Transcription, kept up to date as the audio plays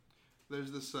There's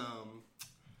this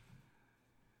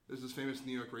famous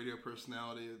New York radio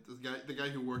personality. The guy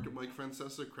who worked at Mike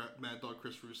Francesa, Mad Dog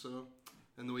Chris Russo,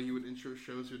 and the way he would intro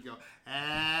shows, he would go,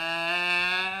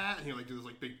 and he would do this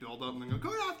big build up, and then go,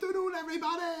 "Good afternoon,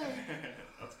 everybody."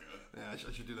 That's good. Yeah, I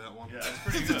should do that one. Yeah, it's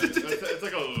pretty good. It's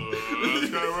like let's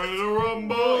get ready to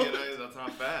rumble. That's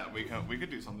not bad. We could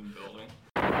do something building.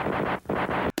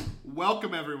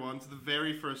 Welcome everyone to the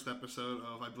very first episode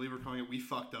of, I believe we're calling it "We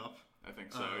Fucked Up." I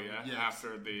think so, yeah. Yes.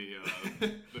 After the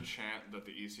chant that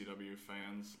the ECW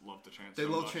fans love to chant They so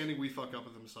love much. chanting "We Fuck Up"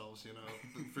 at themselves,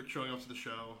 for showing up to the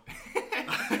show.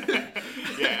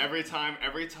 Yeah, every time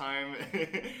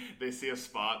they see a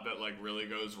spot that really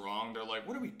goes wrong, they're like,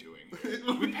 "What are we doing?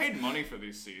 We paid money for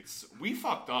these seats. We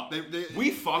fucked up. We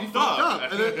fucked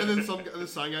up." And then the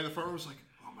sign guy in the front row was like,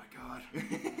 "Oh my god,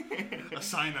 a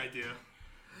sign idea."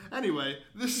 Anyway,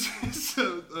 this is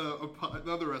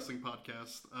another wrestling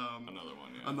podcast. Another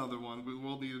one, yeah. Another one.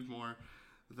 We'll need more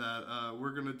that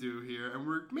we're going to do here. And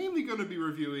we're mainly going to be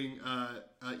reviewing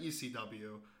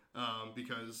ECW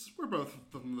because we're both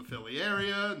from the Philly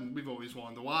area and we've always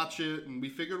wanted to watch it. And we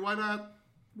figured, why not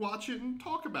watch it and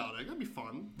talk about it? It'd be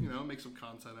fun, make some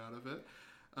content out of it.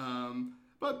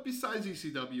 But besides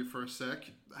ECW for a sec,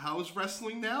 how's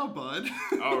wrestling now, bud?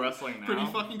 Oh, wrestling now? Pretty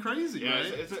fucking crazy, right?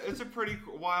 It's a pretty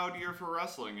wild year for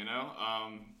wrestling,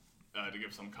 to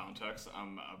give some context,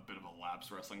 I'm a bit of a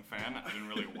lapsed wrestling fan. I didn't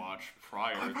really watch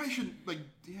prior. I probably should, you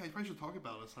probably should talk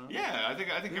about us, huh? Yeah, I think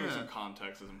giving some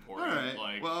context is important. All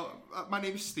right. My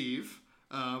name is Steve.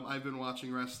 I've been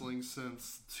watching wrestling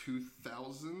since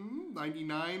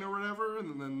 2099 or whatever,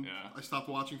 and then I stopped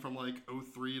watching from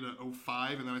 03 to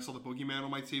 05, and then I saw the Boogeyman on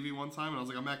my TV one time, and I was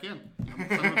like, I'm back in. I'm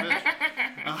son of a bitch.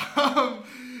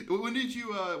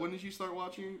 When did you start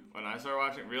watching? When I started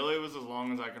watching, really, it was as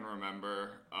long as I can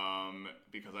remember,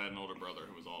 because I had an older brother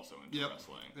who was also into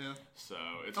wrestling. Yeah. So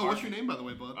it's. Oh, what's your name, by the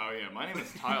way, bud? Oh yeah, my name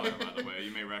is Tyler. By the way,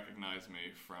 you may recognize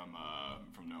me from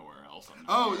nowhere else.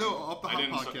 Off the Hot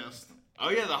Podcast. Oh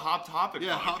yeah, the Hot Topic.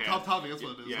 Yeah, podcast. Hot Topic. That's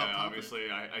what it is. Yeah,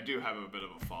 obviously, I do have a bit of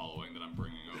a following that I'm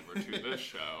bringing over to this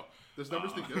show. Those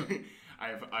numbers look good. I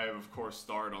have of course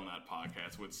starred on that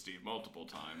podcast with Steve multiple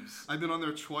times. I've been on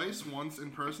there twice, once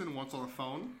in person, once on the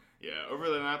phone. Yeah, over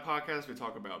in that podcast we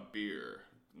talk about beer,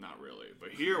 not really, but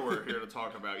here we're here to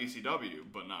talk about ECW,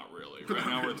 but not really. Right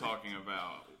now we're talking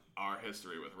about our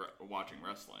history with watching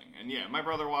wrestling, and yeah, my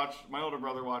older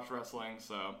brother watched wrestling,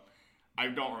 so. I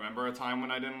don't remember a time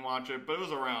when I didn't watch it, but it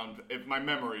was around, if my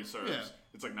memory serves,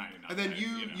 it's 99. And then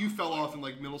you fell off in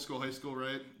middle school, high school,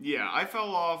 right? Yeah, I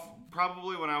fell off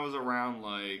probably when I was around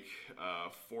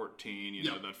 14,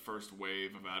 that first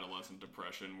wave of adolescent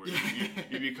depression where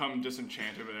you become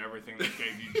disenchanted with everything that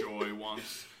gave you joy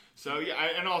once. So, yeah,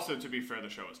 and also, to be fair, the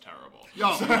show was terrible.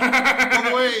 Yo, by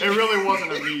the way... It really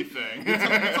wasn't a me thing. You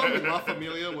told me La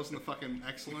Familia wasn't fucking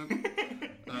excellent.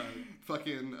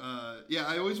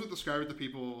 I always would describe it to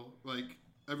people,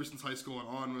 ever since high school and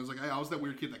on, when I was I was that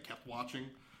weird kid that kept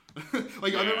watching.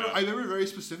 I remember very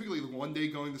specifically one day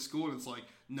going to school, and it's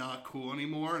not cool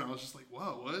anymore, and I was just like,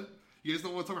 whoa, what? You guys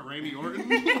don't want to talk about Randy Orton?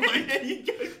 You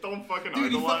guys don't fucking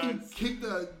idolize. Dude, he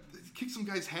fucking kicked some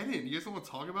guy's head in. You guys don't want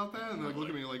to talk about that? And look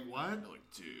at me what?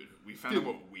 Dude, we found out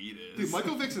what weed is. Dude,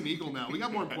 Michael Vick's an eagle now. We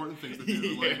got more important things to do.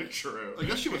 Yeah, true.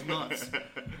 That shit was nuts.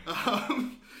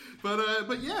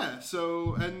 But yeah,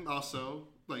 so, and also,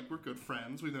 we're good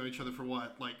friends. We've known each other for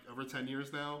what, over 10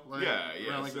 years now?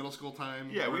 Around, middle school time?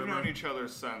 Yeah, we've known each other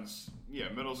since,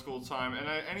 middle school time.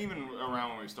 And even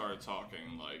around when we started talking,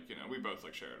 we both,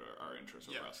 shared our interest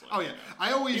in wrestling. Oh, yeah.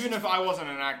 I always... Even if I wasn't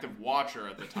an active watcher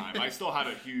at the time, I still had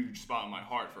a huge spot in my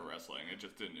heart for wrestling. It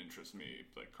just didn't interest me,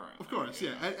 currently. Of course,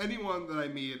 yeah. Anyone that I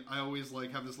meet, I always,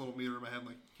 have this little meter in my head,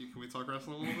 can we talk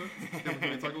wrestling a little bit? Can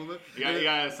we talk a little bit? You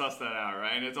gotta suss that out,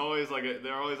 right? And it's always,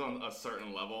 they're always on a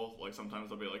certain level. Sometimes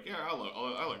they'll be like, yeah,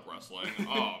 I like wrestling.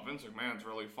 Oh, Vince McMahon's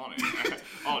really funny.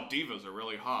 Oh, divas are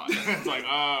really hot. It's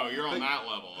oh, you're on that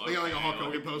level. They got a Hulk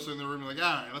Hogan poster in the room. You're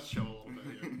all right, let's chill a little bit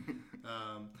here.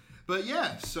 But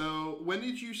yeah, so when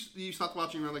did you stopped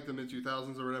watching around the mid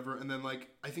 2000s or whatever, and then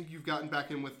I think you've gotten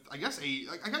back in with I got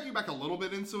you back a little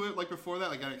bit into it before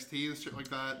that NXT and shit like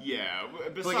that. Yeah,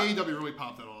 AEW really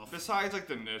popped it off. Besides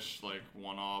the niche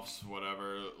one-offs,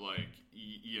 whatever,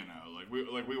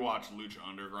 we watched Lucha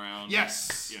Underground.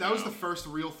 Yes, that was the first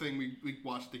real thing we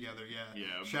watched together.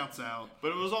 Yeah. Shouts out.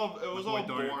 But it was all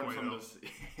born from this.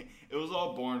 It was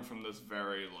all born from this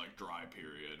very dry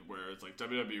period where it's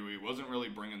WWE wasn't really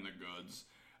bringing the goods,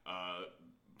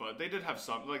 but they did have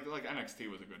some NXT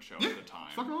was a good show at the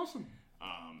time. Fucking awesome.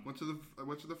 Went to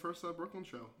the first Brooklyn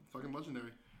show. Fucking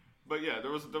legendary. But yeah,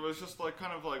 there was just like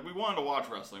kind of like we wanted to watch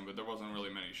wrestling, but there wasn't really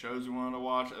many shows we wanted to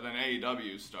watch. And then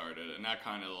AEW started, and that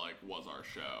kind of like was our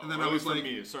show. And then or I at was least like,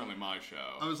 for me, it's certainly my show.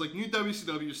 I was like, new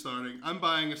WCW starting. I'm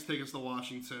buying us tickets to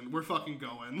Washington. We're fucking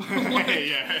going.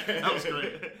 Yeah, that was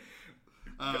great.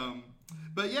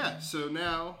 But yeah, so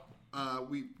now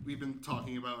we've been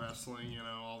talking about wrestling,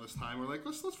 all this time. We're like,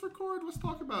 let's record, let's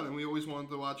talk about it. And we always wanted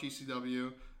to watch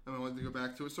ECW, and we wanted to go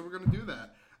back to it, so we're gonna do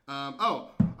that.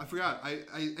 I forgot.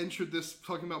 I entered this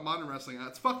talking about modern wrestling.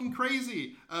 It's fucking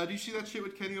crazy. Do you see that shit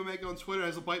with Kenny Omega on Twitter?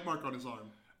 Has a bite mark on his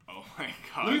arm. Oh my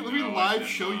god. Let me live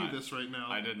show you this right now.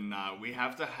 I did not. We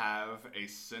have to have a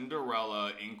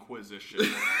Cinderella Inquisition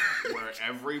where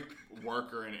every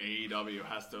worker in AEW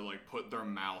has to like put their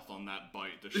mouth on that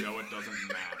bite to show it doesn't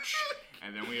match.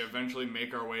 And then we eventually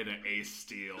make our way to Ace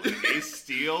Steel. And Ace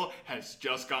Steel has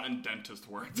just gotten dentist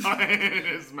work done. And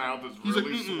his mouth is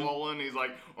really swollen. He's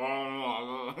like,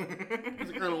 oh. He's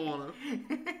like, I don't want to.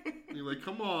 You're like,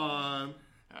 come on.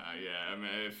 Yeah, I mean,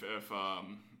 if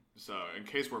so, in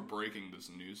case we're breaking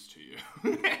this news to you.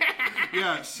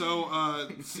 Yeah, so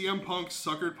CM Punk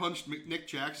sucker punched Nick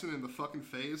Jackson in the fucking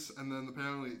face, and then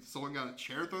apparently someone got a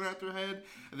chair thrown at their head,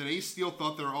 and then Ace Steel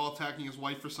thought they were all attacking his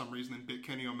wife for some reason and bit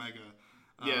Kenny Omega.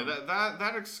 Yeah,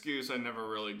 that excuse I never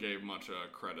really gave much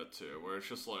credit to, where it's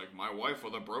just like, my wife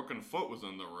with a broken foot was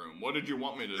in the room. What did you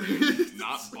want me to do?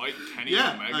 Not bite Kenny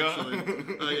Omega? Actually.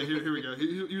 Yeah, here we go.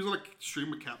 He was on a stream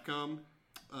with Capcom.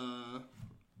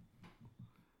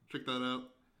 Check that out.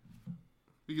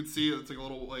 You can see it's like a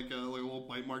little like a little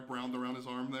bite mark browned around his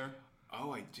arm there.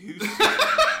 Oh, I do see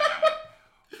that.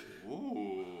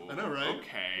 Ooh. I know, right?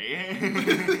 Okay.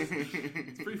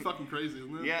 It's pretty fucking crazy,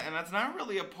 isn't it? Yeah, and that's not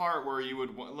really a part where you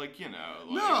would no,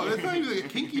 it's not even like a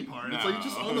kinky part. No. It's like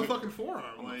just on the fucking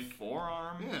forearm. On the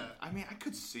forearm? Yeah. I mean, I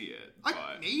could see it, but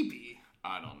maybe.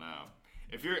 I don't know.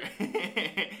 If you're,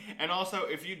 and also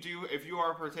if you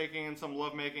are partaking in some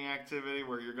lovemaking activity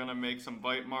where you're gonna make some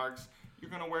bite marks, you're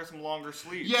gonna wear some longer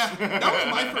sleeves. Yeah, that was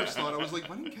my first thought. I was like,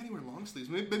 why didn't Kenny wear long sleeves?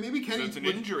 Maybe Kenny. It's an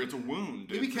injury. It's a wound.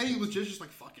 Maybe Kenny was just like,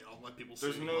 fuck it, I'll let people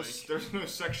see. There's no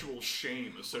sexual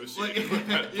shame associated with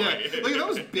that. Yeah, like that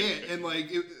was bit, and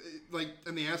like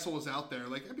and the asshole was out there.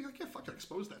 Like I'd be like, yeah, fuck it,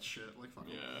 expose that shit. Like fuck.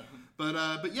 Yeah.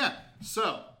 But yeah.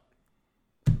 So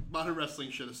modern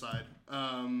wrestling shit aside.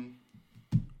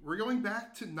 We're going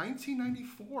back to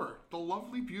 1994, the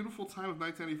lovely, beautiful time of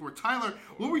 1994. Tyler,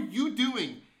 what were you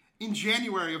doing in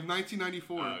January of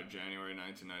 1994? January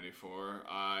 1994,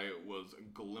 I was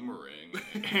glimmering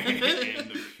in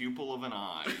the pupil of an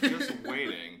eye, just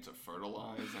waiting to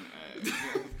fertilize an egg.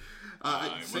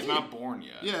 I was not born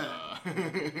yet. Yeah.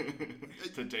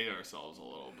 To date ourselves a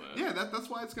little bit. Yeah,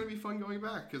 that's why it's going to be fun going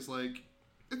back, because, like,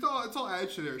 it's all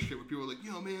agitator shit where people are like,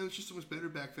 yo, man, it's just so much better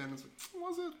back then. It's like,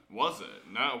 was it? Was it?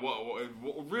 No,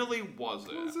 really was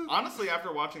it? Was it? Honestly,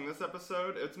 after watching this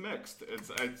episode, it's mixed. It's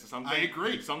something. I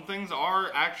agree. Some things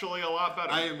are actually a lot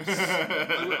better. I'm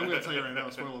going to tell you right now,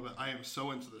 spoil a little bit. I am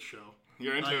so into this show.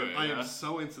 You're into it. I am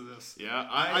so into this. Yeah,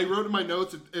 I wrote in my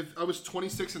notes, if I was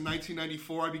 26 in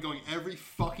 1994, I'd be going every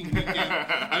fucking weekend.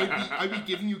 I'd be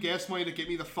giving you gas money to get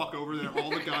me the fuck over there all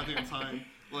the goddamn time.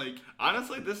 Like,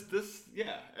 honestly, this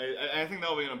yeah, I think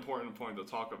that'll be an important point to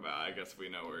talk about. I guess we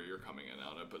know where you're coming in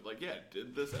on it, but like, yeah,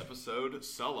 did this episode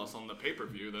sell us on the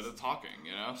pay-per-view that it's talking?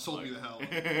 You know, sold me the hell.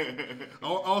 I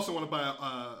also want to buy a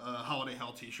Holiday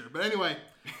Hell T-shirt, but anyway,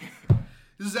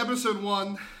 this is episode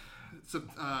 1. It's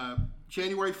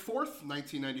January 4th,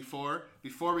 1994.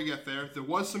 Before we get there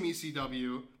was some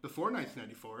ECW before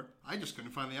 1994. I just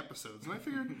couldn't find the episodes. And I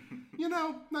figured,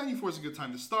 94 is a good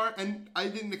time to start. And I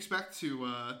didn't expect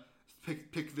to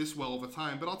pick this well of a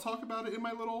time, but I'll talk about it in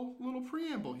my little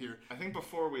preamble here. I think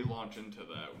before we launch into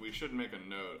that, we should make a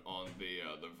note on the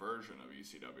version of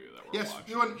ECW that we're watching.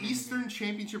 Yes, on Eastern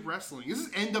Championship Wrestling. This is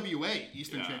NWA,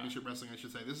 Eastern Championship Wrestling, I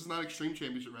should say. This is not Extreme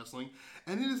Championship Wrestling,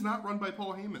 and it is not run by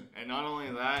Paul Heyman. And not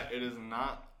only that, it is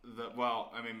not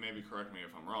maybe correct me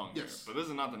if I'm wrong here, but this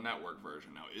is not the network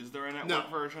version now. Is there a network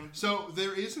version? So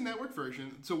there is a network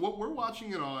version. So what we're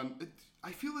watching it on,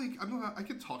 I feel like I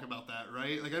could talk about that,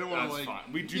 right? Like I don't want to like. That's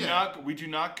fine. We do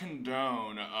not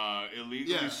condone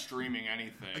illegally streaming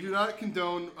anything. I do not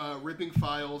condone ripping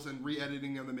files and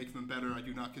re-editing them to make them better. I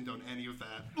do not condone any of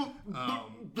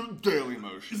that. Daily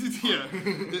Motion. Yeah,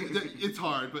 it's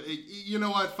hard, but you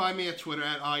know what? Find me at Twitter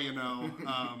at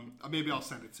maybe I'll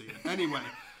send it to you. Anyway,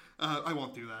 I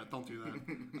won't do that. Don't do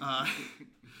that.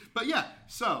 But yeah,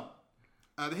 so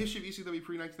the history of ECW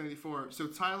pre-1994. So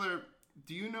Tyler,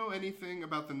 do you know anything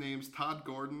about the names Todd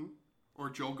Gordon or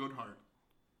Joel Goodhart?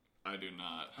 I do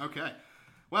not. Okay.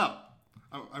 Well,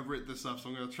 I've written this up, so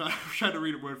I'm going to try to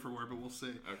read it word for word, but we'll see.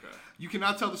 Okay. You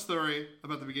cannot tell the story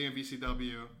about the beginning of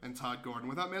ECW and Todd Gordon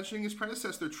without mentioning his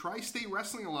predecessor, Tri-State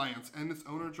Wrestling Alliance, and its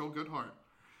owner, Joel Goodhart.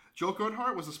 Joel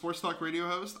Goodhart was a sports talk radio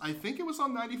host. I think it was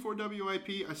on 94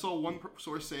 WIP. I saw one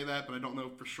source say that, but I don't know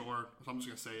for sure, so I'm just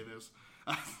going to say it is.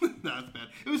 No, that's bad.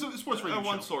 It was a sports radio show.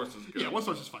 One source is good. Yeah, one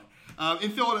source is fine.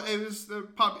 In Philadelphia, it was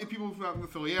people from out in the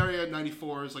Philly area.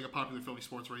 94 is like a popular Philly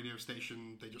sports radio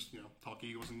station. They just talk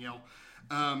Eagles and yell.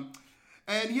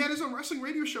 And he had his own wrestling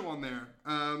radio show on there.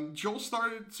 Joel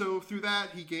started, so through that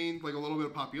he gained like a little bit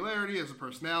of popularity as a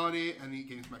personality, and he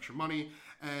gained some extra money.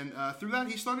 And through that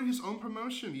he started his own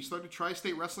promotion. He started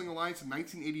Tri-State Wrestling Alliance in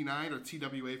 1989, or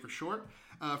TWA for short.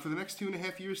 For the next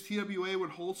 2.5 years, TWA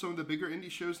would hold some of the bigger indie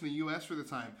shows in the U.S. for the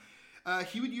time.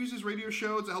 He would use his radio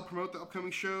show to help promote the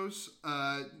upcoming shows.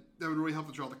 That would really help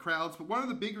to draw the crowds. But one of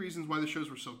the big reasons why the shows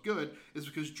were so good is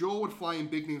because Joel would fly in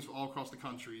big names from all across the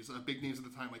countries. Big names at the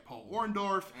time like Paul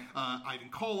Orndorff, Ivan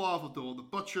Koloff, Abdul the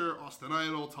Butcher, Austin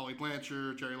Idol, Tully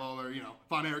Blanchard, Jerry Lawler,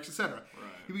 Von Erichs, etc. Right.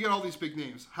 He would get all these big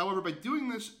names. However, by doing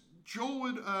this, Joel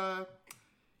would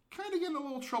kind of get in a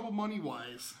little trouble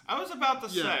money-wise. I was about to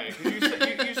say,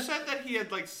 you said that he had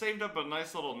saved up a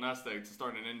nice little nest egg to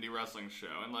start an indie wrestling show,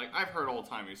 and I've heard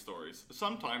old-timey stories.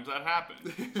 Sometimes that happens.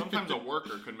 Sometimes a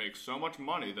worker could make so much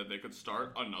money that they could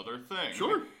start another thing.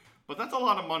 Sure. But that's a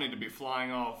lot of money to be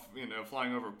flying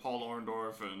over Paul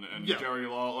Orndorff and Jerry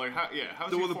Law.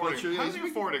 How's he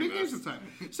affording this? At the time.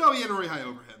 So he had a very high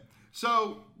overhead.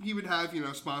 So he would have,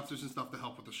 sponsors and stuff to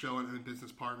help with the show and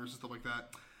business partners and stuff like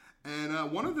that.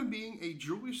 And one of them being a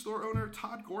jewelry store owner,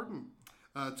 Todd Gordon.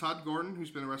 Todd Gordon, who's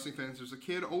been a wrestling fan since he was a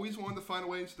kid, always wanted to find a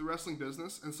way into the wrestling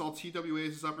business and saw TWA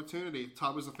as his opportunity.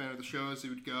 Todd was a fan of the shows. He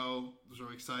would go, was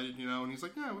really excited, and he's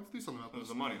like, yeah, let's do something about this. It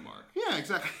was a money mark. Yeah,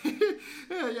 exactly.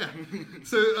 yeah.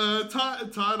 So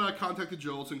Todd contacted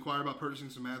Joel to inquire about purchasing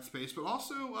some ad space, but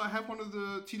also have one of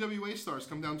the TWA stars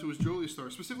come down to his jewelry store,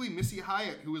 specifically Missy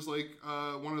Hyatt, who was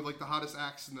one of the hottest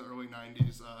acts in the early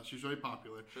 90s. She was very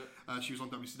popular. Sure. She was on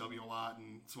WCW a lot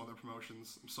and some other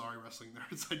promotions. I'm sorry, wrestling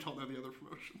nerds. I don't know the other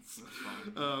promotions.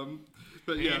 That's fine.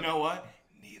 But yeah. You know what?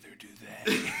 Neither do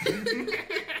they.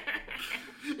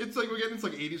 It's we're getting into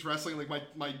 80s wrestling.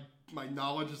 My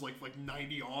knowledge is like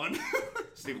 90 on.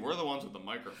 Steve, we're the ones with the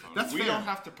microphone. That's we fair. don't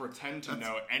have to pretend to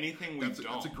know anything we don't.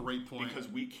 That's a great point. Because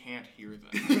we can't hear them.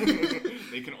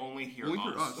 They can only hear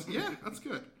us. Yeah, that's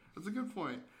good. That's a good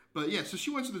point. But yeah, so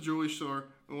she went to the jewelry store.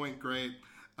 It went great.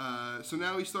 So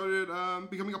now he started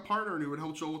becoming a partner, and he would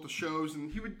help Joel with the shows,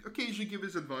 and he would occasionally give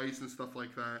his advice and stuff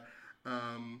like that.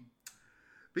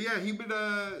 But yeah, he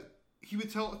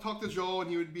would talk to Joel, and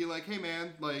he would be like, "Hey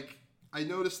man, I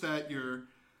noticed that you're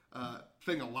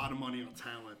spending a lot of money on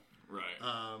talent." Right.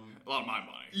 A lot of my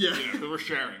money. Yeah. Because we're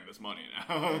sharing this money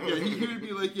now. Yeah, he would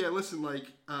be like, "Yeah, listen,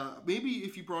 maybe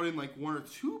if you brought in one or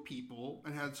two people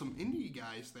and had some indie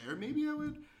guys there, maybe that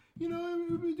would." It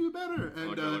would do better. And,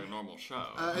 like a normal show.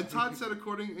 And Todd said,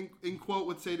 in quote,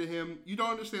 would say to him, "You don't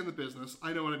understand the business.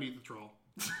 I know what I need to troll."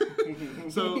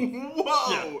 So,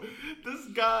 whoa! Yeah. This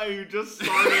guy who just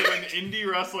started an indie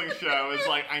wrestling show is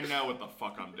like, I know what the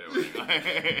fuck I'm doing.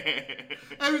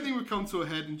 Everything would come to a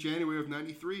head in January of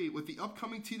 '93 with the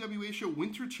upcoming TWA show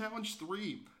Winter Challenge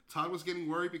 3. Todd was getting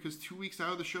worried because 2 weeks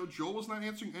out of the show, Joel was not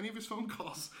answering any of his phone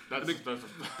calls. And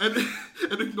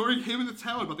ignoring him and the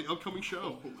talent about the upcoming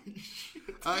show. Holy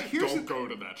shit. Don't go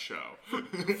to that show.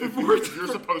 You're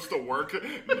supposed to work.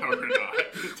 No, you're not.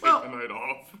 Take the night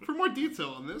off. For more detail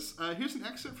on this, here's an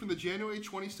excerpt from the January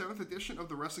 27th edition of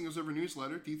the Wrestling Observer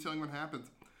newsletter detailing what happened.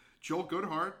 Joel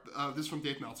Goodhart, this is from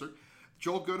Dave Meltzer.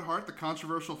 Joel Goodhart, the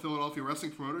controversial Philadelphia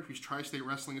wrestling promoter whose Tri-State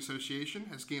Wrestling Association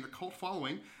has gained a cult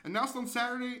following, announced on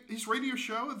Saturday his radio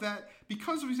show that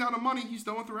because he's out of money, he's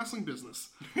done with the wrestling business.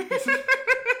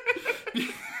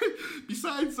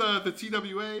 Besides the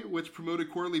TWA, which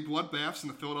promoted quarterly bloodbaths in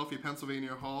the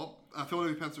Pennsylvania's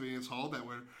hall that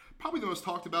were probably the most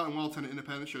talked about and well-attended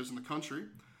independent shows in the country,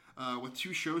 with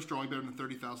 2 shows drawing better than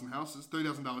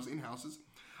 $30,000 in houses.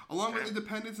 Along with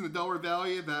independents in the Delaware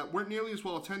Valley that weren't nearly as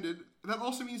well attended, that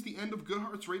also means the end of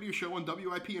Goodhart's radio show on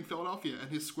WIP in Philadelphia and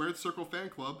his Squared Circle fan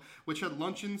club, which had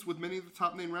luncheons with many of the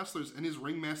top-name wrestlers, and his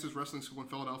Ringmasters Wrestling School in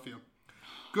Philadelphia.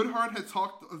 Goodhart had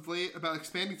talked of late about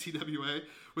expanding TWA,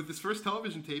 with his first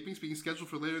television tapings being scheduled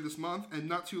for later this month, and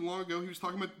not too long ago he was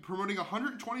talking about promoting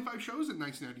 125 shows in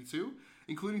 1992,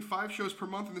 including 5 shows per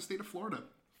month in the state of Florida.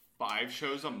 5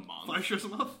 shows a month? 5 shows a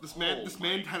month. This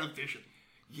man had a vision.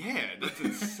 Yeah, that's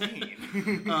insane.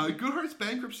 Goodhart's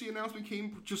bankruptcy announcement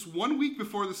came just 1 week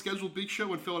before the scheduled big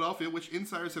show in Philadelphia, which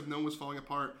insiders have known was falling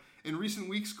apart. In recent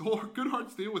weeks,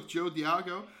 Goodhart's deal with Joe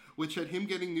Diago which had him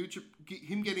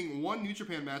getting one New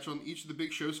Japan match on each of the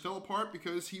big shows, fell apart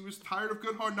because he was tired of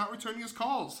Goodhart not returning his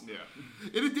calls. Yeah.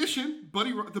 In addition,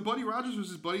 the Buddy Rogers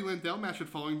versus Buddy Landell match had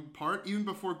fallen apart even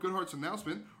before Goodhart's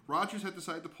announcement. Rogers had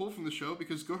decided to pull from the show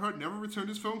because Goodhart never returned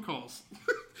his phone calls.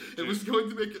 It was going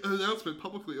to make an announcement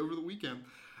publicly over the weekend.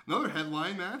 Another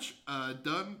headline match,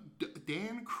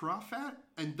 Dan Crawford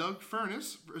and Doug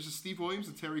Furness versus Steve Williams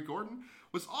and Terry Gordon,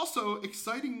 was also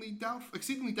exceedingly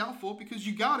doubtful because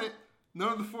you got it,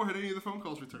 none of the four had any of the phone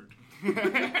calls returned.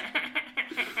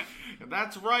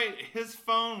 That's right, his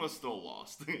phone was still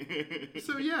lost.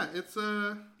 So yeah,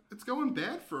 it's going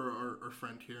bad for our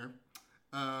friend here.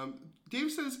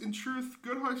 Dave says, in truth,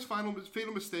 Goodhart's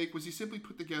fatal mistake was he simply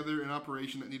put together an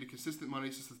operation that needed consistent money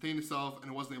to sustain itself,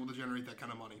 and it wasn't able to generate that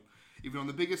kind of money. Even on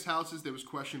the biggest houses, there was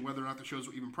question whether or not the shows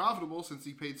were even profitable, since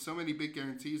he paid so many big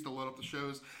guarantees to load up the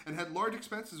shows and had large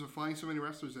expenses of flying so many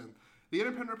wrestlers in. The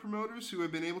independent promoters who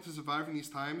have been able to survive in these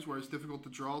times where it's difficult to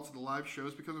draw to the live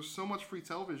shows because there's so much free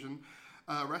television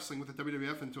wrestling with the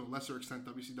WWF and to a lesser extent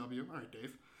WCW. All right,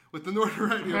 Dave. With the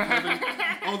notoriety of having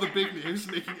all the big names,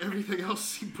 making everything else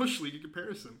seem Bush League in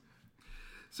comparison.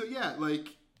 So yeah, like,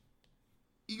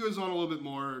 he goes on a little bit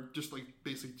more, just like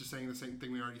basically just saying the same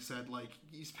thing we already said. Like,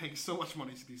 he's paying so much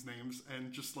money to these names,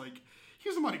 and just like,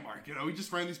 here's a money mark, you know. He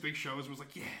just ran these big shows and was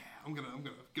like, yeah, I'm gonna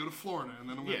go to Florida and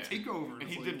then I'm gonna take over. And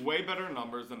he did way better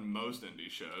numbers than most indie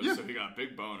shows, so he got a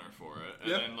big boner for it.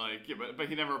 And then like, but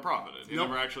he never profited. He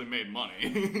never actually made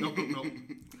money. Nope.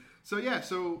 So yeah,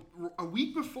 so a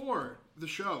week before the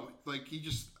show, like he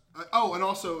just and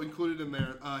also included in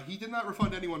there, he did not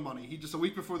refund anyone money. He just a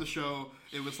week before the show,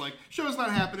 it was like, show's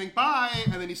not happening, bye,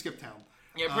 and then he skipped town.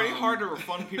 Yeah, pretty hard to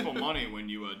refund people money when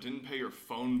you didn't pay your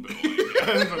phone bill.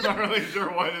 I'm not really sure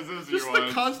why this is. Just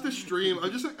the constant stream.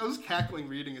 I was cackling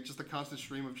reading it. Just the constant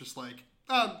stream of just like,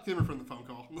 didn't refund the phone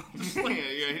call. Just like, he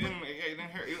didn't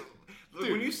hear. Dude.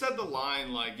 When you said the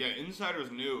line, like,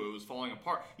 insiders knew it was falling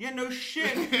apart. Yeah, no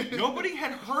shit. Nobody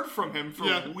had heard from him for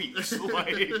weeks. Like,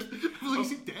 is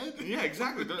he dead? Yeah,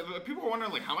 exactly. People were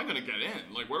wondering, like, how am I going to get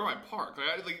in? Like, where do I park?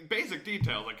 Like, basic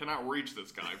details I cannot reach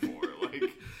this guy for.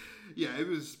 Like, yeah, it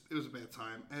was a bad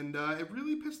time, and it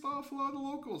really pissed off a lot of the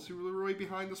locals who were really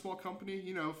behind the small company.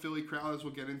 You know, Philly crowd, as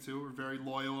we'll get into, are very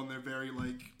loyal, and they're very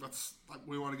like,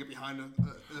 we want to get behind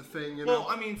a thing. You know? Well,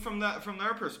 I mean, from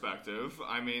their perspective,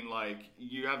 I mean, like,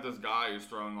 you have this guy who's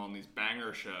throwing on these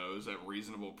banger shows at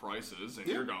reasonable prices, and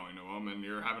you're going to them, and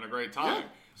you're having a great time. Yeah.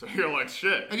 So you're like,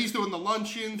 shit. And he's doing the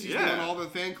luncheons. He's doing all the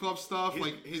fan club stuff.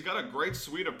 He's got a great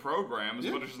suite of programs,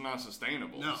 but it's just not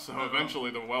sustaceable. No, so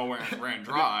eventually the well ran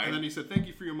dry. And then he said, thank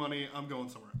you for your money. I'm going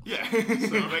somewhere else. Yeah.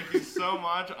 So thank you so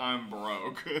much. I'm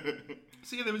broke.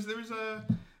 So yeah, there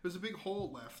was a big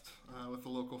hole left with the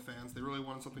local fans. They really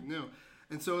wanted something new.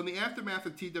 And so in the aftermath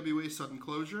of TWA's sudden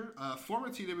closure, former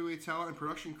TWA talent and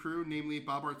production crew, namely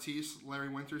Bob Ortiz, Larry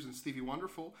Winters, and Stevie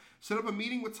Wonderful, set up a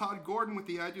meeting with Todd Gordon with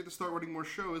the idea to start running more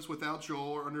shows without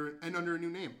Joel or under a new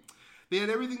name. They had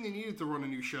everything they needed to run a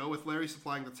new show, with Larry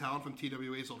supplying the talent from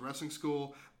TWA's old wrestling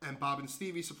school, and Bob and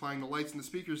Stevie supplying the lights and the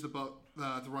speakers to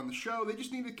run the show. They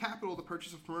just needed capital to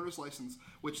purchase a promoter's license,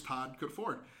 which Todd could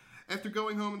afford. After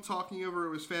going home and talking over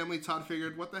with his family, Todd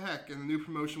figured, what the heck, and the new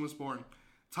promotion was born.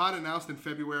 Todd announced in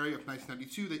February of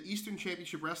 1992 that Eastern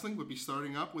Championship Wrestling would be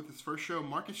starting up with its first show,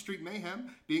 Market Street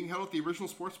Mayhem, being held at the original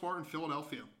sports bar in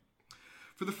Philadelphia.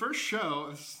 For the first show,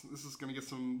 this is going to get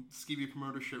some skeevy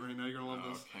promoter shit right now. You're going to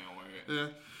love this. Can't wait. Yeah.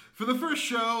 For the first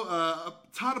show,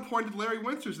 Todd appointed Larry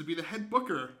Winters to be the head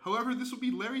booker. However, this would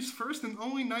be Larry's first and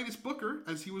only night as booker,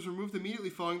 as he was removed immediately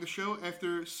following the show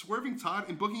after swerving Todd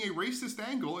and booking a racist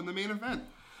angle in the main event.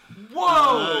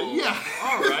 Whoa! Yeah.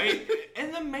 All right.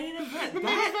 In the main event.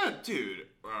 Dude.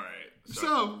 All right.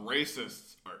 So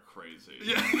racists are crazy.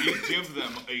 Yeah. You give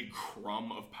them a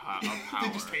crumb of power. They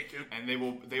just take it. And they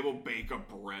will bake a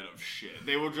bread of shit.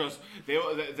 They will just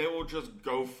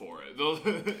go for it.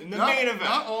 In the main event.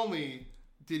 Not only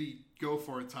did he go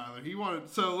for it, Tyler,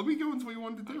 so let me go into what he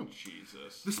wanted to do. Oh,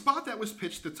 Jesus. The spot that was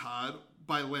pitched to Todd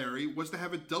by Larry was to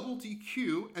have a double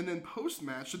DQ and then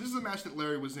post-match. So this is a match that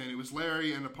Larry was in. It was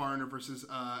Larry and a partner versus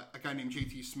a guy named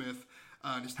JT Smith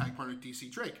and his tag partner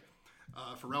DC Drake.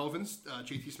 For relevance,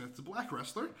 JT Smith is a black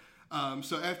wrestler.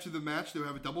 So after the match, they would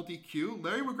have a double DQ.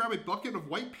 Larry would grab a bucket of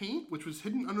white paint, which was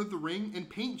hidden under the ring, and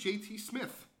paint JT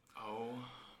Smith. Oh,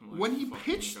 when he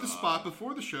pitched the spot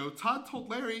before the show, Todd told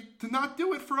Larry to not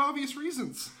do it for obvious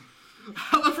reasons.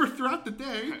 However, throughout the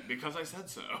day... Because I said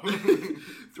so.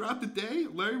 Throughout the day,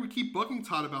 Larry would keep bugging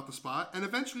Todd about the spot, and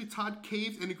eventually Todd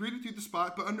caved and agreed to do the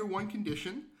spot, but under one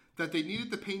condition. that they needed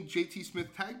to paint JT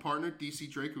Smith tag partner, DC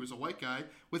Drake, who was a white guy,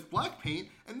 with black paint,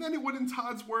 and then it would, in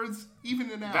Todd's words, even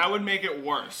it out. That would make it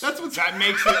worse. That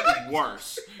makes it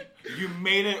worse. You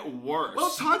made it worse.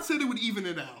 Well, Todd said it would even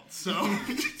it out, so...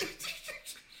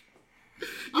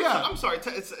 Yeah, I'm sorry.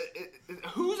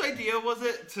 Whose idea was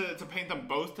it to paint them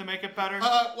both to make it better?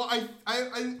 Well, I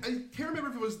can't remember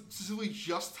if it was specifically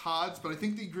just Todd's, but I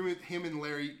think the agreement him and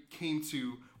Larry came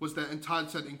to was that, and Todd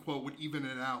said in quote, would even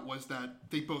it out, was that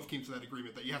they both came to that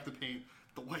agreement that you have to paint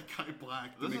the white guy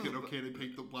black to make it okay to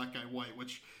paint the black guy white,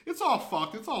 which it's all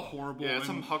fucked, it's all horrible. Yeah, it's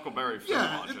some Huckleberry Finn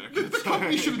logic. The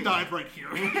company should have died right here.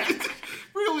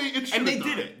 Really, it should have died. And they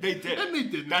did it. They did it. And they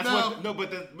didn't.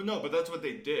 But that's what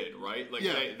they did, right? Like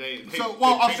they painted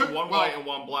one white and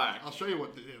one black. I'll show you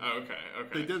what they did. Oh, okay.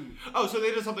 They didn't. Oh, so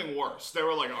they did something worse. They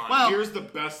were like, all right, here's the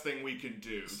best thing we can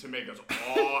do to make us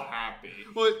all happy.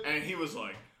 And he was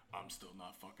like, I'm still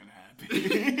not fucking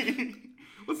happy.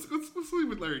 Let's leave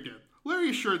with Larry again.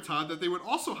 Larry assured Todd that they would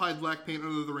also hide black paint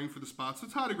under the ring for the spot, so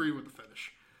Todd agreed with the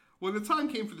finish. When the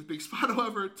time came for the big spot,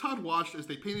 however, Todd watched as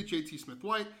they painted JT Smith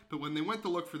white, but when they went to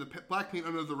look for the black paint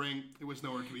under the ring, it was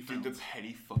nowhere to be found. Dude, the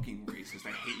petty fucking racist.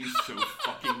 I hate you so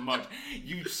fucking much.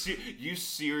 You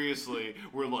seriously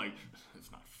were like,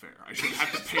 it's not fair. I shouldn't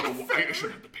have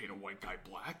to paint a white guy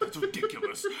black. That's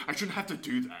ridiculous. I shouldn't have to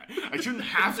do that. I shouldn't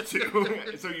have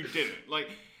to. So you didn't. Like,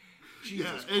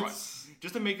 Jesus Christ.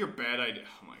 Just to make your bad idea.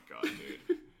 Oh my god,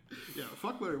 dude. Yeah,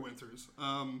 fuck Larry Winters.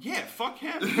 Yeah, fuck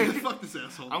him. Fuck this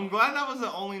asshole. I'm glad that was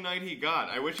the only night he got.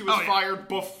 I wish he was fired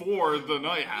before the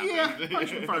night happened. Yeah, I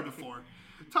should have fired before.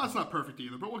 Todd's not perfect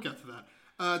either, but we'll get to that.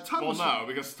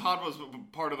 Because Todd was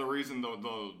part of the reason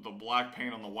the black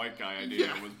paint on the white guy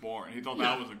idea was born. He thought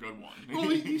that was a good one. Well,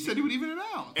 he said he would even it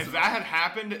out. If that had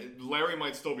happened, Larry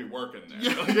might still be working there.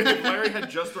 Yeah. Like, if Larry had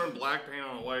just thrown black paint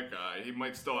on a white guy, he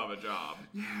might still have a job.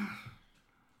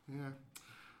 Yeah.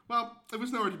 Well, it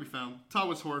was nowhere to be found. Todd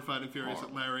was horrified and furious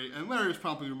at Larry, and Larry was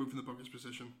promptly removed from the booker's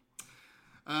position.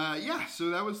 So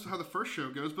that was how the first show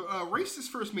goes. But racist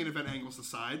first main event angles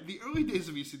aside, the early days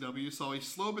of ECW saw a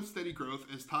slow but steady growth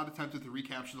as Todd attempted to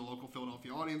recapture the local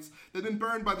Philadelphia audience that had been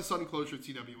burned by the sudden closure of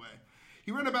TWA.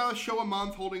 He ran about a show a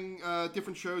month, holding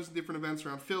different shows and different events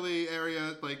around Philly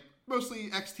area, like mostly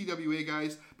ex-TWA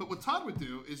guys. But what Todd would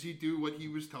do is he'd do what he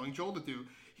was telling Joel to do.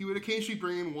 He would occasionally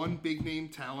bring in one big-name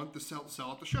talent to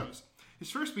sell at the shows. His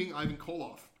first being Ivan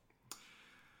Koloff.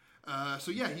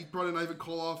 He brought in Ivan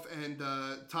Koloff, and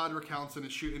Todd recounts in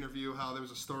his shoot interview how there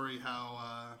was a story how,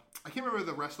 I can't remember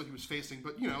the wrestler he was facing,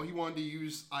 but, he wanted to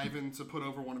use Ivan to put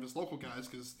over one of his local guys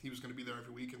because he was going to be there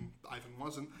every week and Ivan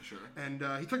wasn't. Sure. And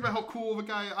he talked about how cool of a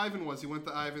guy Ivan was. He went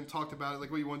to Ivan, talked about it,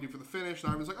 like, what do you want to do for the finish? And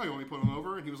Ivan was like, oh, you want me to put him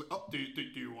over? And he was like, oh, do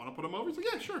you want to put him over? He's like,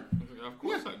 yeah, sure. Like, of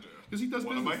course I do. Because he does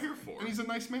business. What am I here for? And he's a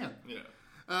nice man. Yeah.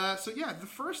 The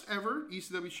first ever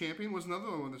ECW champion was another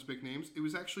one of those big names. It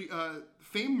was actually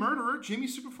famed murderer Jimmy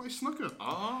Superfly Snuka.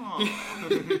 Oh.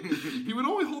 He would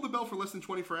only hold the belt for less than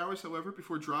 24 hours, however,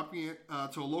 before dropping it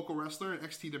to a local wrestler, an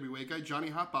ex-TWA guy, Johnny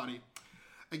Hotbody.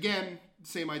 Again,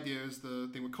 same idea as the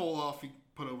thing with Koloff. He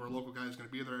put over a local guy who's going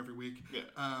to be there every week.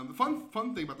 Yeah. The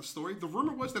fun thing about the story, the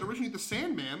rumor was that originally the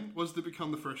Sandman was to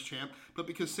become the first champ, but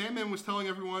because Sandman was telling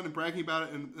everyone and bragging about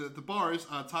it in the bars,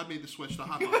 Todd made the switch to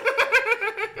Hotbody.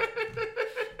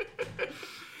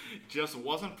 Just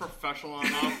wasn't professional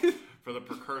enough for the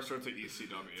precursor to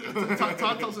ECW.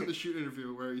 Todd tells it in the shoot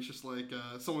interview where he's just like,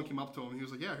 someone came up to him and he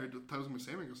was like, yeah, I heard Todd was going to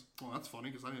be Sandman. He goes, well, that's funny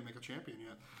because I didn't make a champion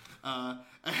yet.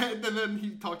 And then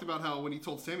he talked about how when he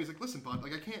told Sammy, he's like, listen, bud,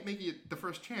 like I can't make you the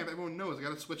first champ. Everyone knows I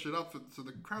got to switch it up so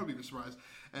the crowd will be surprised.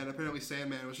 And apparently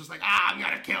Sandman was just like, I'm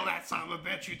going to kill that son of a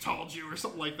bitch who told you or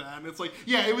something like that. And it's like,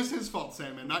 yeah, it was his fault,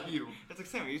 Sandman, not you. It's like,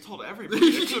 Sandman, you told everybody.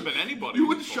 It should have been anybody. You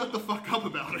wouldn't shut the fuck up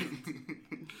about it.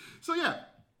 So yeah,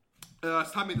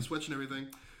 Todd made the switch and everything.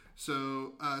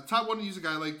 So Todd wanted to use a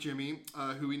guy like Jimmy,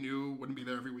 who he knew wouldn't be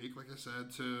there every week, like I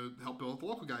said, to help build the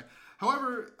local guy.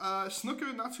 However,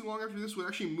 Snuka, not too long after this, would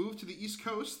actually move to the East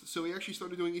Coast, so he actually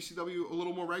started doing ECW a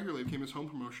little more regularly. It became his home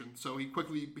promotion. So he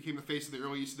quickly became the face of the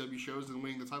early ECW shows and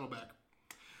winning the title back.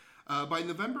 By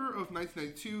November of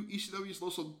 1992, ECW's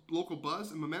local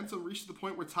buzz and momentum reached the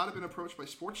point where Todd had been approached by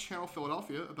Sports Channel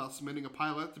Philadelphia about submitting a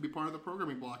pilot to be part of the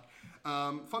programming block.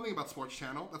 Fun thing about Sports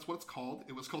Channel, that's what it's called.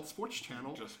 It was called Sports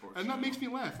Channel. Just Sports and Channel. That makes me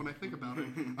laugh when I think about it.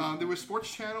 There was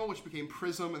Sports Channel, which became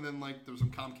Prism, and then there was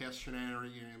some Comcast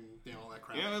shenanigans and all that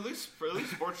crap. Yeah, at least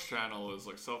Sports Channel is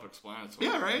self-explanatory.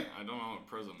 Yeah, right? I don't know what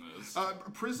Prism is.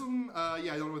 Prism, I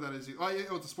don't know what that is.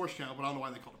 It's a Sports Channel, but I don't know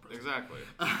why they call it Prism. Exactly.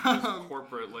 It's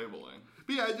corporate labeling. But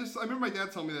But yeah, I remember my dad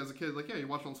telling me that as a kid, like, yeah, you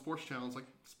watch it on Sports Channel. It's like,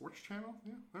 Sports Channel?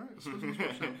 Yeah, all right, it's on Sports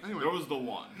Channel. Anyway. It was the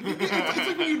one. It's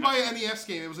like when you'd buy an NES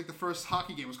game, it was like the first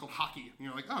hockey game, it was called Hockey. And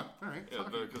you're like, oh, all right, yeah,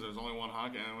 because there's only one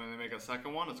hockey, and when they make a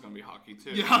second one, it's going to be Hockey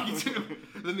 2. Yeah, Hockey 2.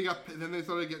 then they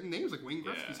started getting names like Wayne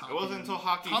Gretzky's Hockey. It wasn't until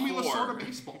Hockey Tommy 4. Lasorda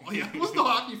Baseball. Yeah, it was the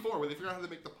Hockey 4 where they figured out how to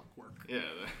make the puck work. Yeah.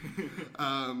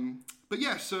 But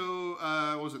yeah, so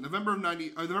what was it November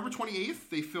 28th?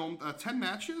 They filmed 10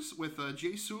 matches with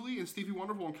Jay Sully and Stevie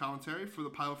Wonderful on commentary for the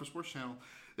pilot for Sports Channel.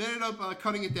 They ended up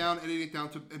cutting it down, editing it down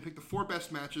and picked the 4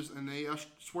 best matches, and they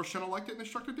Sports Channel liked it and they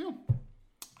struck a deal.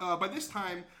 By this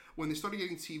time, when they started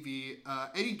getting TV,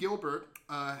 Eddie Gilbert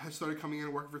had started coming in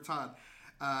and working for Todd.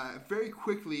 Very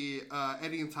quickly,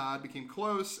 Eddie and Todd became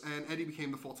close, and Eddie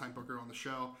became the full-time booker on the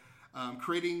show.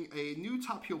 Creating a new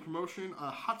top heel promotion,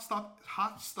 Hot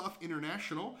Stuff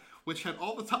International, which had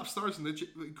all the top stars in it,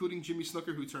 including Jimmy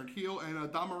Snooker, who turned heel,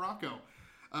 and Don Morocco.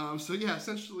 So yeah,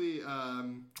 essentially,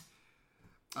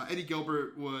 Eddie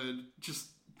Gilbert would just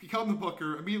become the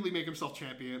booker, immediately make himself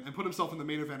champion, and put himself in the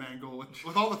main event angle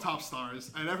with all the top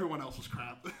stars, and everyone else was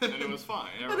crap. And it was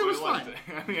fine. Everybody liked it.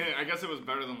 I mean, I guess it was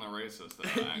better than the racist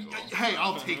angle. Hey,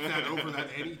 I'll take that over that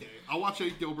any day. I'll watch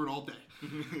Eddie Gilbert all day.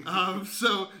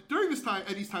 So during this time,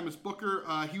 Eddie's time as booker,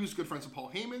 he was good friends with Paul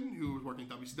Heyman, who was working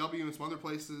at WCW and some other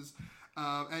places.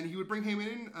 And he would bring Heyman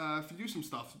in to do some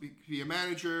stuff, be a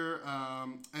manager,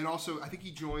 and also I think he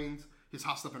joined his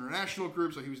Hot Stuff International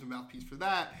group, so he was the mouthpiece for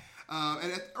that.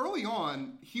 And early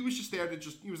on, he was just there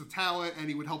he was a talent, and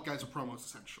he would help guys with promos,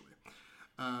 essentially.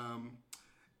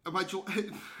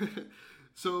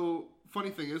 So, funny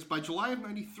thing is, by July of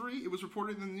 93, it was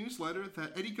reported in the newsletter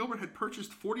that Eddie Gilbert had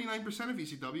purchased 49% of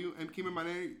ECW and became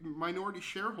a minority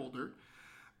shareholder.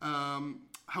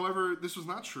 However, this was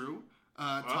not true.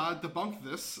 Todd debunked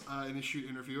this in a shoot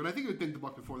interview, and I think it had been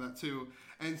debunked before that too,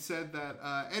 and said that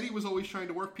Eddie was always trying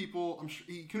to work people. I'm sure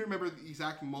he couldn't remember the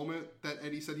exact moment that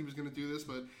Eddie said he was going to do this,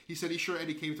 but he said he's sure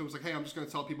Eddie came to him and was like, hey, I'm just going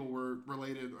to tell people we're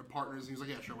related or partners, and he was like,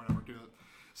 yeah, sure, whatever, do it.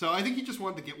 So I think he just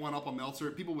wanted to get one up on Meltzer.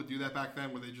 People would do that back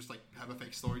then, where they just like have a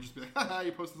fake story, just be like, haha,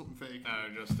 you posted something fake.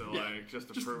 Just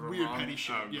to prove weird him wrong. petty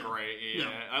shit. Oh, yeah. Great. Yeah.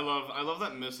 I love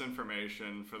that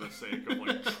misinformation for the sake of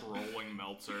like trolling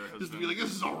Meltzer. Just to be like,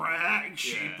 this is a rag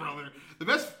sheet, brother. The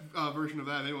best version of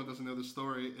that, if anyone doesn't know this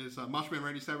story, is Macho Man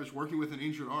Randy Savage working with an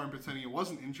injured arm, pretending it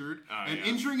wasn't injured,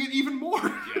 injuring it even more.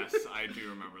 Yes, I do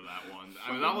remember that one.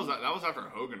 I mean, that was after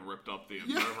Hogan ripped up the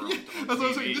Observer on That's what I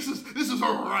was saying. This is a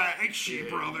rag sheet,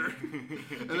 brother.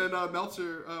 And then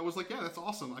Meltzer was like, yeah, that's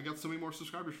awesome. I got so many more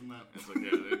subscribers from that. It's like,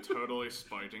 yeah, they totally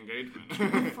spiked engagement.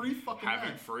 Free fucking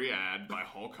Having ad. free ad by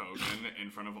Hulk Hogan in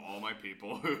front of all my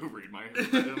people who read my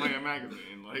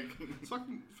magazine. Like, it's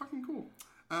fucking cool.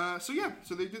 So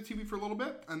they did TV for a little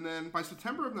bit, and then by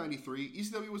September of 93,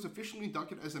 ECW was officially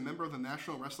inducted as a member of the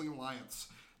National Wrestling Alliance.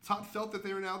 Todd felt that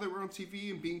they were on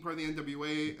TV, and being part of the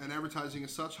NWA and advertising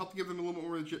as such helped to give them a little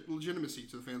more legitimacy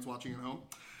to the fans watching at home.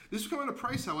 This would come at a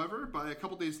price, however. By a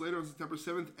couple days later, on September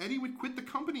 7th, Eddie would quit the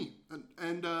company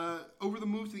and over the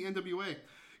move to the NWA.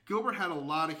 Gilbert had a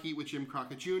lot of heat with Jim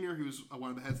Crockett Jr., who was one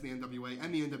of the heads of the NWA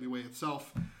and the NWA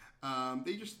itself.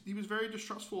 He was very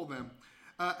distrustful of them.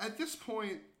 At this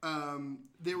point,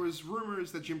 there was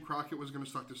rumors that Jim Crockett was going to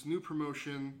start this new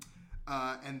promotion,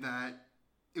 and that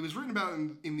it was written about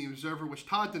in the Observer, which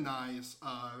Todd denies.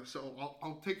 So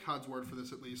I'll take Todd's word for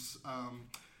this at least.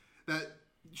 That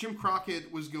Jim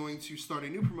Crockett was going to start a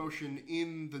new promotion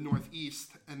in the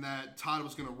Northeast, and that Todd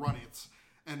was going to run it,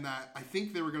 and that I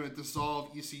think they were going to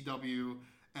dissolve ECW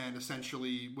and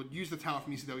essentially would use the talent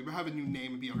from ECW, but have a new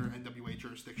name and be under NWA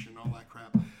jurisdiction and all that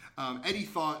crap. Eddie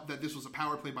thought that this was a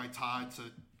power play by Todd to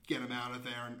get him out of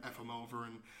there and F him over.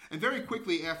 And very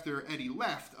quickly after Eddie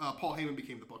left, Paul Heyman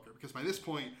became the booker, because by this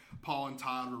point, Paul and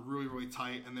Todd were really, really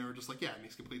tight, and they were just like, yeah, it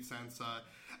makes complete sense.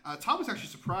 Todd was actually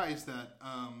surprised that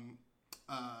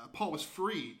Paul was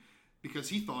free, because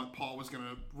he thought Paul was going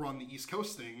to run the East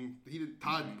Coast thing.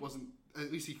 Todd wasn't,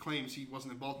 at least he claims he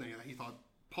wasn't involved in any of that. He thought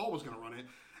Paul was going to run it.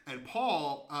 And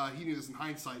Paul, he knew this in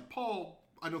hindsight, Paul,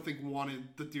 I don't think,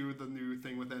 wanted to do the new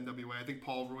thing with NWA. I think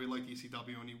Paul really liked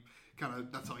ECW, and he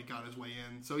that's how he got his way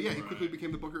in. So yeah, he quickly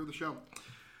became the booker of the show.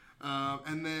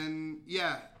 And then,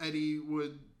 Eddie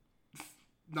would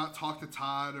not talk to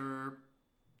Todd or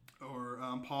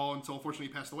Paul until unfortunately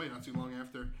he passed away not too long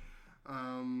after.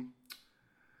 I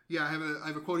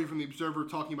have a quote here from the Observer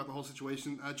talking about the whole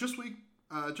situation. Just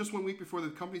 1 week before the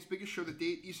company's biggest show to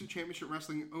date, Eastern Championship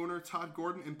Wrestling owner Todd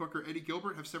Gordon and booker Eddie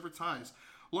Gilbert have severed ties.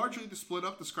 Largely, the split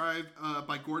up described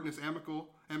by Gordon as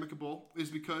amicable is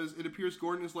because it appears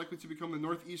Gordon is likely to become the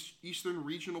Northeastern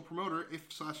regional promoter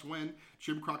if/when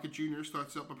Jim Crockett Jr.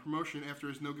 starts up a promotion after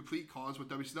his no complete cause with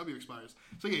WCW expires.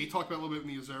 So yeah, he talked about it a little bit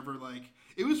in the Observer. Like,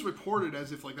 it was reported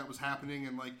as if like that was happening,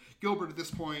 and like Gilbert at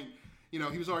this point, he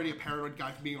was already a paranoid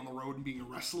guy from being on the road and being a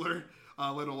wrestler.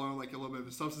 Let alone like a little bit of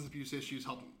his substance abuse issues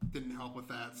didn't help with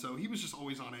that. So he was just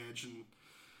always on edge and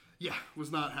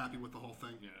was not happy with the whole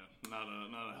thing. Yeah, not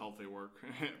a healthy work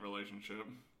relationship.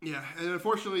 Yeah, and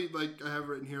unfortunately, like I have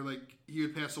written here, like he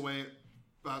would pass away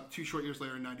about 2 short years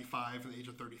later in '95 at the age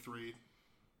of 33.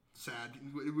 Sad.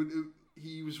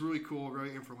 He was really cool,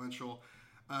 very influential.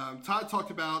 Todd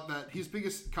talked about that his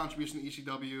biggest contribution to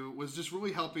ECW was just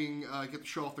really helping get the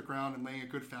show off the ground and laying a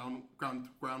good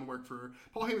groundwork for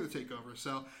Paul Heyman to take over.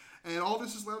 So, and all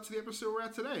this is led up to the episode we're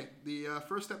at today. The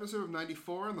first episode of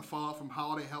 '94 and the fallout from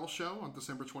Holiday Hell Show on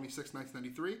December 26,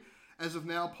 1993. As of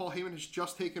now, Paul Heyman has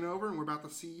just taken over, and we're about to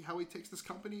see how he takes this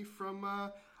company from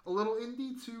a little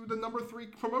indie to the number 3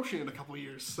 promotion in a couple of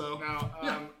years. So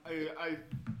now,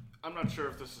 I'm not sure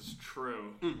if this is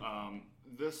true.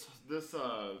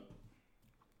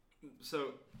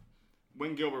 So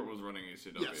when Gilbert was running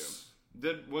ECW, yes.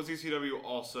 was ECW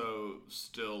also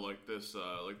still like this?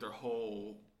 Like their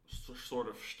whole sort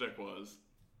of shtick was,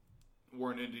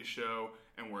 we're an indie show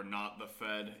and we're not the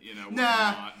Fed. We're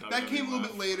not that came a little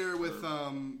bit later with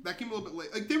that came a little bit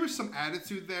late. Like there was some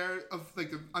attitude there of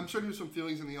like I'm sure there was some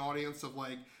feelings in the audience of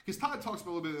like, because Todd talks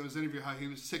about a little bit in his interview how he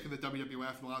was sick of the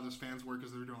WWF and a lot of those fans were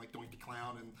because they were doing like Doink the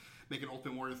Clown and making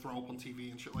Ultimate Warrior throw up on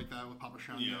TV and shit like that with Papa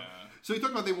Shango. Yeah. So he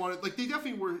talked about they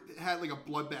definitely had like a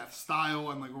bloodbath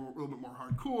style and like a little bit more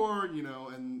hardcore,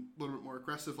 and a little bit more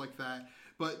aggressive like that.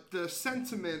 But the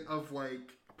sentiment of like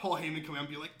Paul Heyman coming out and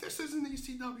be like, this isn't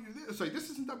ECW, this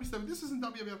isn't WCW, this isn't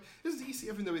WWF, this is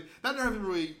ECW and WWE. That never haven't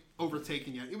really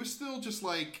overtaken yet. It was still just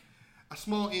like a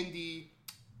small indie,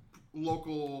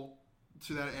 local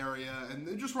to that area, and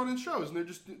they're just running shows, and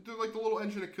they're like the little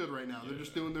engine it could right now. They're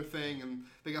just doing their thing, and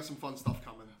they got some fun stuff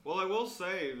coming. Well, I will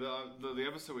say the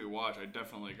episode we watched, I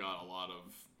definitely got a lot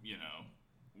of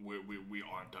we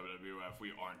aren't WWF,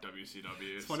 we aren't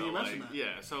WCW. It's funny you mention that.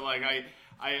 Yeah, so like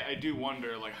I do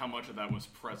wonder like how much of that was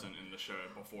present in the show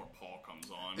before Paul comes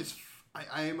on.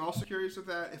 I am also curious with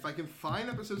that. If I can find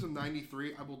episodes of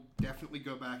 '93, I will definitely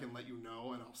go back and let you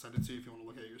know, and I'll send it to you if you want to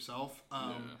look at it yourself.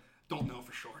 Don't know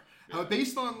for sure. Yeah.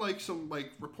 Based on like some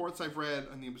like reports I've read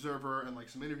on the Observer and like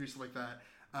some interviews stuff like that,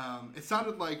 it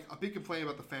sounded like a big complaint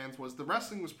about the fans was the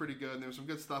wrestling was pretty good and there was some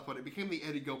good stuff, but it became the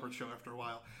Eddie Gilbert show after a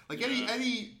while. Like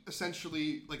Eddie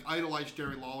essentially like idolized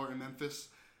Jerry Lawler in Memphis,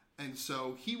 and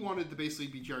so he wanted to basically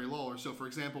be Jerry Lawler. So for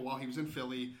example, while he was in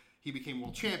Philly, he became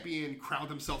world champion, crowned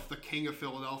himself the king of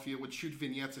Philadelphia, would shoot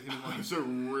vignettes of him in like... So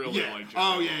really like Jerry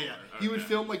Lawler. Okay. He would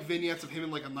film like vignettes of him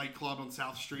in like a nightclub on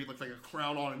South Street, like a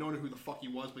crown on, and no one knew who the fuck he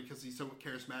was because he's so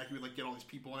charismatic. He would like get all these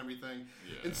people and everything.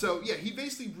 Yeah. And so, he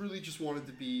basically really just wanted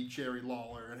to be Jerry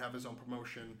Lawler and have his own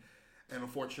promotion. And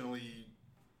unfortunately,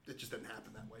 it just didn't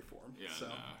happen that way for him. Yeah, so.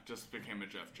 No, just became a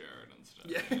Jeff Jarrett instead.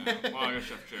 Yeah. Well, I guess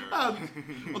Jeff Jarrett.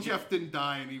 Well, Jeff didn't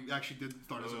die, and he actually did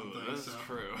start his own thing. That's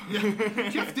true. Yeah.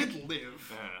 Jeff did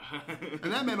live. Yeah.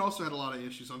 And that man also had a lot of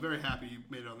issues, so I'm very happy he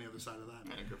made it on the other side of that.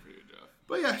 Yeah, good for you, Jeff.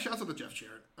 But yeah, shouts out to Jeff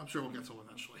Jarrett. I'm sure we'll get to him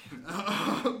eventually.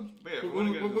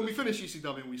 When we finish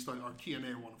ECW and we start our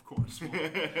TNA one, of course,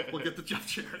 we'll get to Jeff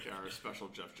Jarrett. Yeah, our special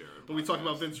Jeff Jarrett. But we talk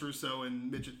about Vince Russo and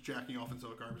midgets jacking off into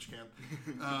a garbage can.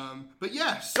 But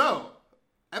yeah, so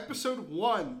episode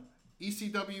 1,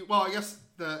 ECW. Well, I guess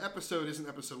the episode isn't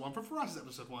episode 1. For us, it's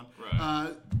episode 1.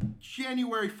 Right.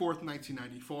 January 4th,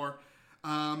 1994.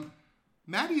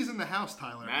 Maddie is in the house,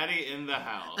 Tyler. Maddie in the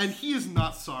house. And he is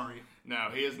not sorry. No,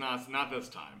 he is not this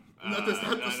time. Not this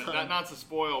time. Not to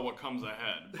spoil what comes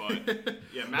ahead, but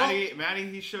yeah,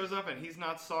 Maddie, he shows up and he's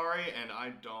not sorry, and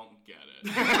I don't get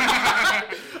it.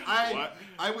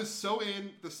 I was so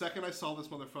in the second I saw this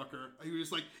motherfucker. He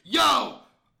was like, "Yo,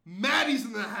 Maddie's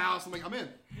in the house." I'm like, I'm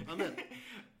in.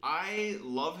 I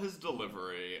love his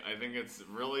delivery. I think it's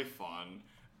really fun.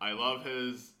 I love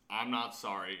his "I'm not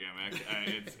sorry" gimmick.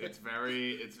 It's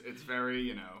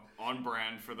very on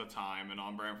brand for the time and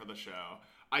on brand for the show.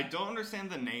 I don't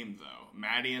understand the name though.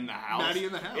 Maddie in the House. Maddie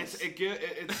in the House.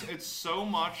 It's so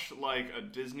much like a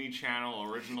Disney Channel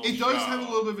original. It does have a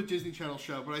little bit of a Disney Channel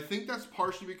show, but I think that's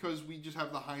partially because we just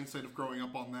have the hindsight of growing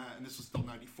up on that, and this was still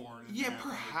 '94. Yeah,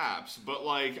 perhaps, but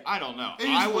like I don't know.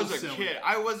 I was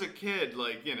a kid,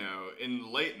 like in the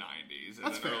late '90s and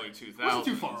that's the fair. early 2000s. Wasn't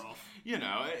too far off. Yeah,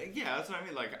 that's what I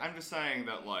mean. Like I'm just saying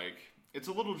that like. It's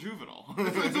a little juvenile.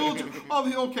 It's a little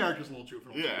the old character's a little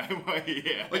juvenile. Yeah,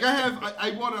 yeah. Like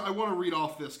I want to read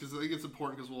off this because I think it's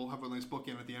important because we'll have a nice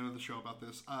bookend at the end of the show about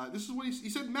this. This is what he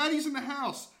said. Maddie's in the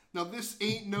house. Now this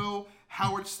ain't no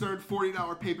Howard Stern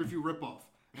 $40 pay-per-view ripoff.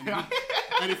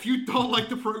 And if you don't like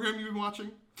the program you've been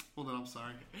watching, well then I'm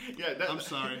sorry. Yeah, I'm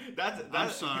sorry. I'm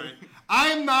sorry.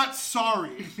 I'm not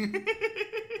sorry.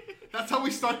 That's how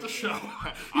we start the show.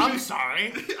 I'm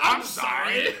sorry. I'm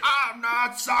sorry. I'm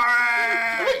not sorry.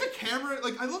 I like the camera.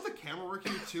 I love the camera work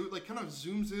here too. It kind of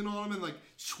zooms in on him and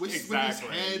twists with his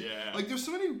head. Yeah. There's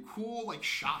so many cool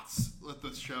shots at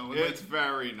this show. And, it's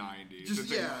very 90s. It's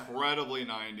incredibly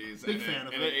 90s. Big fan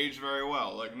of it. And it aged very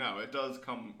well. No, it does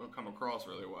come across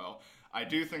really well. I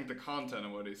do think the content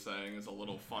of what he's saying is a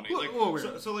little funny.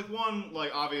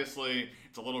 Obviously,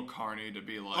 it's a little carny to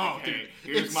be hey,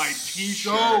 here's my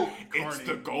T-shirt. So it's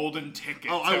the golden ticket.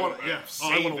 I want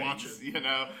to watch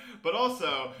it. But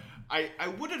also, I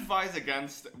would advise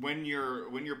against when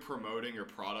you're promoting your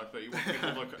product that you want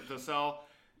people to sell.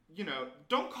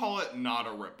 Don't call it not a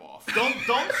ripoff.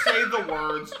 Don't say the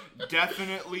words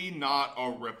definitely not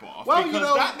a ripoff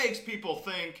because that makes people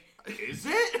think. Is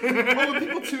it? Well, when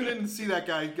people tune in and see that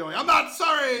guy going, I'm not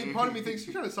sorry, part of me thinks,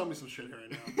 you're trying to sell me some shit here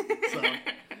right now. So,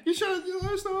 you should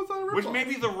let us know it's not a ripoff. Which may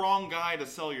be the wrong guy to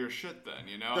sell your shit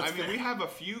then, That's fair. We have a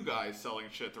few guys selling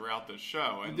shit throughout this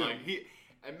show, and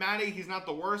and Matty, he's not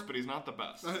the worst, but he's not the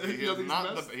best. He is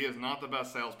not the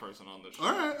best salesperson on this show.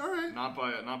 All right. Not by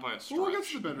a stretch. Well, we'll get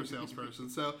to the better salesperson.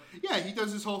 So, yeah, he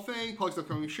does this whole thing, plugs the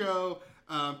upcoming show.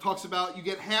 Talks about you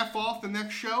get half off the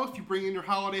next show if you bring in your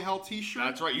Holiday Hell T-shirt.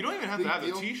 That's right. You don't even have to have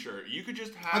the T-shirt. You could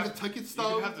just have the ticket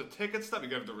stub. You could have the ticket stub. You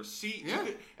could have the receipt. Yeah.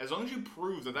 As long as you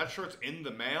prove that shirt's in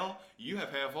the mail, you have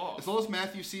half off. As long as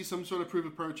Matthew sees some sort of proof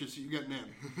of purchase, you're getting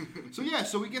in.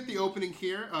 So we get the opening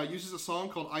here. Uses a song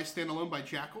called "I Stand Alone" by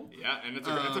Jackal. Yeah, and it's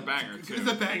a banger too. It's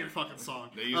a banger fucking song.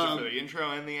 They use it for the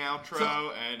intro and the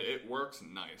outro, and it works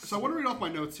nice. So I want to read off my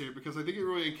notes here because I think it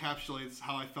really encapsulates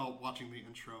how I felt watching the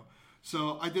intro.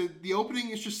 So I did the opening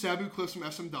is just Sabu clips from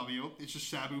SMW. It's just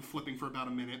Sabu flipping for about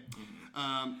a minute.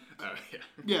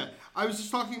 Yeah. I was just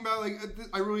talking about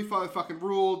I really thought it fucking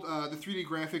ruled. The 3D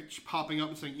graphic popping up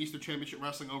and saying Easter Championship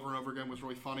Wrestling over and over again was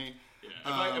really funny.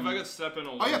 Yeah. If I could step in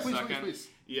second. Please.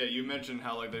 Yeah, you mentioned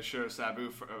how they show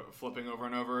Sabu flipping over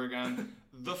and over again.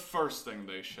 The first thing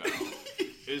they show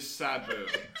is Sabu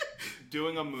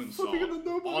doing a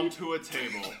moonsault onto a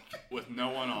table with no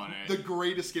one on it. The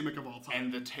greatest gimmick of all time.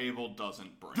 And the table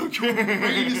doesn't break. The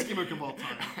greatest gimmick of all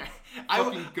time.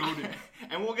 Fucking goated.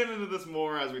 And we'll get into this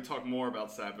more as we talk more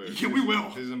about Sabu. Yeah, we will.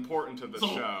 Which is important to the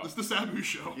show. It's the Sabu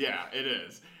show. Yeah, it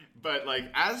is. But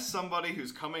as somebody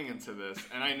who's coming into this,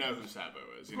 and I know who Sabu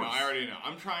is, I already know.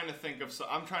 I'm trying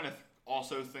to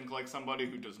also think like somebody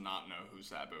who does not know who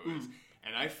Sabu is.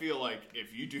 And I feel like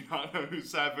if you do not know who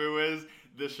Sabu is,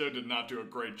 this show did not do a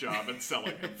great job at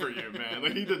selling him for you,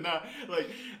 man. He did not.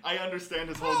 I understand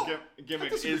his whole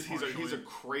gimmick is he's a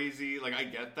crazy. I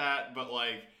get that, but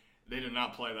they did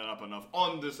not play that up enough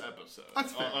on this episode.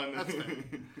 That's fair. That's fair.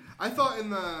 I thought in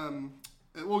the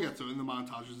we'll get to it in the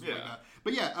montages and like that.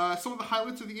 But yeah, some of the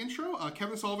highlights of the intro: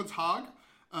 Kevin Sullivan's Hog,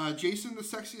 Jason, the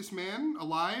sexiest man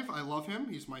alive. I love him.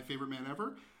 He's my favorite man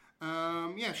ever.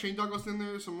 Shane Douglas in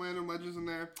there, some random legends in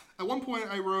there. At one point,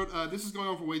 I wrote, "This is going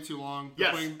on for way too long."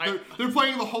 They're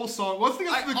playing the whole song. Once they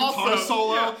got to the guitar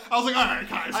solo, I was like, "All right,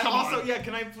 guys, come on."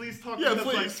 Can I please talk?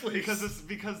 Please.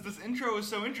 Because this intro is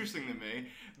so interesting to me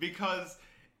because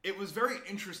it was very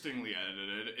interestingly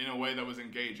edited in a way that was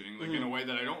engaging, in a way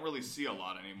that I don't really see a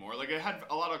lot anymore. It had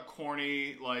a lot of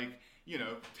corny,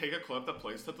 take a clip that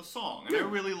plays to the song. And I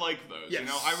really like those. Yes.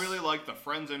 I really like the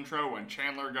Friends intro when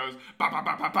Chandler goes, ba ba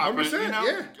ba ba ba.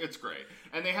 It's great.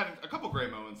 And they had a couple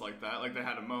great moments like that. They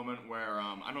had a moment where,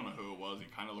 I don't know who it was, he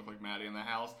kind of looked like Maddie in the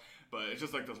house. But it's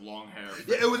just this long hair.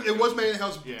 Yeah, it was Maddie in the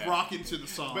house rocking to the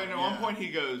song. But at one point he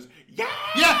goes,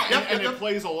 and it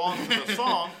plays along to the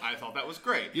song. I thought that was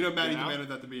great. Maddie demanded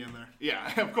that to be in there.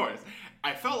 Yeah, of course.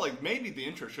 I felt like maybe the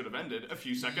intro should have ended a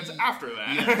few seconds after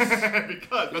that. Yes.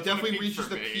 Because it definitely reaches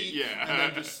the peak. Yeah. And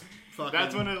then just fucking...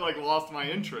 That's when it lost my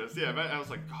interest. Yeah, but I was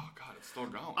like, oh god, it's still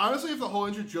going. Honestly, if the whole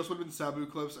intro just would have been Sabu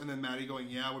clips and then Maddie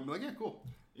going, I would be like, yeah, cool.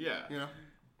 Yeah.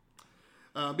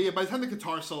 But by the time the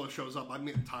guitar solo shows up, I'm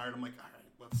getting tired. I'm like, all right,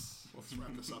 let's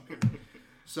wrap this up here.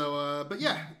 So,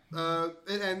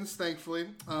 it ends, thankfully.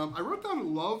 I wrote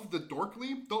down love the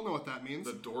dorkly. Don't know what that means.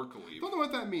 The dorkly. Don't know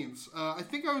what that means. I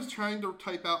think I was trying to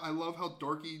type out I love how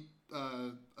dorky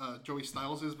Joey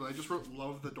Styles is, but I just wrote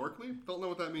love the dorkly. Don't know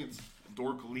what that means.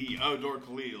 Dorkly. Oh,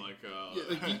 dorkly. Dorkly.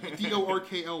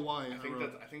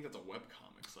 I think that's a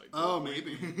webcomic site. Oh,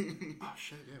 maybe. Oh,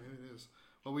 shit. Yeah, maybe it is.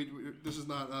 Well, this is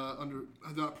not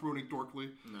not promoting Dorkly.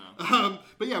 No.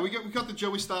 But yeah, we got the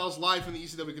Joey Styles live from the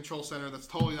ECW Control Center. That's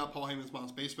totally not Paul Heyman's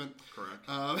mom's basement. Correct.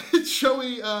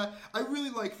 Joey, I really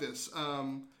like this.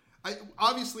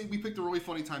 Obviously, we picked a really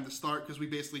funny time to start because we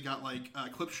basically got like a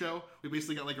clip show. We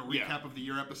basically got like a recap of the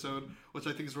year episode, which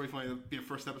I think is really funny to be a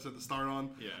first episode to start on.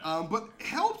 Yeah. But it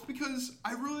helped because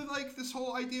I really like this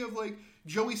whole idea of like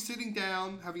Joey sitting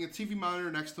down, having a TV monitor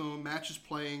next to him, matches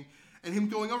playing, and him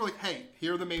going over like, hey,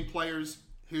 here are the main players.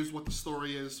 Here's what the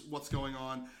story is, what's going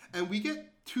on. And we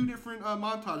get 2 different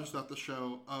montages throughout the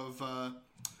show of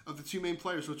the 2 main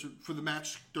players, which for the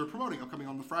match they're promoting upcoming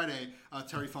on the Friday,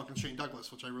 Terry Funk and Shane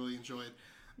Douglas, which I really enjoyed.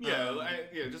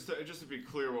 Just to be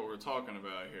clear what we're talking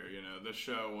about here, this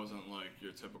show wasn't like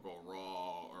your typical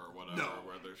Raw or whatever,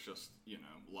 where there's just,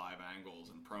 live angles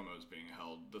and promos being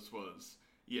held. This was,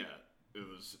 it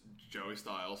was Joey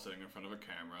Styles sitting in front of a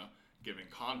camera, giving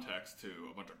context to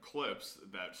a bunch of clips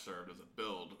that served as a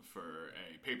build for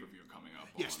a pay-per-view coming up.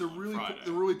 Yes, on Friday.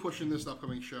 They're really pushing this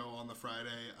upcoming show on the Friday.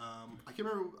 I can't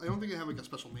remember. I don't think they have like a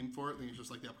special name for it. I think it's just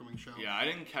like the upcoming show. Yeah, I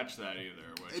didn't catch that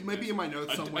either. It might be in my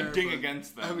notes somewhere. A ding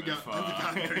against them. I haven't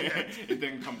gotten there yet. It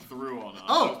didn't come through on us.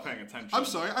 Oh, I was paying attention. I'm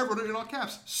sorry. I wrote it in all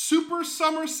caps. Super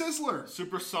Summer Sizzler.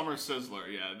 Super Summer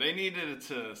Sizzler. Yeah, they needed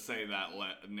to say that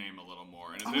name a little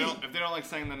more. And if they don't like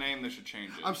saying the name, they should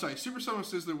change it. I'm sorry. Super Summer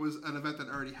Sizzler was an event that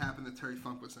already happened that Terry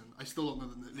Funk was in. I still don't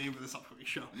know the name of this upcoming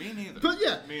show. Me neither. But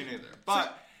yeah. Me neither.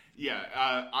 But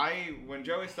when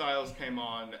Joey Styles came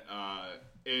on,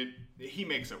 he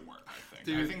makes it work. I think.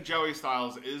 Dude, I think Joey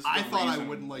Styles is the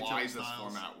reason why this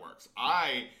format works.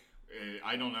 I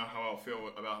don't know how I'll feel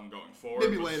about him going forward.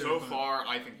 Maybe later. So far,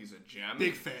 I think he's a gem.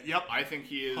 Big fan. Yep. I think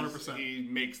he is. 100%. He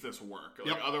makes this work. Like,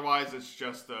 yep. Otherwise, it's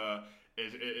just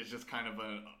kind of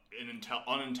an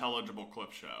unintelligible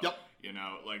clip show. Yep.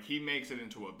 He makes it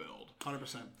into a build.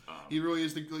 100%. He really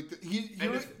is the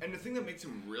thing that makes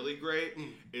him really great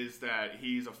is that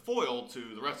he's a foil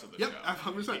to the rest of the show.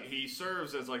 100%. He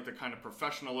serves as like the kind of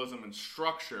professionalism and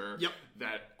structure yep.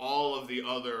 that all of the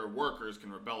other workers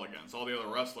can rebel against. All the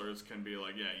other wrestlers can be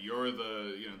like, you're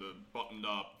the the buttoned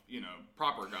up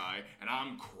proper guy, and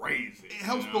I'm crazy. It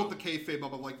helps build the kayfabe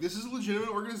up of like, this is a legitimate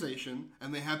organization,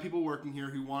 and they have people working here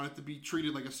who want it to be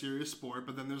treated like a serious sport,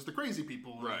 but then there's the crazy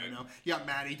people. Right. You got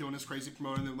Matty doing his crazy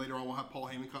promoting, and then later on we'll have Paul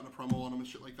Heyman cutting a promo on him and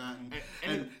shit like that,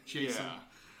 and Jason. Yeah.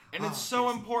 And it's so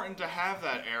important to have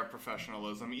that air of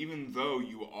professionalism, even though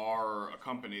you are a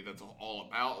company that's all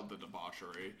about the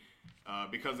debauchery.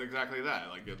 Because exactly that,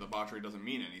 like the debauchery doesn't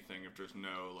mean anything if there's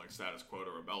no like status quo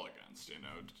to rebel against.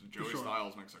 Joey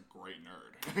Styles makes a great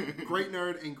nerd. Great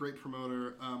nerd and great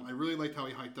promoter. I really liked how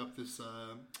he hyped up this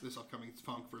upcoming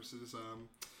Funk versus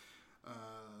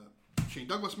Shane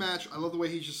Douglas match. I love the way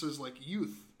he just says like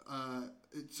youth.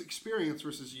 It's experience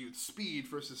versus youth, speed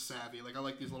versus savvy. Like I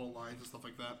like these little lines and stuff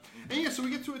like that. Mm-hmm. And so we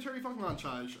get to a Terry Funk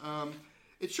montage.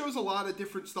 It shows a lot of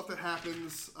different stuff that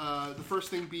happens. The first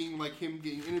thing being like him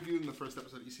getting interviewed in the first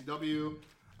episode of ECW.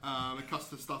 It cuts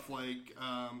to stuff like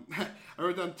I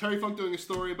wrote down Terry Funk doing a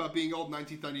story about being old in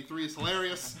 1993 is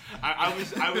hilarious. I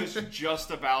was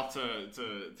just about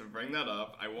to bring that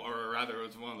up. Or rather, it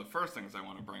was one of the first things I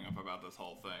want to bring up about this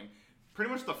whole thing. Pretty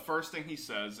much the first thing he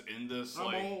says in this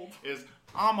is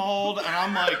I'm old, and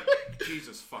I'm like,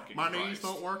 Jesus fucking Christ. My knees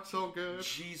don't work so good.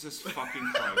 Jesus fucking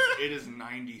Christ. It is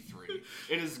 93.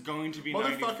 It is going to be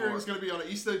 94. Motherfucker is going to be on an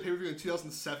ECW pay-per-view in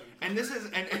 2007. And this is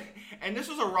and this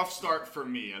was a rough start for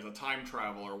me as a time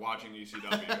traveler watching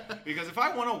ECW. Because if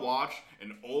I want to watch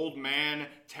an old man,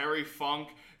 Terry Funk,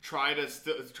 try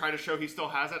to show he still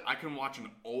has it, I can watch an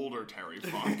older Terry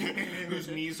Funk whose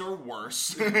knees are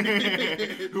worse,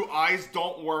 whose eyes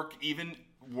don't work even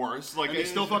worse. Like, and he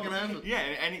still fucking has it. Yeah,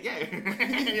 and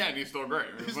and he's still great.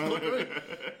 He's still great.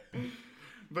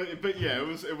 But yeah,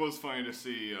 it was funny to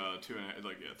see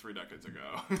 3 decades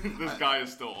ago. This guy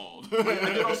is still old.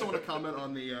 I did also want to comment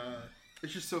on the.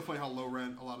 It's just so funny how low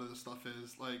rent a lot of this stuff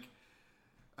is. Like,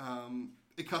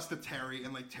 it cuts to Terry,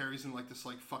 and like Terry's in like this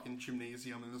like fucking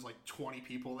gymnasium, and there's like 20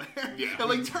 people there. Yeah. And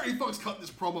like Terry Funk's cutting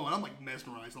this promo, and I'm like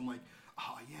mesmerized. I'm like,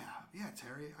 oh yeah,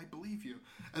 Terry, I believe you.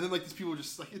 And then like these people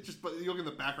just like but you look in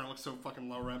the background, it looks so fucking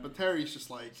low rent. But Terry's just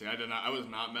like, see, I was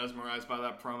not mesmerized by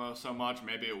that promo so much.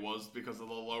 Maybe it was because of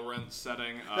the low rent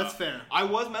setting. That's fair. I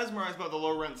was mesmerized by the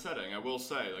low rent setting. I will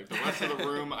say, like the rest of the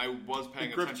room, I was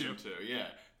paying attention to. Yeah,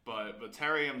 but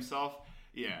Terry himself.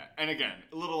 Yeah, and again,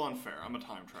 a little unfair. I'm a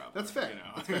time traveler. That's fair.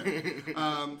 That's fair.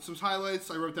 Some highlights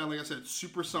I wrote down, like I said,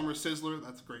 Super Summer Sizzler.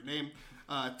 That's a great name.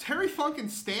 Terry Funk and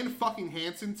Stan fucking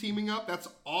Hansen teaming up. That's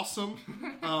awesome.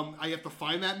 I have to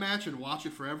find that match and watch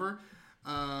it forever.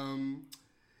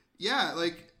 Yeah,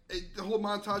 like The whole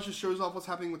montage just shows off what's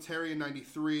happening with Terry in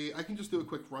 93. I can just do a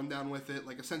quick rundown with it.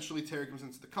 Like, essentially, Terry comes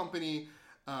into the company,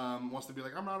 wants to be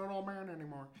like, I'm not an old man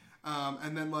anymore.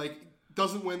 And then, like,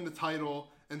 doesn't win the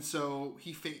title. And so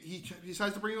he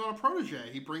decides to bring on a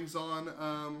protege. He brings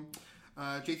on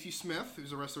JT Smith,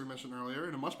 who's a wrestler we mentioned earlier,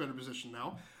 in a much better position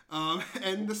now,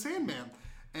 and the Sandman.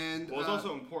 And well, it's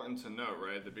also important to note,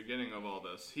 right, at the beginning of all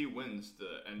this, he wins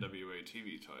the NWA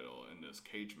TV title in this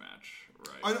cage match,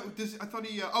 right? I know.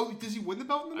 Does he win the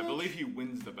belt in the match? I believe he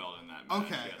wins the belt in that match.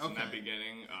 Okay, yes, okay. In that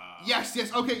beginning. Yes,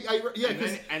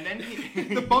 okay, and then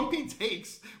he the bump he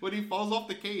takes when he falls off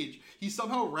the cage, he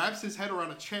somehow wraps his head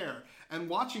around a chair. And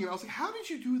watching it, I was like, how did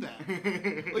you do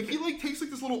that? Like, he, like, takes, like,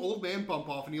 this little old man bump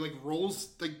off, and he, like, rolls,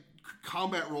 like,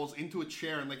 combat rolls into a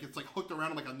chair, and, like, it's, like, hooked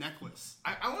around him like a necklace.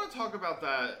 I want to talk about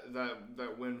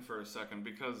that win for a second,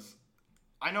 because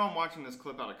I know I'm watching this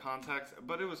clip out of context,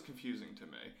 but it was confusing to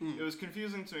me. It was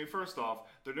confusing to me. First off,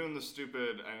 they're doing the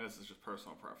stupid, and this is just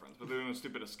personal preference, but they're doing the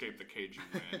stupid escape the cage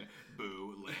you win.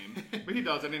 Boo, lame. But he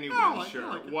does it, and he wins,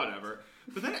 sure, whatever.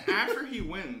 But then after he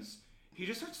wins, he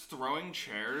just starts throwing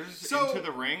chairs into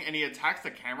the ring, and he attacks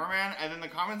the cameraman, and then the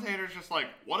commentator's just like,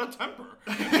 what a temper.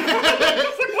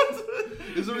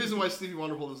 There's a reason why Stevie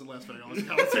Wonderful doesn't last very long as a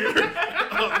commentator.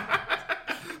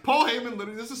 Paul Heyman,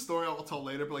 literally, this is a story I'll tell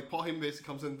later, but like Paul Heyman basically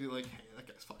comes in and be like, hey, that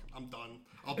guy's fucking, I'm done.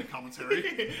 I'll be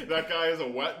commentary. That guy is a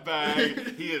wet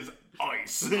bag. He is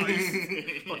ice.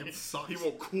 Fucking sucks. He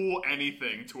will cool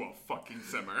anything to a fucking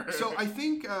simmer. So I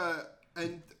think...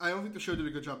 and I don't think the show did a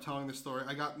good job telling this story.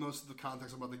 I got most of the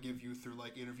context I'm about to give you through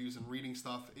like interviews and reading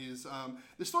stuff. Is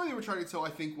the story they were trying to tell? I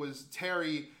think was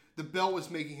Terry. The bell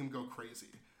was making him go crazy,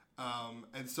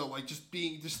 and so like just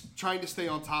trying to stay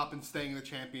on top and staying the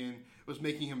champion was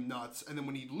making him nuts. And then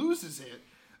when he loses it,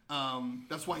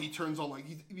 that's why he turns on like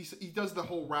he does the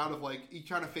whole route of like he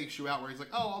kind of fakes you out where he's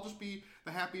like, oh, I'll just be the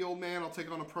happy old man. I'll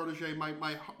take on a protege. My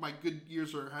good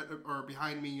years are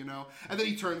behind me, you know. And then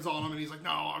he turns on him and he's like, no,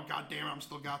 oh, god damn it, I'm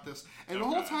still got this. And the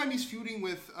whole time he's feuding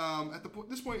with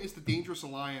this point is the Dangerous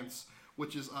Alliance,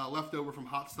 which is left over from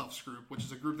Hot Stuff's group, which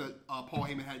is a group that Paul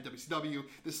Heyman had at WCW.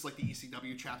 This is like the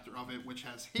ECW chapter of it, which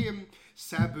has him,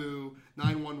 Sabu,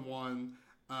 911,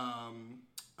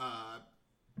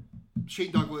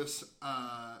 Shane Douglas,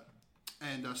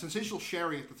 and Sensational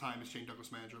Sherry at the time is Shane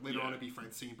Douglas' manager. Later on it'd be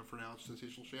Francine, but for now it's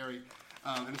Sensational Sherry.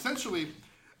 And essentially,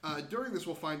 during this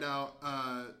we'll find out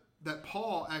that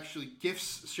Paul actually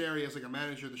gifts Sherry as like a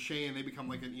manager to Shane, and they become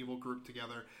like an evil group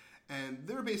together. And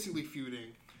they're basically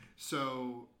feuding.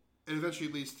 So it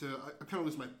eventually leads to... I kind of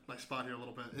lose my spot here a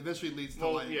little bit. It eventually leads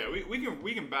to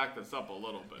we can back this up a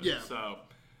little bit. Yeah. So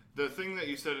the thing that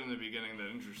you said in the beginning that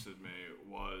interested me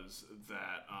was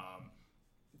that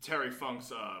Terry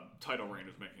Funk's title reign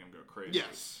was making him go crazy.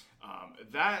 Yes.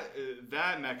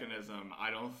 That mechanism I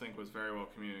don't think was very well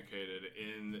communicated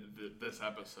in this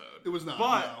episode. It was not.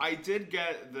 But no. I did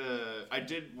get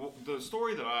the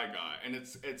story that I got, and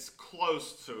it's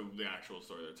close to the actual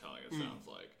story they're telling. It sounds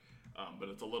like, but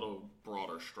it's a little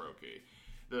broader strokey.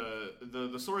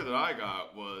 The story that I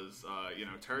got was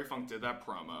Terry Funk did that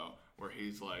promo where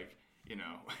he's like, and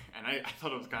I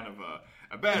thought it was kind of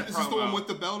a bad promo. Is this the one with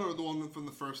the belt or the one from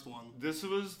the first one? This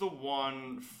was the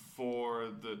one for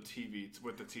the TV,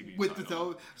 with the TV with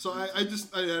title. So I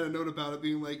had a note about it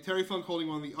being like Terry Funk holding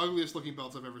one of the ugliest looking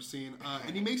belts I've ever seen,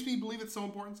 and he makes me believe it's so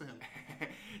important to him.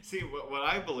 See, what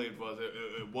I believed was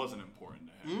it wasn't important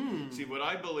to him. See, what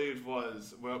I believed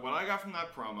was what I got from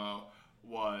that promo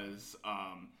was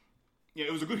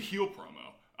it was a good heel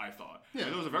promo. I thought. Yeah.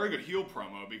 And it was a very good heel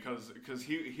promo because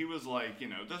he was like,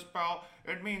 this belt,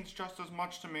 it means just as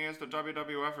much to me as the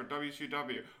WWF or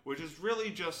WCW, which is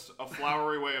really just a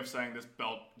flowery way of saying this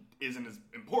belt isn't as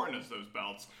important as those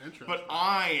belts. But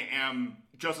I am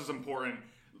just as important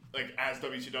like as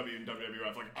WCW and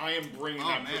WWF. Like I am bringing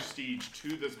that prestige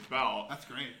to this belt. That's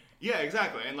great. Yeah,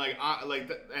 exactly. And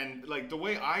the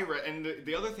way I read, and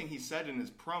the other thing he said in his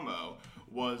promo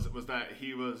was that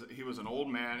he was an old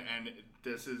man and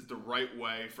this is the right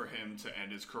way for him to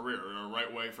end his career, or a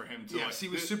right way for him to. Yes, he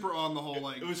was super on the whole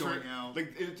going out.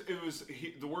 Like it was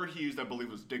the word he used, I believe,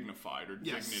 was dignified or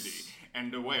dignity.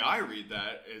 And the way I read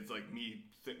that is like me,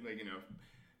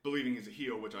 believing he's a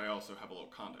heel, which I also have a little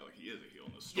context. Like he is a heel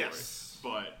in this story. Yes,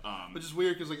 but which is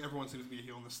weird because like everyone seems to be a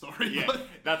heel in this story. Yeah,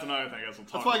 that's another thing. I guess we'll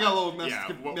talk. That's why I got a little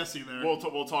messy there.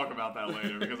 We'll talk about that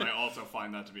later because I also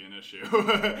find that to be an issue.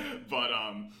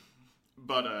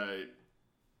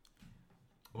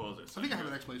 What was I I saying? think I have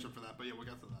an explanation for that, but yeah, we'll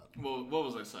get to that. Well, what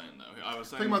was I saying though? I was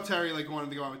saying Talking about Terry like wanting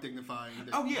to go out with dignifying.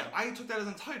 Oh yeah, I took that as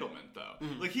entitlement though.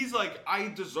 Like he's like, I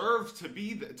deserve to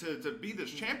be to be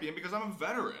this champion because I'm a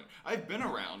veteran. I've been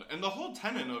around, and the whole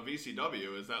tenet of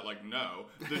ECW is that like no,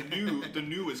 the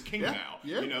new is king now.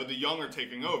 Yeah. You know, the young are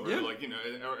taking over. Yeah. Like and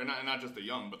not just the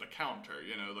young, but the counter.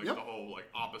 You know, like the whole like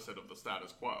opposite of the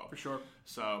status quo. For sure.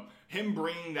 So him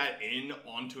bringing that in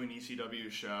onto an ECW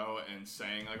show and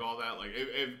saying like all that, like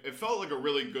it felt like a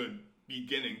really good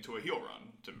beginning to a heel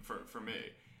run for me.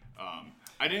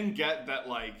 I didn't get that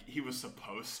like he was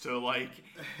supposed to like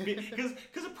because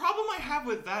the problem I have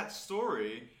with that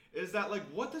story is that like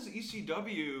what does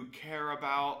ECW care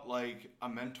about like a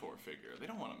mentor figure? They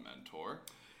don't want a mentor.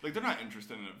 Like they're not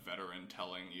interested in a veteran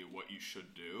telling you what you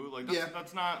should do. Like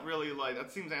that's not really like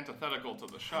that seems antithetical to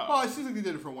the show. Well, it seems like they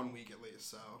did it for 1 week at least.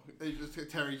 So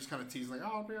Terry just kind of teased like,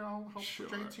 "Oh, I'll help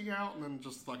JT out," and then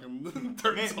just fucking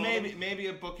maybe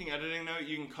a booking editing note.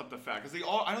 You can cut the fat because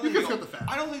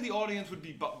I don't think the audience would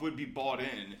be bought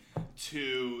in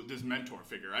to this mentor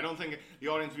figure. I don't think the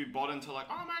audience would be bought into like,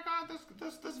 oh my god,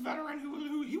 this veteran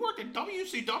who he worked at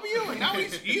WCW and now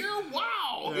he's here.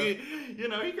 Wow, he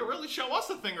can really show us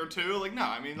a thing or two. Like no,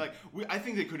 I mean like I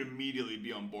think they could immediately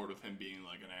be on board with him being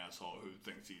like an asshole who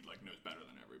thinks he like knows better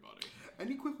than everybody. And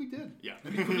he quickly did. Yeah,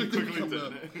 and he quickly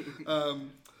did.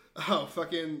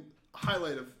 Fucking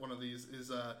highlight of one of these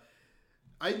is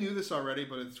I knew this already,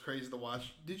 but it's crazy to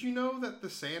watch. Did you know that the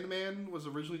Sandman was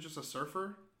originally just a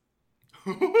surfer?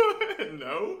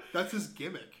 No, that's his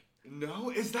gimmick. No,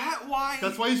 is that why?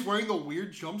 That's why he's wearing the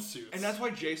weird jumpsuits. And that's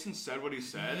why Jason said what he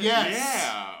said? Yes.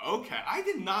 Yeah, okay. I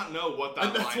did not know what that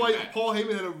and that's line why meant. Paul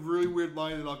Heyman had a really weird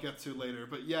line that I'll get to later,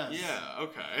 but yes. Yeah,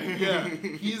 okay. Yeah,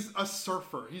 he's a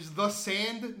surfer. He's the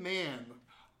Sandman.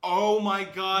 Oh my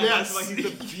god, yes. That's why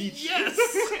he's the beach. Yes!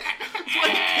 It's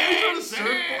like, can you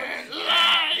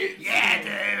surfboard?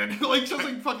 Yeah, dude! Like, just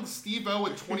like fucking Steve-O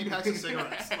with 20 packs of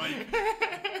cigarettes. Like...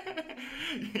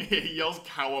 He yells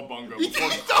cowabunga before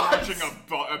crunching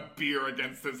a beer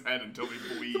against his head until he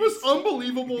bleeds. The most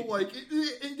unbelievable, like,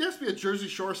 it has to be a Jersey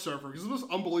Shore surfer, because it's the most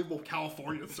unbelievable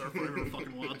California surfer I've ever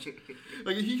fucking watched.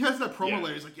 Like, he has that promo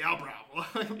later, he's like, yeah, bro.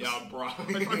 Yeah, bro.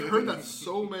 I've heard that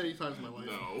so many times in my life.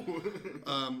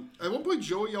 No. At one point,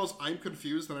 Joey yells, I'm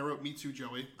confused, and I wrote, me too,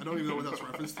 Joey. I don't even know what that's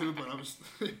reference to, but I was...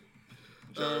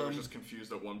 Joey was just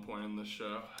confused at one point in this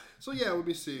show. So yeah, let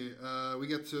me see. We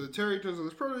get to Terry turns on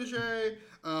his protege.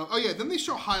 Then they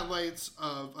show highlights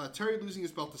of Terry losing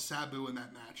his belt to Sabu in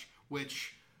that match,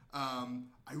 which I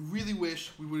really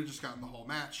wish we would have just gotten the whole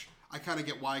match. I kind of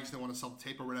get why, because they want to sell the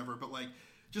tape or whatever, but like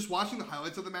just watching the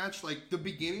highlights of the match, like the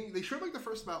beginning, they showed like the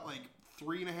first about like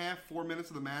 3.5, 4 minutes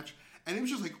of the match. And it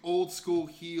was just like old school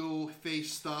heel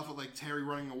face stuff with like Terry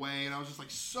running away. And I was just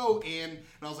like so in. And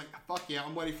I was like, fuck yeah,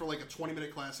 I'm ready for like a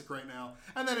 20-minute classic right now.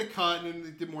 And then it cut and then they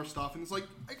did more stuff. And it's like,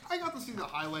 I got to see the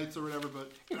highlights or whatever.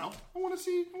 But, you know, I want to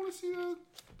see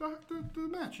the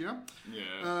match, you know?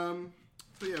 Yeah.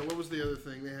 So yeah, what was the other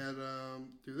thing? They had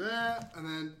do that. And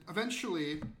then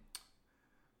eventually,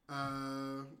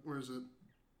 where is it?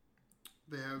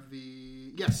 They have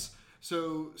the... Yes.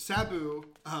 So Sabu...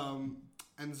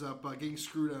 ends up getting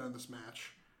screwed out of this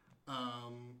match.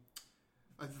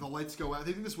 The lights go out.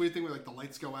 They do this weird thing where like the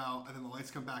lights go out and then the lights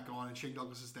come back on and Shane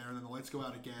Douglas is there and then the lights go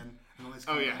out again and the lights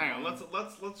come back hang on. on.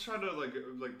 Let's try to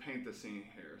like paint the scene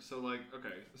here. So like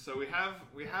okay, so we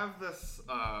have this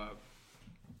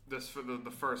this for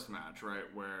the first match,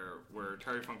 right, where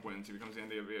Terry Funk wins, he becomes the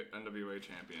NWA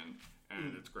champion.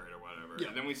 And it's great or whatever. Yeah.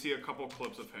 And then we see a couple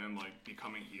clips of him like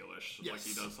becoming heelish, like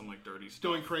he does some like dirty stuff,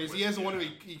 going crazy. He has one where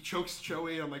he chokes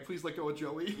Joey. And I'm like, please let go of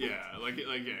Joey. Yeah,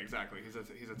 yeah, exactly. He's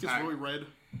attacked. Gets really red.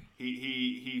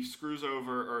 He screws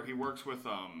over, or he works with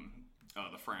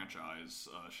the franchise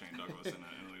Shane Douglas in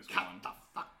at least Cut one. The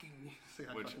fucking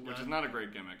which is not a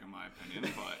great gimmick in my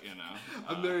opinion, but you know,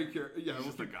 I'm very curious. Yeah, he's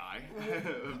just a guy.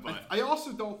 But I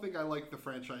also don't think I like the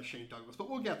franchise Shane Douglas, but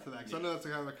we'll get to that because I know that's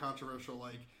kind of a controversial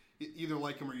like. Either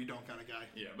like him or you don't kind of guy.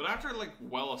 Yeah, but after like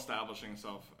well establishing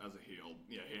himself as a heel,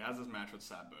 yeah, he has this match with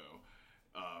Sabu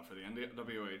for the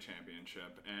NWA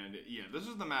Championship, and yeah, this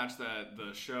is the match that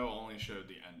the show only showed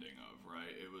the ending of, right?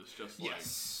 It was just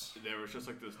like there was just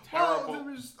like this terrible.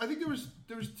 Well, I think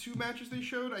there was 2 matches they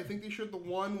showed. I think they showed the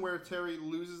one where Terry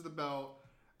loses the belt.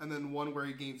 And then one where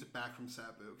he gains it back from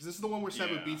Sabu. Because this is the one where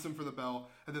Sabu beats him for the belt.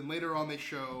 And then later on they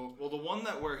show... Well, the one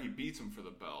where he beats him for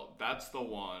the belt, that's the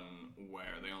one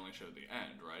where they only showed the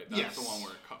end, right? That's the one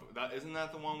where isn't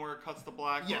that the one where it cuts to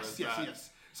black? Yes.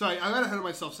 Sorry, I got ahead of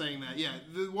myself saying that. Yeah,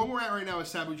 the one we're at right now is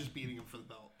Sabu just beating him for the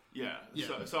belt. Yeah.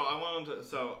 So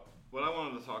what I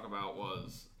wanted to talk about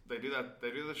was They do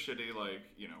the shitty like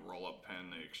roll up pin.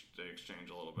 They exchange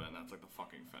a little bit, and that's like the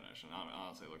fucking finish. And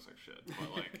honestly, it looks like shit.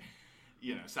 But like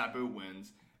Sabu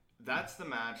wins. That's the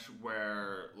match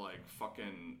where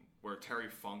where Terry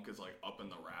Funk is like up in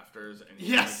the rafters and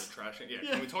he's like the trash can.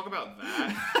 Yeah, can we talk about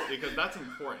that? Because that's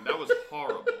important. That was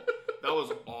horrible. That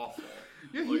was awful.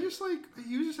 Yeah, he was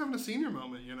just having a senior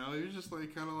moment, He was just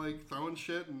like kind of like throwing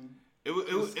shit and it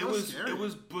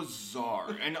was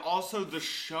bizarre. And also the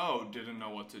show didn't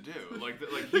know what to do.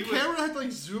 The camera had to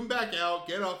like zoom back out,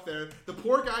 get up there. The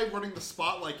poor guy running the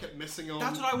spotlight kept missing him.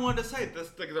 That's what I wanted to say.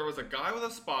 There was a guy with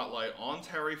a spotlight on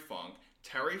Terry Funk.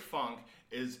 Terry Funk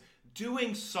is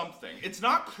doing something. It's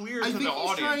not clear to the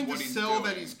audience what he's doing. I think he's trying to sell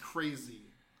that he's crazy.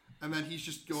 And then he's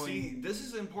just going. See, this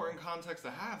is important context to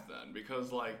have then,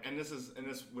 because and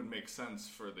this would make sense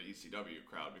for the ECW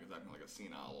crowd because I'm like a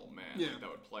senile old man. Yeah. That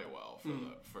would play well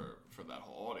for that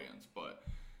whole audience. But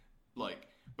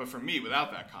for me,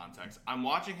 without that context, I'm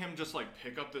watching him just like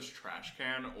pick up this trash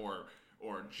can or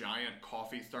giant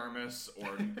coffee thermos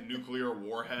or nuclear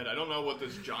warhead. I don't know what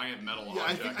this giant metal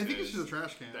object is. I think it's just a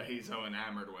trash can that he's so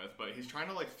enamored with, but he's trying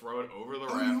to like throw it over the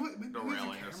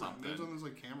railing or something. There's one of those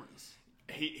like cameras.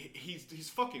 He's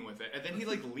fucking with it, and then he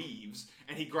like leaves,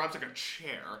 and he grabs like a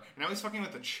chair, and now he's fucking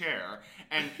with the chair,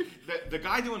 and the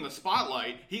guy doing the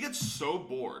spotlight, he gets so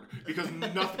bored because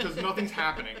nothing's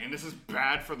happening, and this is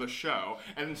bad for the show,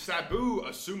 and Sabu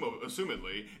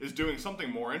assumedly is doing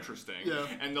something more interesting,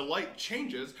 and the light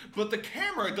changes, but the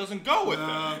camera doesn't go with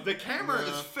it. The camera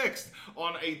is fixed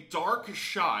on a dark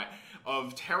shot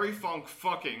of Terry Funk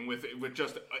fucking with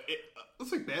just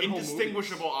looks like bad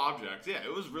indistinguishable objects. Yeah,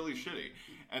 it was really shitty,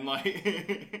 and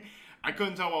like I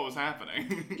couldn't tell what was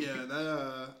happening.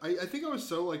 Yeah, I think I was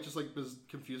so was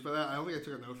confused by that. I don't think I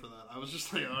took a note for that. I was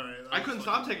just like, all right. I couldn't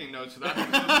stop taking notes for that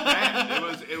because it was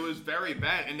bad. It was very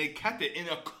bad, and they kept it in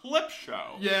a clip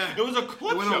show. Yeah, it was a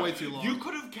clip show. It went on way too long. You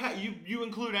could have you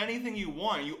include anything you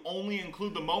want. You only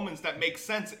include the moments that make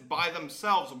sense by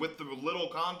themselves with the little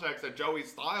context that Joey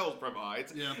Styles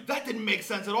provides. Yeah, that didn't make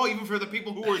sense at all, even for the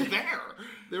people who were there.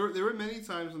 There were many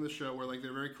times in the show where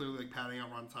they're very clearly padding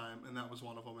out runtime, and that was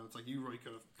one of them. And it's like you really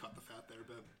could have cut the fat there a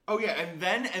bit. Oh yeah, and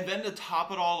then to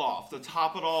top it all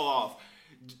off,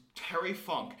 Terry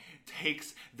Funk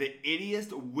takes the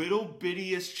whittle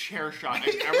bittiest chair shot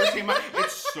I've ever seen.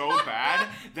 It's so bad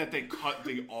that they cut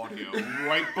the audio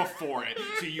right before it,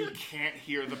 so you can't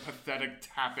hear the pathetic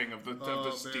tapping of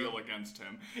the steel against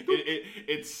him.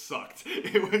 It sucked.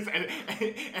 It was,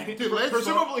 and dude,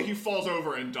 presumably he falls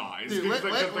over and dies. Dude,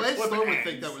 Lance Storm would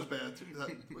think that was bad.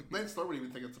 Lance Storm would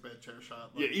even think it's a bad chair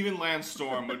shot. Yeah, even Lance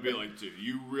Storm would be like, dude,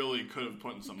 you really could have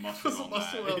put in some muscle on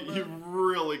that. You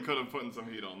really could have put in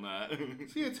some heat on that.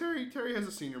 So yeah, Terry has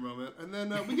a senior moment, and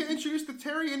then we get introduced to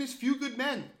Terry and his few good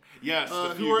men. Yes,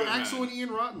 who are Axel and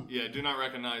Ian Rotten. Yeah, do not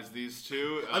recognize these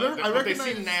two. But they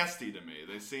seem nasty to me.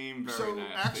 They seem very nasty.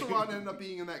 So Axel Rotten ended up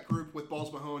being in that group with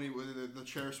Balls Mahoney, with the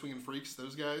chair swinging freaks.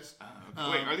 Those guys.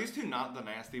 Wait, are these two not the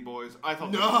Nasty Boys? I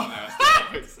thought they were the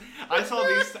Nasty Boys.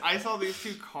 I saw these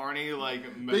two carny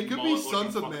They could be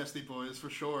sons of Nasty Boys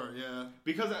for sure. Yeah.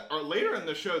 Because later in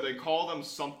the show they call them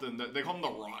something that they call them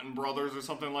the Rotten Brothers or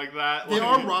something like that. They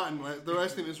are rotten. Their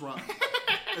last name is Rotten.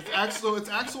 It's Axel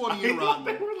and Ian Rotten.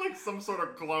 They were like some sort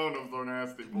of clone of the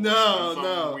Nasty Boys.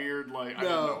 No. Weird I don't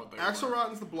know what they Axel were.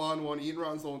 Rotten's the blonde one. Ian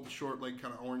Rotten's the one with the short,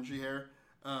 kind of orangey hair.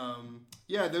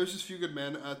 Yeah, there's just Few Good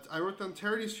Men. I wrote down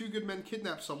Terry's Few Good Men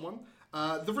kidnap someone.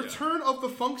 The return of the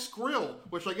Funk's Grill,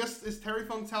 which I guess is Terry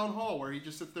Funk Town Hall, where he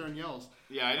just sits there and yells.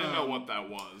 Yeah, I didn't know what that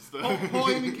was. Paul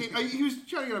Heyman came. He was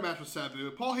trying to get a match with Sabu.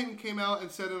 Paul Heyman came out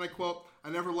and said, and I quote, "I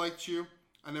never liked you.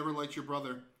 I never liked your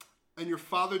brother. And your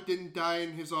father didn't die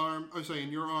in in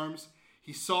your arms.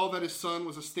 He saw that his son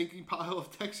was a stinking pile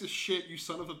of Texas shit, you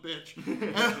son of a bitch."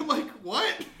 And I'm like,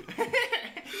 what?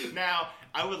 Now,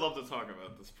 I would love to talk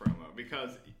about this promo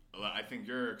because I think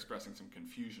you're expressing some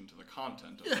confusion to the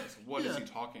content of this. What is he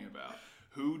talking about?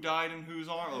 Who died in whose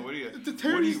arm? What are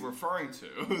you referring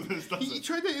to? He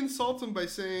tried to insult him by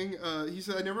saying, he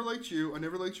said, "I never liked you, I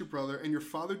never liked your brother, and your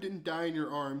father didn't die in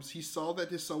your arms. He saw that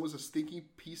his son was a stinky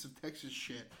piece of Texas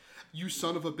shit. You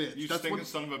son of a bitch." You stinking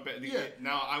son of a bitch. Yeah.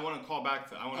 Now, I want to call back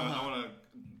to, I want to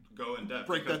go in depth.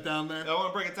 Break that down there? I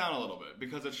want to break it down a little bit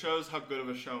because it shows how good of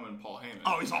a showman Paul Heyman is.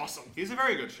 Oh, he's awesome. He's a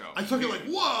very good showman. I took it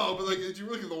whoa, but if you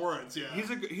look at the words, yeah. He's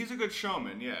a good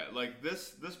showman, yeah.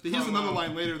 This he has another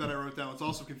line later that I wrote down. It's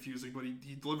also confusing, but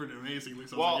he delivered it amazingly.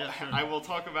 So well, I was like, yeah,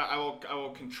 sure. I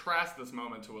will contrast this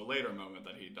moment to a later moment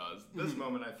that he does. This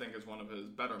moment I think is one of his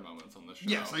better moments on the show.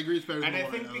 Yes, I agree. It's better. And I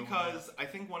think because I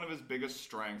think one of his biggest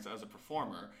strengths as a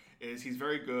performer is he's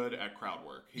very good at crowd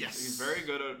work. He's very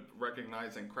good at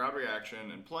recognizing crowd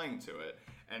reaction and playing to it.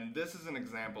 And this is an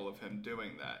example of him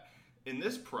doing that. In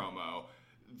this promo,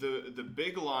 the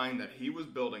big line that he was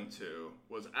building to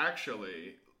was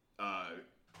actually,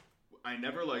 I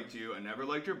never liked you. I never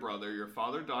liked your brother. Your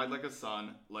father died like a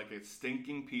son, like a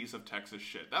stinking piece of Texas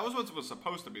shit. That was what was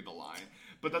supposed to be the line.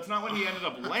 But that's not what he ended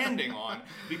up landing on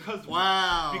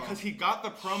because he got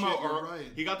the promo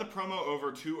he got the promo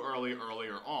over too earlier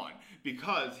on,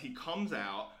 because he comes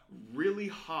out really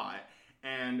hot,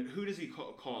 and who does he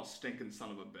call a stinking son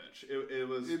of a bitch?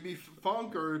 It'd be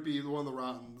Funk, or it'd be one of the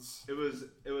Rottens. It was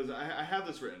I have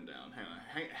this written down. Hang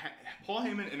on. Paul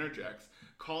Heyman interjects,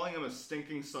 calling him a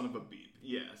stinking son of a beep.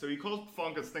 Yeah, so he calls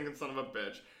Funk a stinking son of a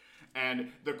bitch,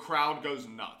 and the crowd goes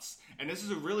nuts. And this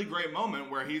is a really great moment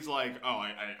where he's like, "Oh,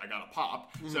 I got to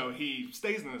pop." Mm-hmm. So he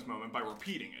stays in this moment by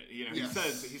repeating it. You know, he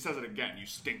says it again, "You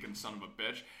stinking son of a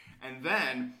bitch." And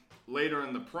then later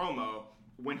in the promo,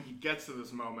 when he gets to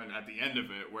this moment at the end of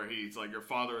it, where he's like, "Your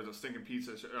father is a stinking piece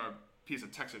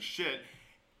of Texas shit,"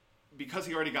 because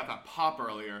he already got that pop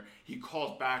earlier, he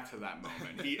calls back to that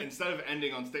moment. He, instead of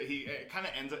ending on stage, he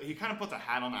kind of puts a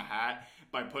hat on a hat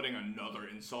by putting another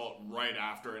insult right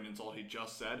after an insult he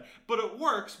just said. But it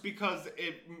works because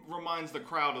it reminds the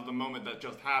crowd of the moment that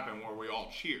just happened where we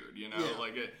all cheered, you know? Yeah,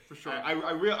 like it, for sure. I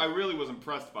really was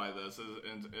impressed by this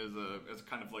as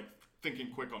kind of like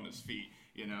thinking quick on his feet,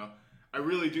 you know? I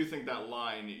really do think that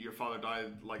line, "Your father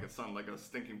died like a son, like a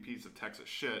stinking piece of Texas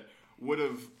shit," would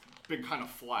have been kind of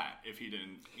flat if he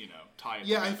didn't, you know, tie it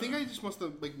together. I think I just must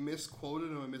have like misquoted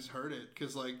him and misheard it,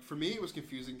 because like for me it was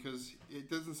confusing because it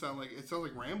doesn't sound like, it sounds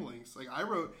like ramblings. Like I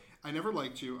wrote, "I never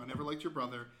liked you, I never liked your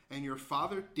brother, and your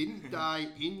father didn't die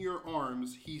in your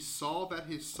arms. He saw that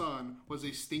his son was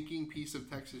a stinking piece of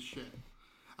Texas shit."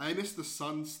 I missed the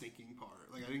son stinking part.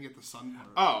 Like I didn't get the son part.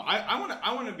 Oh, I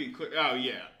want to be clear. Oh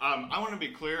yeah, I want to be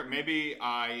clear. Maybe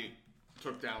I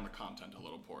took down the content a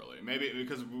little poorly. Maybe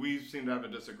because we seem to have a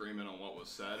disagreement on what was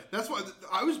said. That's why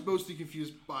I was mostly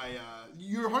confused by.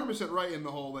 You're 100% right in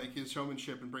the whole like his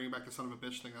showmanship and bringing back the son of a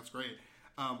bitch thing. That's great.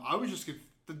 I was just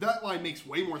that line makes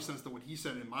way more sense than what he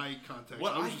said in my context.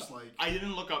 Well, I was just like, I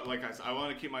didn't look up. Like I said, I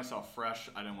wanted to keep myself fresh.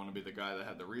 I didn't want to be the guy that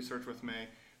had the research with me.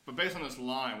 But based on this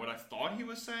line, what I thought he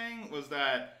was saying was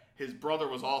that his brother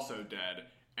was also dead.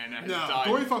 And that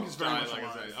Dory Funk is very much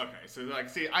alive. Okay, so like,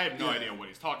 see, I have no idea what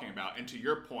he's talking about. And to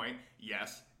your point,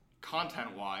 yes,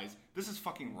 content-wise, this is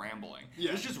fucking rambling.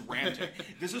 Yeah. This is just ranting.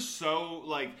 This is so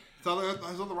like.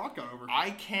 That's how The Rock got over.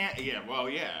 I can't. Yeah, well,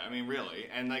 yeah. I mean, really,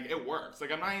 and like it works.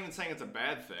 Like I'm not even saying it's a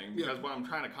bad thing, because what I'm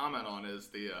trying to comment on is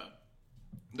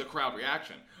the crowd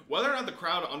reaction. Whether or not the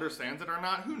crowd understands it or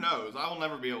not, who knows? I will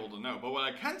never be able to know. But what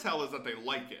I can tell is that they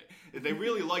like it. They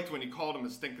really liked when he called him a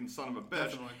stinking son of a bitch,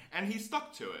 Definitely. And he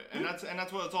stuck to it. And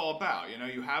that's what it's all about. You know,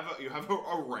 you have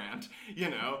a rant. You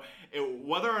know,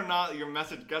 whether or not your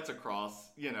message gets across,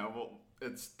 you know, well,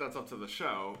 that's up to the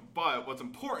show. But what's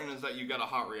important is that you get a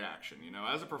hot reaction. You know,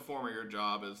 as a performer, your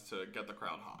job is to get the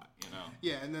crowd hot. You know.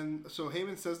 Yeah, and then so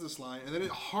Heyman says this line, and then it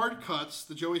hard cuts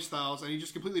to Joey Styles, and he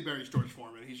just completely buries George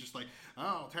Foreman. He's just like,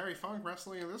 "Oh, Terry Funk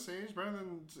wrestling at this age, better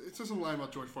than." It says some line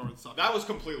about George Foreman stuff. That was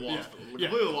completely lost. Yeah.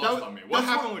 Completely lost on me. What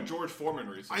happened with George Foreman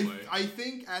recently? I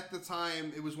think at the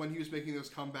time it was when he was making those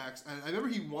comebacks, and I remember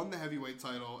he won the heavyweight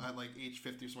title at like age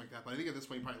 50 or something like that. But I think at this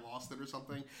point he probably lost it or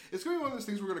something. It's going to be one of those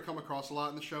things we're going to come across a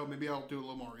lot in the show. Maybe I'll do a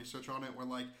little more research on it. Where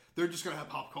like they're just going to have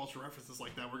pop culture references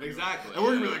like that. We're gonna exactly, and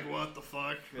we're going to be like, what the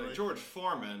fuck? Like, George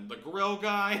Foreman, the grill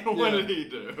guy. What did he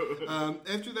do?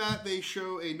 After that, they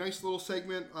show a nice little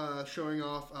segment showing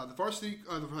off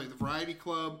the Variety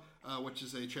Club, which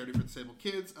is a charity for disabled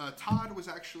kids. Todd was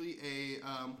actually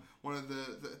one of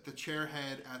the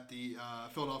chairhead at the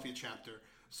Philadelphia chapter.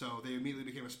 So they immediately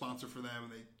became a sponsor for them,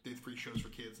 and they did free shows for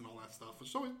kids and all that stuff.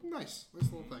 So nice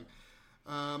little thing.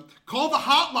 Call the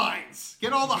hotlines.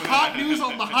 Get all the hot news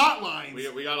on the hotlines.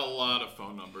 We got a lot of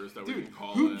phone numbers that we can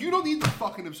call. You don't need the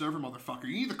fucking Observer, motherfucker.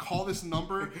 You need to call this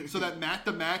number so that Matt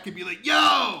the Mac can be like, "Yo,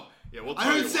 I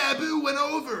heard Sabu went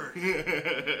over," and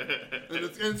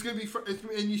it's gonna be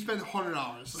and you spend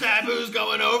 $100. Sabu's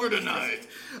going over tonight.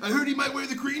 I heard he might wear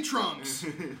the green trunks.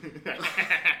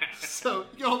 So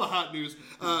you get all the hot news.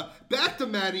 Back to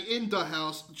Maddie in the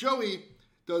house. Joey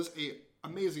does a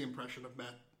amazing impression of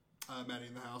Maddie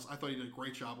in the house. I thought he did a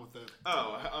great job with it.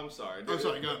 Oh, I'm sorry. I'm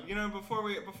sorry. Go ahead. You know, before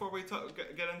we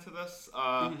get into this,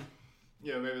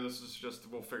 you know, maybe this is just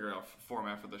we'll figure out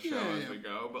format for the show as we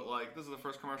go. But like, this is the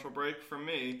first commercial break for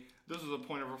me. This is a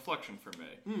point of reflection for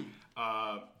me.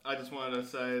 I just wanted to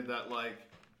say that, like,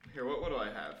 here, what do I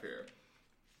have here?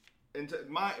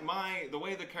 the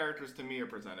way the characters to me are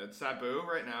presented, Sabu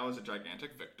right now is a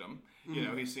gigantic victim. You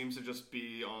know, he seems to just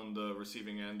be on the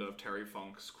receiving end of Terry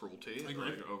Funk's cruelty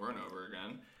over and over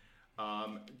again.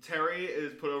 Terry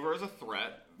is put over as a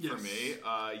threat for me.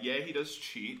 He does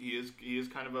cheat. He is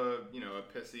kind of a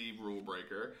pissy rule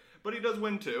breaker, but he does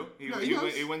win too.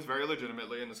 He wins very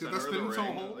legitimately in the center of the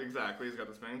ring. Exactly, he's got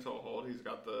the spinning toe hold. He's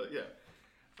got the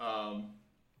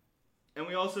and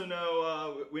we also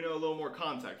know we know a little more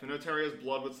context. We know Terry has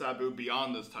blood with Sabu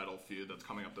beyond this title feud that's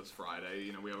coming up this Friday.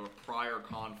 You know, we have a prior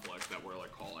conflict that we're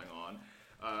calling on,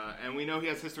 and we know he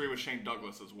has history with Shane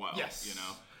Douglas as well. Yes, you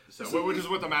know. So, which is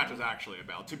what the match is actually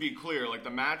about. To be clear, the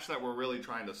match that we're really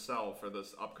trying to sell for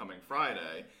this upcoming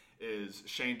Friday is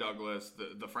Shane Douglas,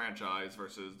 the franchise,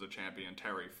 versus the champion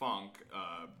Terry Funk,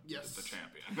 the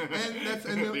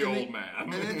champion, the old man.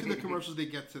 And then to the commercials, they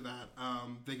get to that.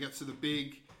 They get to the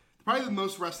big, probably the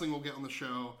most wrestling we'll get on the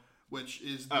show, which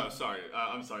is. I'm sorry.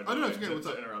 I don't know. It's okay.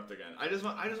 To interrupt again. I just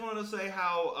wanted to say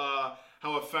how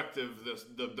effective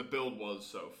the build was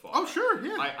so far. Oh sure,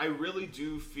 yeah. I really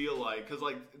do feel because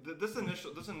this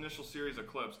initial series of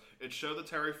clips, it showed the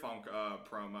Terry Funk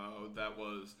promo that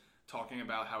was talking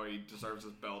about how he deserves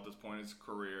his belt at this point in his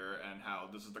career and how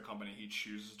this is the company he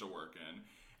chooses to work in.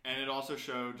 And it also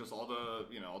showed just all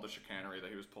the chicanery that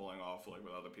he was pulling off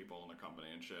with other people in the company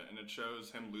and shit. And it shows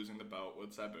him losing the belt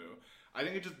with Sabu. I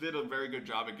think it just did a very good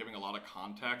job at giving a lot of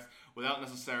context without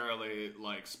necessarily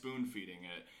spoon feeding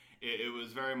it. It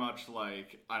was very much I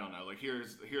don't know,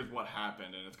 here's what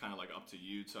happened, and it's kind of up to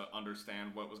you to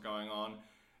understand what was going on.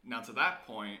 Now to that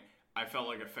point, I felt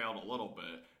like it failed a little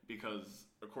bit because,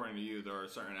 according to you, there are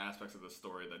certain aspects of the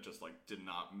story that just did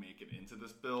not make it into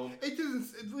this build. It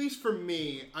didn't, at least for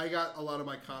me. I got a lot of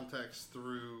my context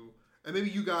through, and maybe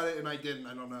you got it and I didn't.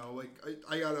 I don't know.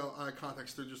 I got a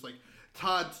context through just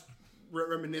Todd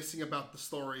reminiscing about the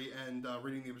story and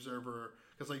reading the Observer.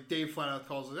 Because Dave flat out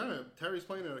calls it, Terry's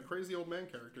playing a crazy old man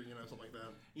character, something like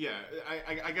that. Yeah,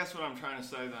 I guess what I'm trying to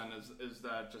say then is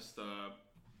that just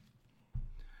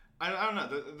I don't know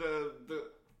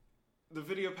the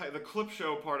video the clip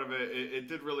show part of it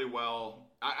did really well.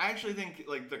 I actually think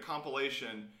the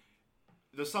compilation,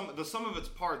 the sum of its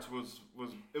parts was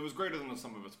greater than the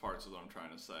sum of its parts is what I'm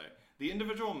trying to say. The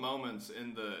individual moments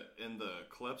in the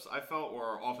clips I felt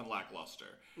were often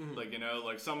lackluster.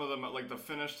 Mm-hmm. Some of them, the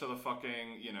finish to the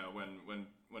fucking,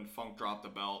 when Funk dropped the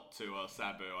belt to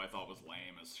Sabu, I thought was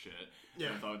lame as shit.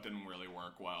 Yeah. I thought it didn't really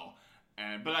work well.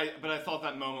 But I thought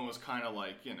that moment was kind of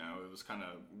it was kind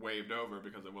of waved over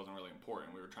because it wasn't really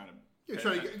important. We were trying to.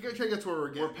 Try to get to where we're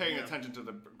getting. We're paying attention to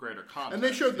the greater context. And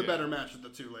they showed the better match of the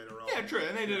two later on. Yeah, true.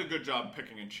 And they did a good job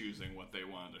picking and choosing what they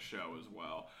wanted to show as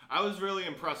well. I was really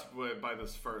impressed by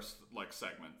this first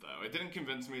segment though. It didn't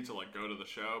convince me to go to the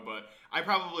show, but I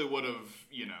probably would have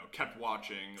kept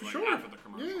watching after the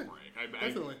commercial break.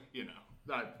 Definitely.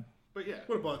 But yeah.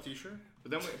 Would have bought a t-shirt.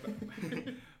 But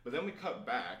then we cut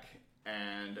back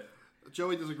and.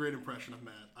 Joey does a great impression of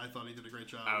Matt. I thought he did a great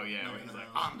job. Oh yeah, he's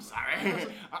I'm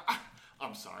sorry.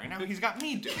 I'm sorry. Now he's got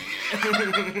me doing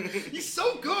it. He's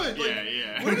so good.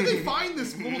 Yeah. Where did they find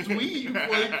this little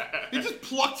dweeb? They just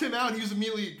plucked him out. And he was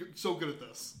immediately so good at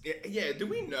this. Yeah. Do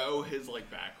we know his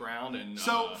background and?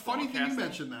 So funny thing you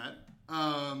mentioned that.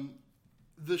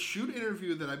 The shoot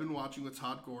interview that I've been watching with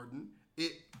Todd Gordon,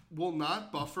 it will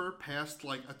not buffer past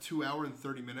a 2 hour and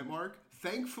 30-minute mark.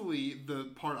 Thankfully,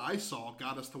 the part I saw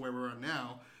got us to where we're at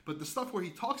now. But the stuff where he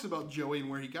talks about Joey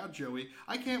and where he got Joey,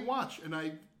 I can't watch. And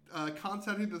I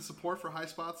contacted the support for High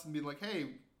Spots and be like, hey,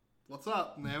 what's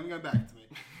up? And they haven't gotten back to me.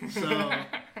 So,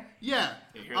 yeah.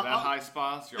 You hear that, High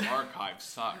Spots? Your archive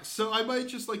sucks. So I might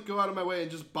just go out of my way and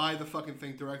just buy the fucking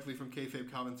thing directly from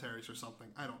Kayfabe Commentaries or something.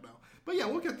 I don't know. But yeah,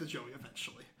 we'll get to Joey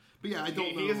eventually. But yeah, I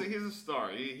don't know. He's a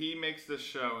star. He makes this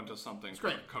show into something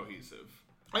cohesive.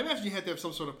 I imagine you had to have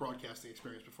some sort of broadcasting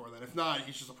experience before that. If not,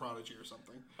 he's just a prodigy or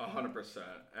something. 100%.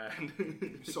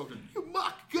 And so good. You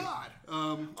mock God.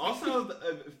 Also,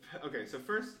 okay. So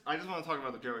first, I just want to talk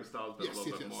about the Joey Styles bit a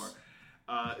little bit more.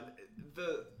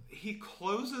 He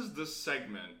closes this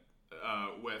segment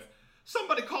with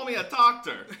 "Somebody call me a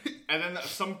doctor," and then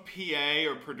some PA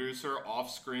or producer off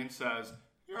screen says,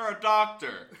 "You're a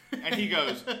doctor," and he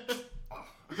goes.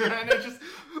 And it just,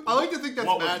 I like to think that's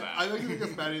Matt. I like to think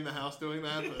that's Maddie in the house doing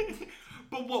that.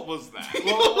 But what was that?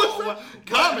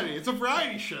 Comedy. It's a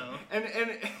variety show.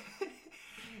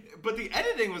 But the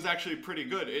editing was actually pretty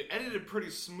good. It edited pretty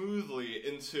smoothly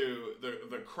into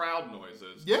the crowd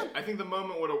noises. Yeah. I think the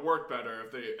moment would have worked better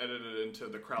if they edited it into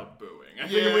the crowd booing. I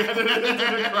think if we edited it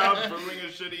into the crowd booing a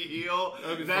shitty heel,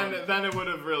 then it would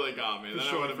have really got me. Then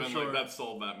it would have been like, that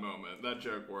sold that moment. That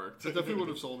joke worked. It definitely would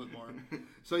have sold it more.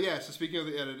 So speaking of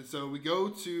the edit, so we go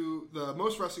to the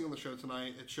most wrestling on the show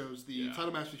tonight. It shows the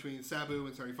title match between Sabu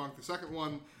and Terry Funk, the second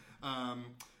one.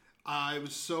 I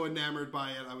was so enamored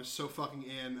by it. I was so fucking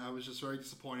in. I was just very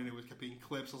disappointed. It kept being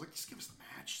clips. I was like, just give us the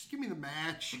match. Just give me the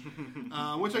match.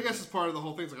 Which I guess is part of the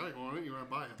whole thing. It's like, why don't you want to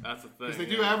buy it? That's the thing. Because they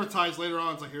do advertise later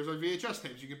on. It's like, here's our VHS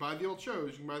tapes. You can buy the old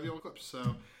shows. You can buy the old clips.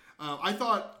 So I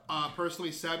thought, personally,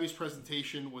 Sabu's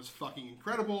presentation was fucking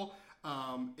incredible.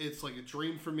 It's like a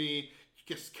dream for me. He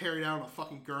gets carried out on a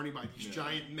fucking gurney by these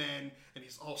giant men. And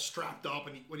he's all strapped up.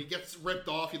 And when he gets ripped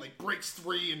off, he like breaks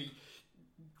free and he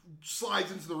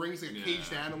slides into the rings like a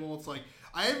caged animal. It's like,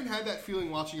 I haven't had that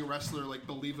feeling watching a wrestler, like,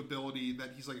 believability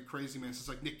that he's like a crazy man since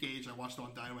like Nick Gage. I watched him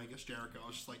on Dynamite against Jericho. I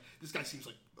was just like, this guy seems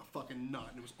like a fucking nut,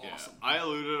 and it was awesome. I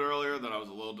alluded earlier that I was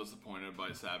a little disappointed by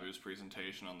Sabu's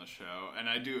presentation on the show, and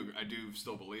I do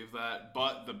still believe that,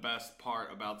 but the best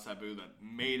part about Sabu that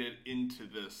made it into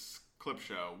this clip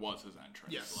show was his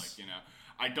entrance. Yes. Like,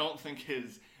 I don't think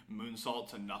his moonsault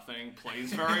to nothing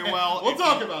plays very well. We'll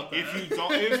talk about that. If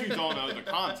you don't know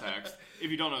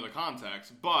the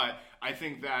context, but I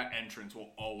think that entrance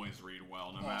will always read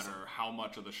well, no matter how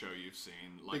much of the show you've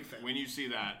seen. Like, when you see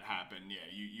that happen,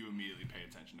 you immediately pay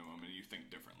attention to him and you think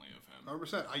differently of him.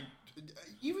 100%.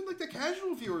 Even like the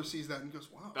casual viewer sees that and goes,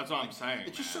 "Wow." That's what I'm saying.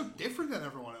 It's just so different than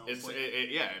everyone else.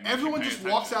 Everyone just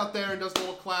walks out there and does a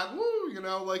little clap. Woo,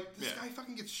 like this guy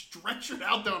fucking gets stretchered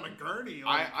out there on a gurney.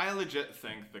 Like, I legit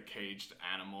think the caged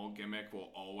animal gimmick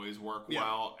will always work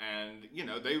well, and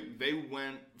they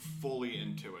went fully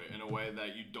into it in a way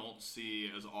that you don't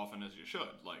see as often as you should.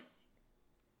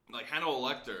 Like Hannibal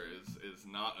Lecter is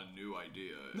not a new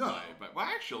idea. No. Well,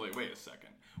 actually, wait a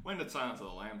second. When did Silence of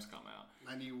the Lambs come out?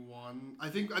 91. I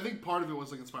think part of it was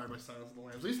like inspired by Silence of the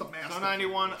Lambs. At least the mask. So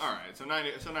 91. All right. So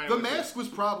 91. The mask was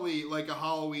probably like a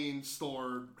Halloween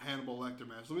store Hannibal Lecter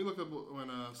mask. Let me look up when.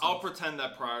 I'll pretend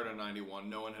that prior to 91,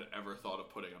 no one had ever thought of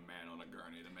putting a man on a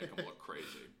gurney to make him look crazy.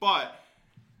 But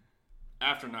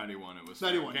after 91, it was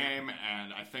fair game,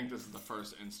 and I think this is the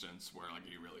first instance where like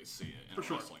you really see it in a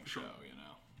wrestling show.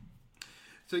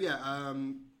 So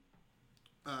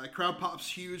crowd pops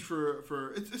huge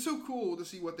for it's so cool to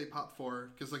see what they pop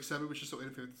for, because like Sabu was just so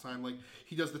innovative at the time. Like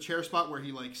he does the chair spot where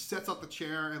he like sets up the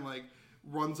chair and like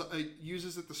runs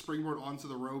uses it to springboard onto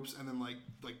the ropes and then like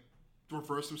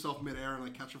reverse himself midair and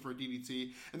like catch him for a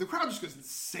DDT, and the crowd just goes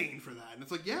insane for that. And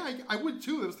it's like, I would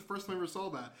too. That was the first time I ever saw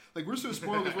that. Like we're so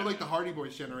spoiled because we're like the Hardy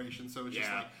Boys generation, so it's just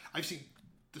like I've seen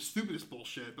the stupidest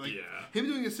bullshit. But like him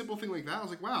doing a simple thing like that, I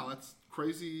was like, wow, that's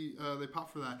crazy. They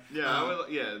pop for that.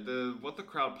 What the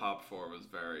crowd popped for was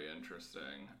very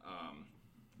interesting.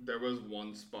 There was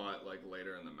one spot like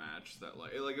later in the match that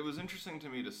it was interesting to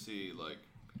me to see like.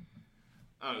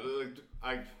 About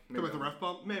the ref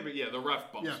bump? Maybe, the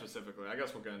ref bump specifically. I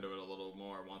guess we'll get into it a little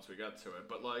more once we get to it.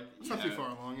 But it's not too far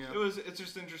along. It's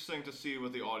just interesting to see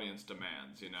what the audience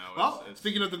demands. Well,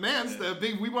 speaking of demands, the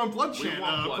big "We Want Blood" chant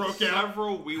broke out.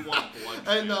 Several "We Want Blood"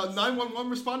 and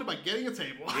 911 responded by getting a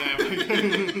table. Yeah,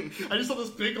 I just saw this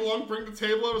big long bring the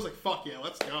table. I was like, "Fuck yeah,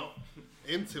 let's go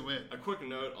into it." A quick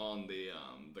note on the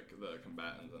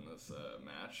combatants in this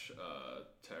match.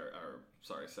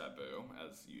 Sabu,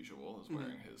 as usual, is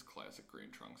wearing his classic green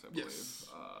trunks, I believe. Yes.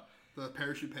 The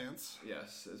parachute pants.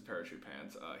 Yes, his parachute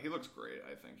pants. He looks great.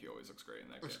 I think he always looks great in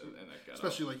that getup.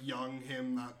 Especially like young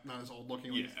him, not as old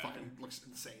looking. Like, fucking looks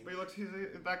insane. But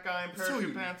that guy in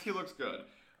parachute pants. He looks good.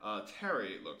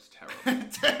 Terry looks terrible.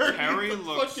 Terry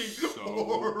looks so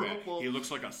horrible. Bad. He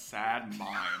looks like a sad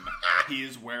mime. He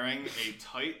is wearing a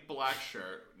tight black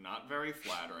shirt, not very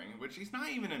flattering, which he's not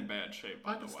even in bad shape,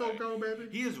 by the way. I can still go, baby.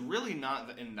 He is really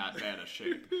not in that bad a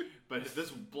shape. But this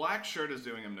black shirt is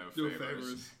doing him no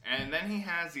favors. And then he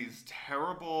has these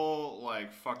terrible,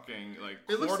 fucking,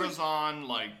 courtesan,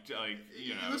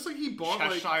 it looks like he bought,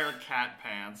 Cheshire cat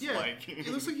pants. Yeah, it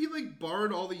looks like he,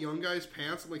 borrowed all the young guys'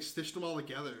 pants and, stitched them all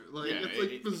together.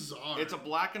 It's bizarre. It's a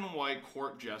black and white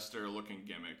court jester looking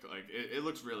gimmick. It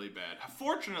looks really bad.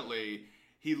 Fortunately,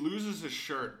 he loses his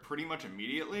shirt pretty much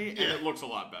immediately, and it looks a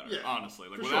lot better, honestly.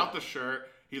 Without the shirt,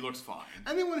 he looks fine.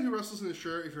 Anyone who wrestles in his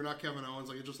shirt, if you're not Kevin Owens,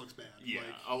 it just looks bad. Yeah,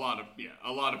 a lot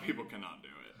of people cannot do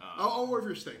it. Or if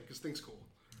you're Sting, because Sting's cool.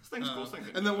 Sting's cool.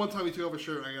 And then one time he took off his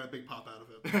shirt, and I got a big pop out of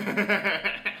it.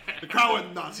 The crowd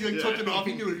went nuts. He took it off.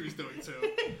 He knew what he was doing too.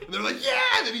 And they're like, yeah!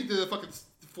 And then he did a fucking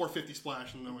 450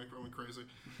 splash, and then went crazy.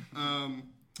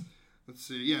 Let's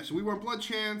see. Yeah, so we were on Blood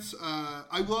Chance.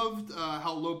 I loved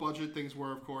how low budget things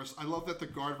were, of course. I love that the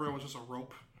guardrail was just a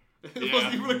rope. It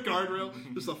wasn't even a guardrail,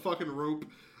 just a fucking rope.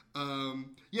 So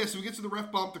we get to the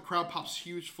ref bump. The crowd pops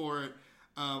huge for it.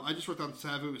 I just wrote down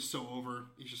Sabu is so over.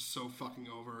 He's just so fucking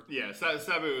over. Yeah,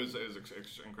 Sabu is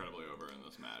incredibly over in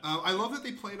this match. I love that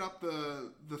they played up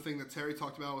the thing that Terry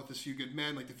talked about with the Few Good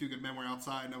Men. Like, the Few Good Men were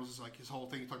outside, and that was just like his whole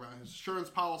thing. He talked about his insurance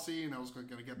policy, and that was going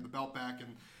to get the belt back.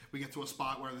 And we get to a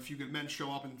spot where the Few Good Men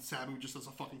show up, and Sabu just does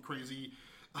a fucking crazy...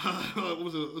 what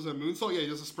was it? Was it a moonsault? Yeah, he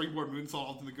does a springboard moonsault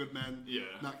onto the Good Men. Yeah.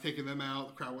 Not taking them out.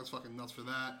 The crowd was fucking nuts for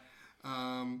that.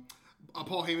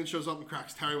 Paul Heyman shows up and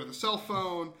cracks Terry with a cell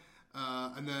phone.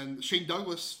 And then Shane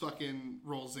Douglas fucking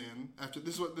rolls in after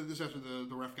this is after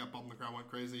the ref got bumped and the crowd went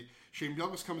crazy. Shane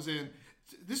Douglas comes in.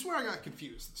 This is where I got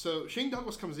confused. So Shane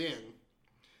Douglas comes in.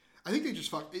 I think they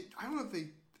just fucked. I don't know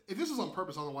if this is on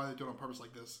purpose. I don't know why they do it on purpose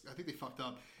like this. I think they fucked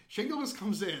up. Shane Douglas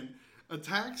comes in,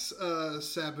 attacks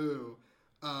Sabu.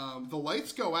 The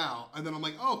lights go out, and then I'm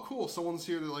like, oh, cool. Someone's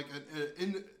here to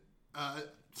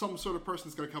some sort of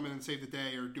person's going to come in and save the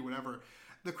day or do whatever.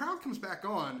 The crowd comes back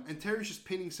on, and Terry's just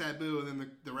pinning Sabu, and then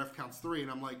the ref counts 3,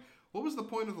 and I'm like, what was the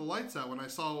point of the lights out when I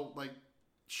saw, like,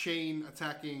 Shane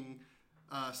attacking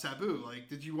Sabu? Like,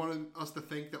 did you want us to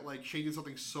think that, like, Shane did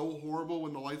something so horrible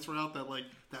when the lights were out that, like,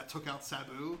 that took out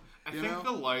Sabu? I think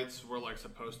the lights were, like,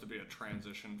 supposed to be a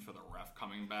transition for the ref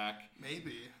coming back.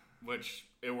 Maybe. Which,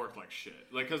 it worked like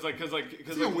shit. Cause it's like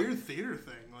a weird theater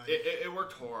thing. Like, it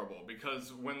worked horrible,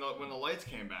 because when the lights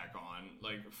came back on,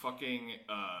 like, fucking,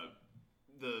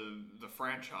 the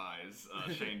franchise,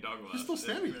 Shane Douglas. He's still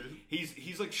standing there.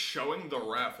 He's like showing the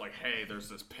ref, like, hey, there's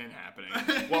this pin happening.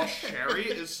 While Sherry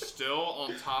is still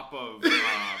on top of,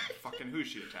 fucking, who's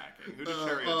she attacking? Who did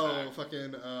Sherry attack? Oh,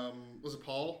 fucking, was it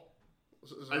Paul?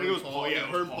 I think it was Paul. Yeah,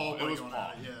 it was Paul. It was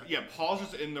Paul. Yeah, Paul's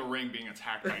just in the ring being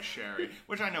attacked by Sherry,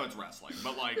 which I know it's wrestling,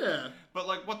 but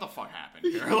like, what the fuck happened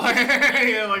here?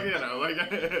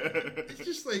 It's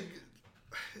just like,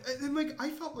 and like I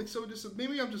felt like so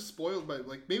maybe I'm just spoiled by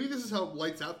like maybe this is how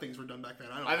lights out things were done back then.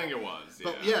 I don't know. I think it was.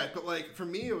 But like for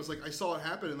me it was like I saw it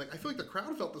happen and like I feel like the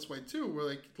crowd felt this way too, where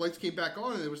like lights came back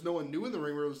on and there was no one new in the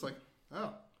ring where it was like,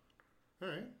 oh, all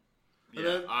right. And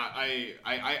then,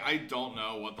 I don't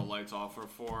know what the lights off were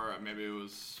for. Maybe it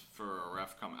was for a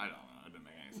ref come. I don't know. It didn't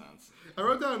make any sense. I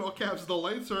wrote down in all caps, the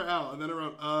lights are out, and then I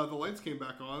wrote, the lights came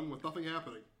back on with nothing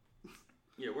happening.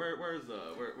 Yeah, where what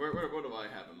do I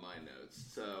have in my notes?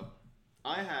 So,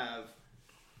 I have,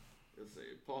 let's see,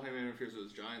 Paul Heyman interferes with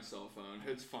his giant cell phone,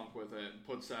 hits Funk with it,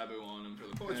 puts Sabu on him for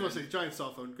the pin. I just want to say, giant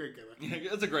cell phone, great gimmick.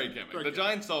 It's a great gimmick.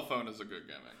 Giant cell phone is a good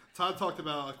gimmick. Todd talked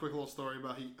about a quick little story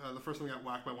about the first time he got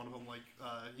whacked by one of them, like,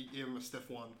 he gave him a stiff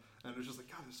one, and it was just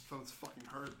like, God, this phone's fucking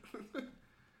hurt.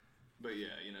 But yeah,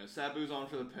 Sabu's on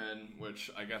for the pin,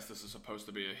 which I guess this is supposed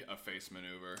to be a face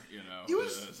maneuver,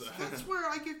 That's where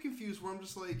I get confused, where I'm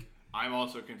just like... I'm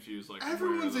also confused, like...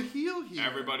 Everyone's a heel here.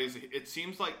 It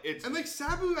seems like it's... And like,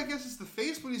 Sabu, I guess, is the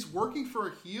face, but he's working for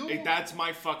a heel? That's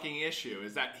my fucking issue,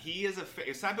 is that he is a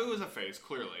face... Sabu is a face,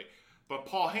 clearly. But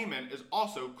Paul Heyman is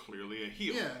also clearly a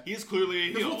heel. Yeah. He is clearly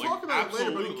a heel. We'll talk about it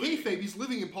later, but in kayfabe, he's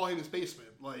living in Paul Heyman's basement.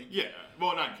 Like, yeah.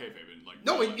 Well, not in kayfabe.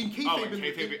 No, in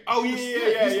kayfabe.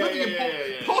 He's living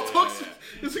in Paul talks...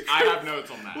 I have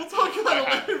notes on that. We'll talk about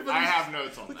it later. I have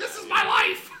notes on that. This is my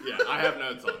life! Yeah, I have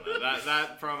notes on that.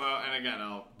 That promo, and again,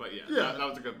 that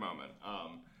was a good moment.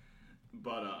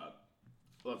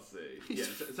 Let's see. Yeah,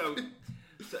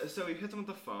 so he hits him with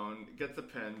the phone, gets the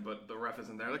pin, but the ref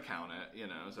isn't there to count it,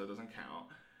 so it doesn't count.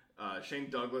 Shane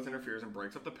Douglas interferes and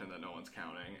breaks up the pin that no one's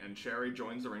counting, and Sherry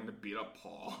joins the ring to beat up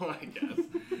Paul, I guess.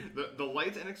 The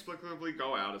lights inexplicably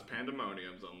go out as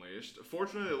pandemonium's unleashed.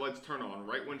 Fortunately, the lights turn on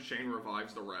right when Shane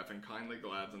revives the ref and kindly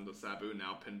glads into Sabu,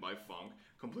 now pinned by Funk,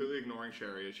 completely ignoring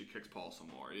Sherry as she kicks Paul some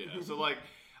more. Yeah, so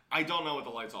I don't know what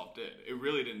the lights off did. It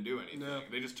really didn't do anything. No.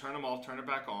 They just turn them off, turn it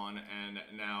back on, and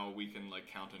now we can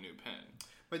count a new pin.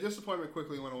 My disappointment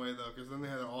quickly went away, though, because then they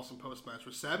had an awesome post-match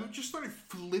where Sabu just started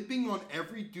flipping on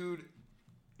every dude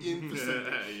in the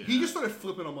center. Yeah. He just started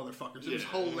flipping on motherfuckers. It was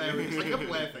hilarious. I kept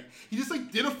laughing. He just,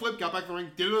 did a flip, got back in the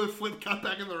ring, did another flip, got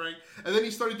back in the ring, and then he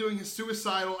started doing his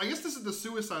suicidal... I guess this is the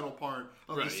suicidal part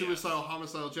of the suicidal,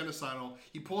 homicidal, genocidal.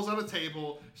 He pulls out a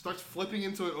table, starts flipping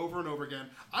into it over and over again.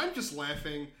 I'm just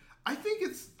laughing. I think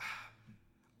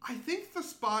the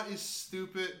spot is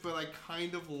stupid, but I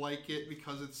kind of like it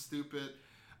because it's stupid.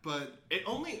 But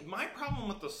my problem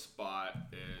with the spot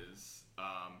is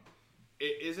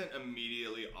it isn't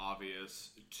immediately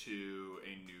obvious to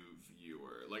a new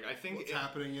viewer. I think what's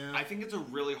happening. Yeah, I think it's a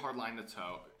really hard line to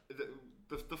toe.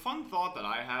 The fun thought that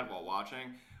I had while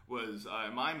watching was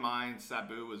in my mind,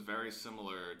 Sabu was very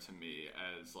similar to me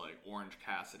as like Orange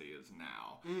Cassidy is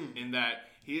now, in that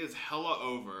he is hella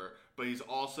over, but he's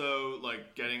also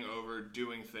like getting over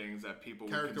doing things that people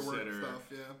would consider stuff,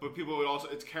 yeah. But people would also,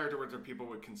 it's character work that people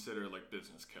would consider like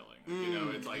business killing. Like, you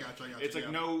know, it's like it's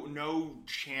like no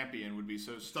champion would be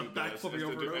so stupid as to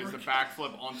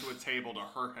backflip onto a table to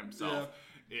hurt himself. Yeah.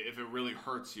 If it really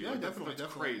hurts you, like, definitely,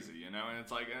 that's crazy, you know. And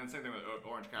it's like, and the same thing with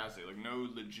Orange Cassidy. Like, no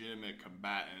legitimate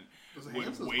combatant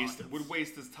would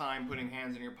waste his time putting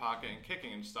hands in your pocket and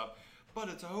kicking and stuff. But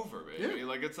it's over, baby. Yeah.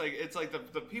 Like it's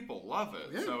like the people love it.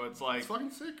 Yeah. So it's like it's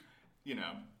fucking sick, you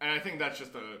know. And I think that's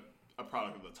just a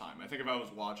product of the time. I think if I was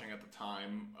watching at the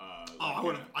time,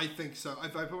 I think so.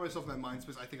 If I put myself in that mind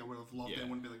space, I think I would have loved it. I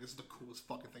wouldn't be like, this is the coolest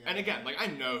fucking thing. And again, like I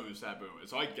know who Sabu is,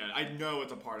 so I get it. I know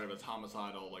it's a part of its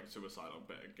homicidal, like suicidal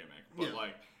gimmick. But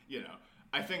like, you know,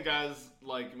 I think as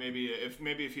like maybe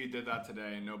if he did that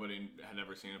today and nobody had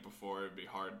ever seen it before, it'd be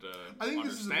hard to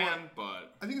understand.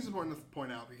 But I think it's important to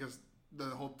point out because the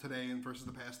whole today and versus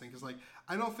the past thing, because like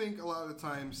I don't think a lot of the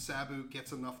time Sabu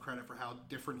gets enough credit for how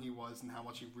different he was and how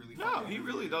much he really he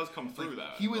really does come through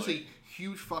that. He was a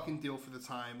huge fucking deal for the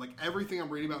time. Like everything I'm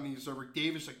reading about in the news over,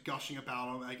 Dave is like gushing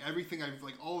about him. Like everything I've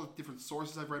like all the different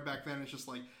sources I've read back then, it's just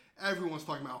like everyone's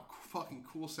talking about how fucking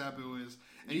cool Sabu is.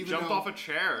 And he jumped off a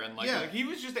chair and like he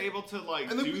was just able to like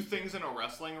do things in a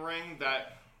wrestling ring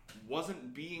that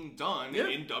wasn't being done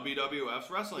in WWF's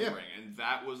wrestling ring, and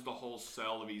that was the whole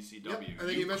sell of ECW. Yep. I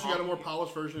think you eventually got a more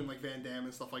polished version like Van Damme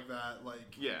and stuff like that. Like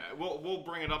we'll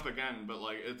bring it up again, but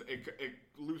like it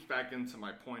loops back into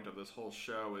my point of this whole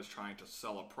show is trying to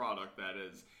sell a product that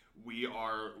is we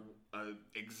are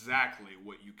exactly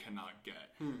what you cannot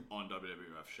get on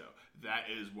WWF show. That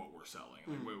is what we're selling.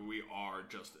 Like, we are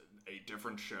just a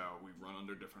different show. We run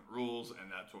under different rules,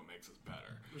 and that's what makes us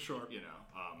better. For sure. You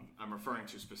know, I'm referring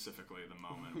to specifically the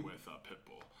moment with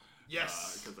Pitbull.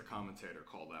 Yes. Because the commentator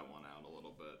called that one out a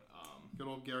little bit. Good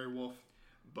old Gary Wolf.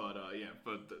 But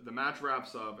but the match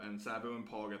wraps up, and Sabu and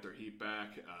Paul get their heat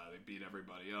back. They beat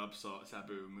everybody up. So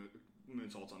Sabu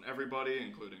moonsaults on everybody,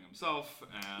 including himself.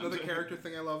 And another character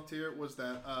thing I loved here was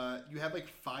that you had like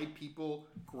 5 people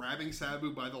grabbing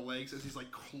Sabu by the legs as he's like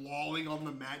clawing on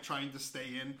the mat trying to stay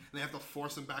in, and they have to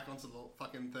force him back onto the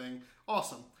fucking thing.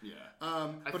 Awesome. Yeah.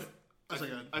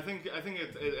 I think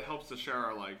it helps to share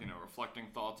our like reflecting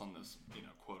thoughts on this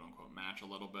quote unquote match a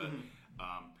little bit.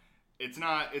 It's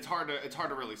hard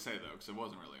to really say though because it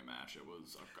wasn't really a match. It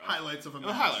was highlights of a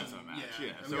match. Highlights of a match.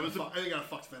 Yeah. So I think it got a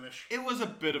fucked finish. It was a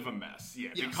bit of a mess. Yeah.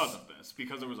 Yes.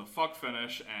 Because it was a fuck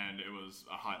finish and it was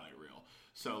a highlight reel.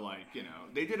 So like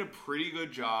they did a pretty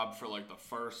good job for like the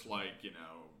first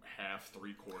half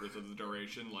 3/4 of the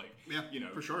duration,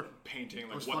 for sure, painting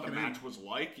like what the match was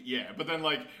like. Yeah, but then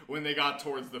like when they got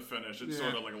towards the finish, it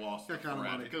sort of like lost the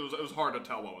thread because it was hard to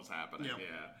tell what was happening.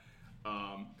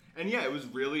 Yeah. And it was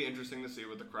really interesting to see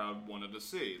what the crowd wanted to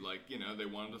see. Like, they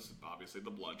wanted to see, obviously, the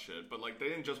bloodshed, but like they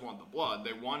didn't just want the blood;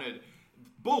 they wanted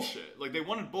bullshit. Like they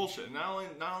wanted bullshit. Not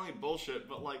only bullshit,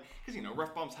 but like because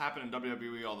ref bumps happen in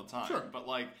WWE all the time. Sure. But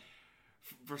like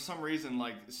for some reason,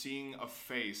 like seeing a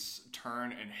face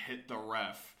turn and hit the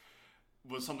ref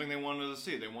was something they wanted to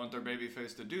see. They want their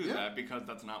babyface to do that because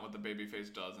that's not what the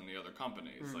babyface does in the other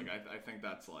companies. Like I think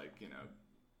that's like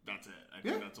that's it. I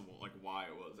think that's like why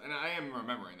it was, and I am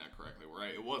remembering that correctly.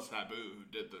 Right? It was Sabu who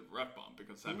did the ref bump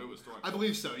because Sabu was throwing. I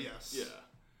believe so. Yes. Yeah.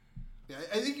 Yeah.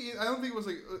 I don't think it was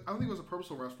a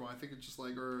purposeful ref bump. I think it's just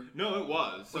like No, it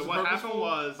was. So what happened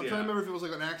was I'm trying to remember if it was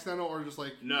like an accidental or just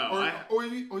like or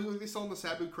they still on the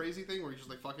Sabu crazy thing where he's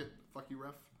just like fuck it, fuck you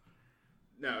ref.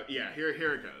 No. Yeah. Here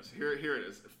it goes. Here it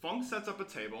is. Funk sets up a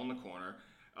table in the corner.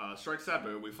 Strikes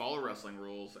Sabu. We follow wrestling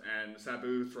rules, and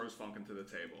Sabu throws Funk into the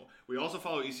table. We also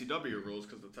follow ECW rules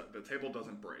because the table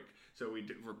doesn't break. So we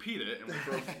repeat it, and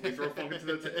we throw Funk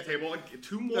into the table like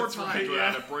 2 more times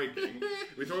without it breaking.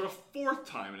 We throw it a 4th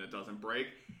time, and it doesn't break.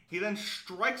 He then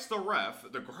strikes the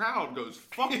ref. The crowd goes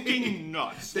fucking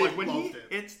nuts. Like when he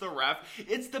hits the ref,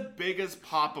 it's the biggest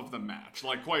pop of the match.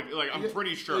 I'm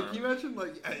pretty sure. Like you mentioned,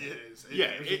 like it is.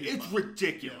 It's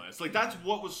ridiculous. Yeah. Like that's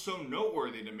what was so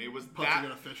noteworthy to me was punching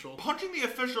an official. Punching the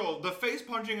official, the face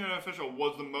punching an official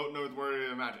was the most noteworthy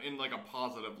of the match in like a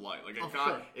positive light. Like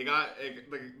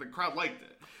the crowd liked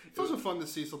it. It's also fun to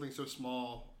see something so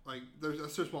small. Like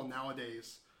there's so small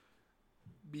nowadays.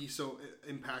 Be so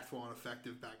impactful and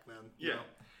effective back then. Yeah.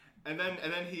 And then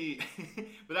he,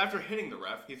 but after hitting the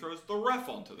ref, he throws the ref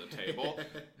onto the table.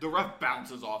 The ref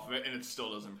bounces off of it, and it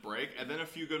still doesn't break. And then a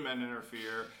few good men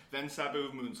interfere. Then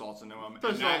Sabu moonsaults into him.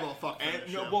 There's no little fuck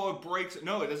finish. It breaks.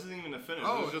 No, this isn't even the finish.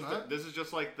 This is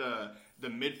just like the the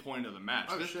midpoint of the match.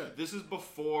 Oh, this, shit. This is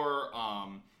before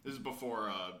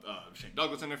Shane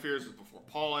Douglas interferes. This is before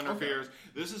Paul interferes. Okay.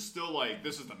 This is still like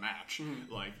this is the match,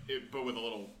 but with a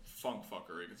little funk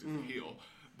fuckery because he's the heel.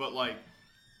 But like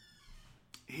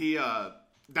he,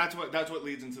 that's what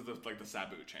leads into the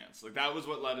Sabu chants. Like that was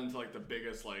what led into like the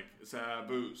biggest like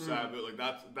Sabu. Like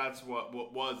that's what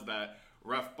was that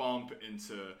ref bump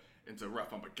into ref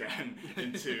bump again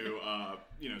into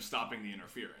stopping the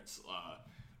interference.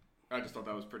 I just thought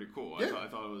that was pretty cool. Yeah. I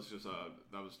thought it was just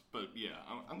but yeah,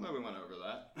 I'm glad we went over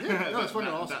that. Yeah, no, it's fucking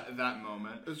awesome. That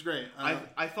moment. It was great.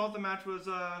 I thought the match was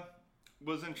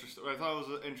interesting. I thought it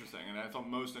was interesting, and I thought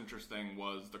most interesting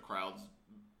was the crowd's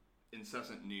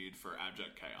incessant need for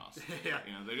abject chaos. Yeah,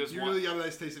 they just really got a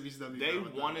nice taste of ECW. They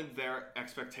wanted their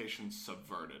expectations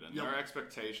subverted, and their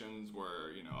expectations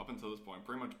were, up until this point,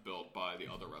 pretty much built by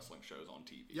the other wrestling shows on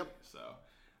TV. Yep. So,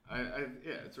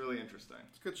 it's really interesting.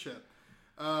 It's good shit.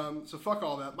 So fuck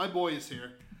all that. My boy is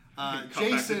here.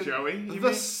 Jason, Joey,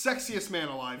 the sexiest man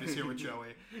alive, is here with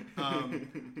Joey.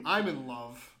 I'm in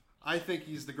love. I think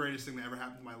he's the greatest thing that ever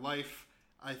happened in my life.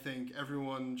 I think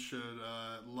everyone should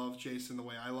love Jason the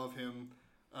way I love him.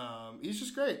 He's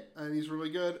just great, and he's really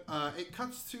good. It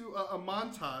cuts to a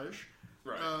montage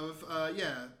of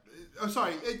Oh,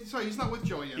 sorry. He's not with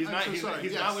Joey yet. He's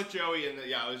not with Joey, and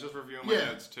I was just reviewing my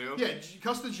notes too. Yeah,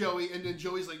 cuts to Joey, and then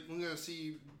Joey's like, "We're gonna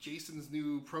see Jason's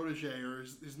new protege or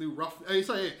his new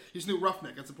his new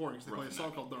roughneck." That's important because they play a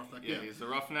song called The Roughneck. Yeah, he's the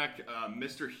roughneck,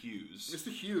 Mr. Hughes.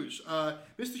 Mr. Hughes.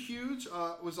 Mr. Hughes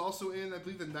was also in, I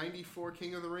believe, the '94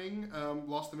 King of the Ring.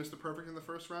 Lost to Mr. Perfect in the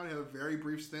first round. He had a very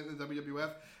brief stint in the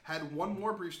WWF. Had one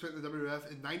more brief stint in the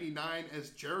WWF in '99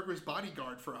 as Jericho's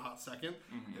bodyguard for a hot second.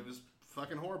 Mm-hmm. It was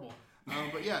fucking horrible.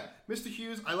 But yeah, Mr.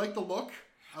 Hughes, I like the look.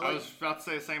 I was about to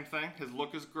say the same thing. His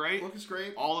look is great.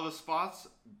 All of his spots,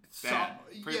 bad.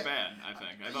 Pretty bad, I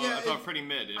think. I thought pretty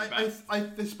mid.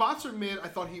 The spots are mid. I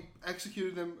thought he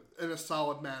executed them in a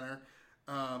solid manner.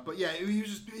 But yeah,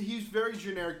 he's very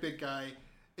generic big guy.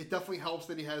 It definitely helps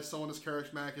that he has someone as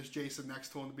charismatic as Jason next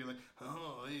to him to be like,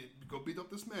 "Oh, hey, go beat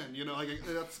up this man."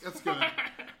 That's good.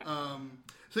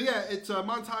 So yeah, it's a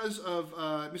montage of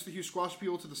Mr. Hughes squash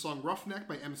people to the song "Roughneck"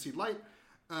 by MC Light.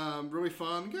 Really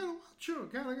fun. Gotta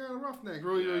Roughneck.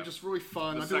 Really just really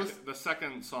fun. The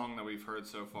second song that we've heard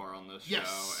so far on this show,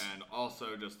 and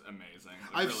also just amazing.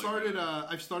 I've started a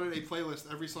playlist.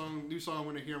 Every new song I'm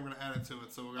going to hear, I'm going to add it to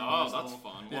it. So that's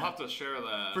fun. We'll have to share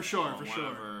that for sure.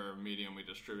 Whatever medium we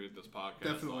distribute this podcast.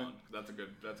 Definitely, on. That's a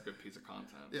good piece of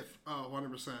content.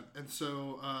 100%. And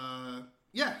so.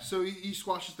 So he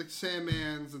squashes the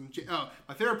Sandmans, and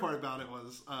my favorite part about it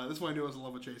was this one I knew I was in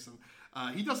love with Jason.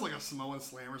 He does like a Samoan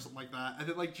slam or something like that, and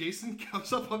then like Jason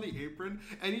comes up on the apron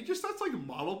and he just starts like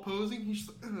model posing. He's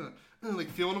just like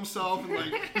feeling himself and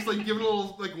like just like giving a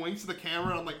little like winks to the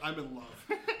camera. And I'm like, I'm in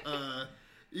love.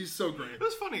 He's so great. It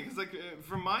was funny because, like,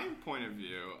 from my point of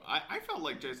view, I felt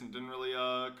like Jason didn't really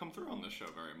come through on this show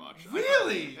very much.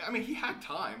 Really? I mean, he had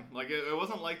time. Like, it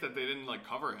wasn't like that they didn't like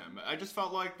cover him. I just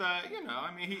felt like that.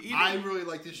 I mean, he I really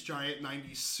like this giant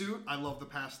 '90s suit. I love the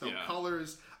pastel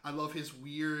colors. I love his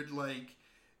weird like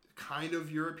kind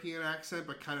of European accent,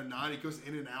 but kind of not. It goes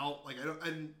in and out. Like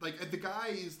the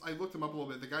guy's. I looked him up a little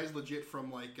bit. The guy's legit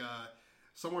from like.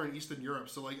 Somewhere in Eastern Europe,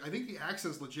 so like I think the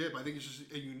accent's legit, but I think it's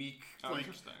just a unique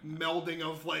melding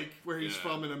of like where he's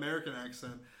from an American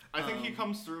accent. I think he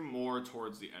comes through more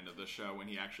towards the end of the show when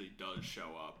he actually does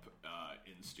show up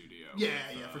in studio.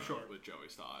 For sure with Joey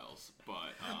Styles,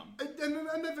 but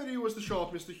and that video was to show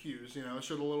off Mr. Hughes. It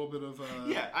showed a little bit of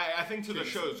I think to the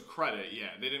show's credit,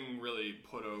 they didn't really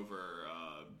put over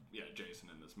Jason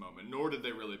in this moment, nor did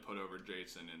they really put over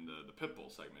Jason in the Pitbull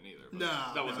segment either.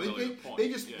 But that wasn't really the point. They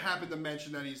just happened to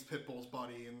mention that he's Pitbull's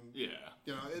buddy, and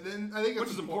and then I think which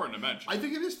is important to mention. I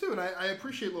think it is too, and I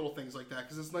appreciate little things like that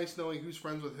because it's nice knowing who's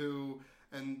friends with who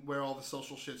and where all the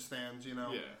social shit stands. Yeah.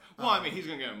 Well, I mean, he's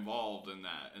gonna get involved in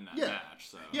that match.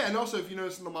 So and also if you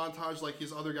notice in the montage, like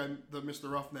his other guy, the Mr.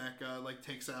 Roughneck, like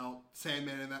takes out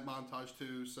Sandman in that montage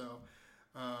too. So.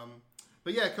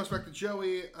 But yeah, it comes back to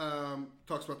Joey,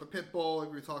 talks about the Pitbull,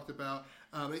 like we talked about.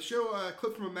 They show a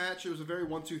clip from a match. It was a very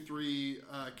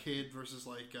 1-2-3 Kid versus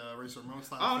like Razor Ramon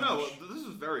style. Oh, finish. No, this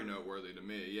is very noteworthy to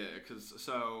me, because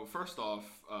first off,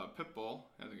 Pitbull,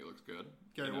 I think it looks good.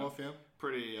 Gary Wolf, yeah.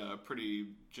 Pretty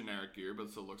generic gear, but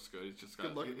it still looks good. He's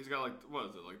got like, what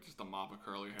is it, like just a mop of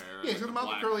curly hair? Yeah, he's got a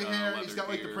mop of curly hair. He's got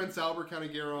like the Prince Albert kind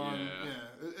of gear on.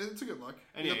 Yeah. It's a good look.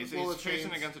 And he's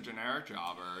chasing against a generic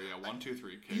jobber.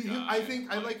 1-2-3 Kid guy.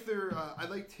 I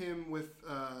liked him with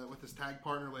his tag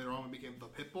partner later on when he became the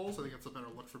Pitbulls. I think it's a better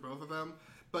look for both of them.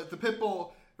 But the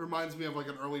Pitbull reminds me of like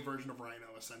an early version of Rhino,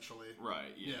 essentially.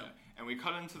 Right. Yeah. And we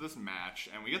cut into this match,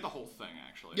 and we get the whole thing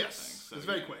actually. Yes, I think. So, it's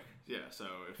very quick. Yeah. So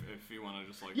if you want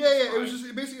to just like it was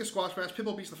just basically a squash match.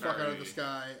 Pitbull beats the fuck out of this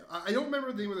guy. I don't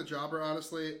remember the name of the jobber,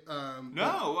 honestly.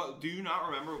 Do you not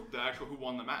remember the actual who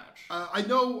won the match? I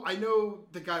know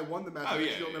the guy won the match. I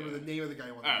just don't remember the name of the guy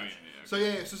who won the match.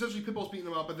 Okay. So essentially Pitbull's beating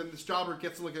him up, but then this jobber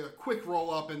gets like a quick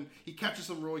roll up, and he catches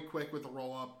him really quick with the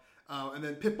roll up. And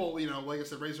then Pitbull, like I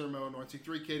said, Razor Ramon,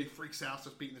 1-2-3 Kid, he freaks out,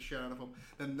 starts beating the shit out of him.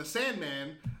 Then the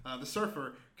Sandman, the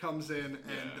surfer, comes in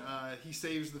and he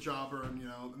saves the jobber, and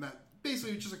and that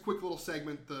basically just a quick little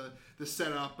segment to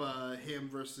set up him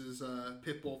versus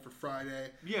Pitbull for Friday.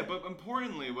 Yeah, but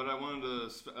importantly, what I wanted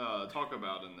to talk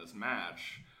about in this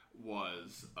match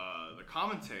was the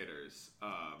commentators'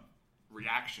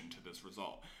 reaction to this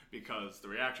result. Because the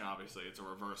reaction, obviously, it's a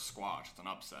reverse squash. It's an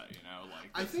upset,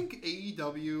 I think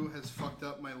AEW has fucked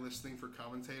up my listening for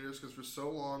commentators because for so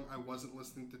long I wasn't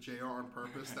listening to JR on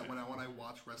purpose that when I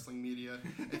watch wrestling media,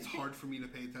 it's hard for me to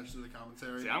pay attention to the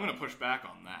commentary. See, I'm going to push back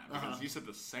on that because you said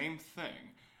the same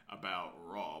thing about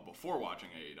Raw before watching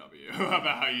AEW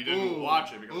about how you didn't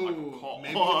watch it because of Michael Cole.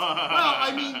 Maybe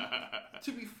I mean,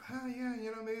 to be fair,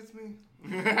 maybe it's me.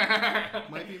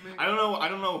 Might be me. I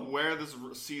don't know where this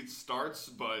seed starts,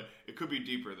 but it could be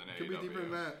deeper than AEW. Could be deeper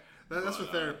than that. That's for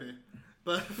therapy.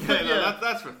 But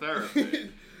that's for therapy.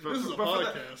 This is a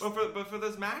podcast. But for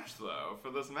this match, though,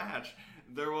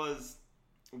 there was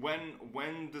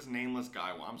when this nameless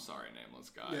guy. Well, I'm sorry, nameless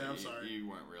guy. Yeah, I'm sorry. You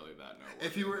weren't really that noble.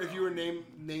 If you were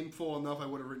nameful enough, I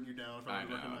would have written you down. If I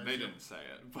know they didn't say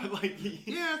it, but like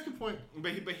that's a good point.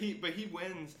 But he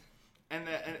wins, and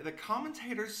the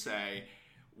commentators say,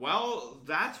 well,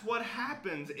 that's what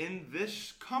happens in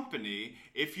this company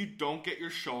if you don't get your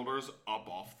shoulders up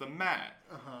off the mat.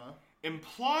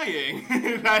 Implying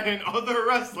that in other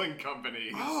wrestling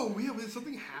companies, did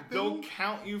something happen? They'll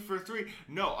count you for 3.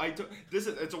 No, I don't.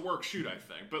 It's a work shoot, I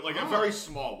think, but like a very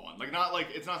small one. Like not like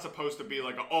it's not supposed to be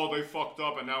like they fucked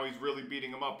up and now he's really beating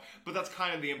him up. But that's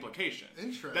kind of the implication.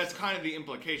 Interesting. That's kind of the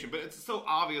implication, but it's still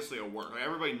obviously a work. Like,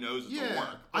 everybody knows it's a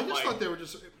work. I just thought they were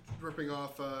just ripping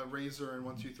off Razor and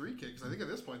 1-2-3 Kid because I think at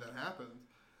this point that happened.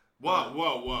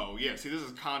 Whoa. Yeah, see, this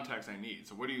is context I need.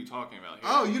 So what are you talking about here?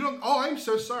 Oh, you don't... Oh, I'm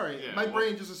so sorry. Yeah, My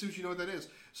brain just assumes you know what that is.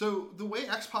 So the way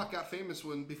X-Pac got famous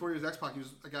before he was X-Pac, he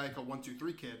was a guy called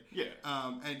 1-2-3 Kid. Yeah.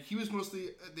 And he was mostly...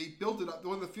 They built it up...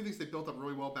 One of the few things they built up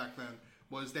really well back then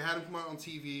was they had him come out on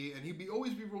TV, and he'd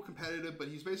always be real competitive, but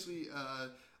he's basically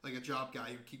like a job guy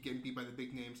who would keep getting beat by the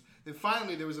big names. Then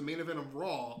finally, there was a main event of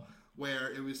Raw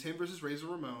where it was him versus Razor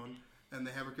Ramon, and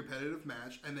they have a competitive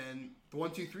match, and then the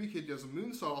 1-2-3 Kid does a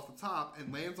moonsault off the top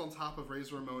and lands on top of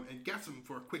Razor Ramon and gets him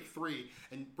for a quick 3,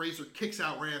 and Razor kicks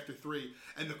out right after 3,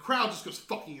 and the crowd just goes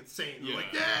fucking insane. They're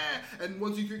like, yeah! And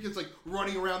 1-2-3 Kid's like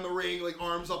running around the ring, like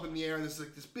arms up in the air, and this is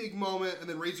like this big moment, and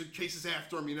then Razor chases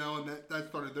after him, and that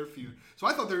started their feud. So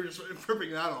I thought they were just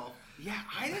ripping that off. Yeah,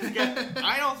 I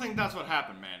don't think that's what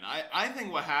happened, man. I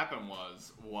think what happened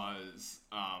was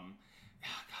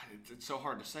God, it's so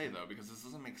hard to say though because this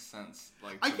doesn't make sense.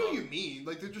 Like I get what you mean.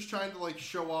 Like they're just trying to like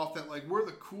show off that like we're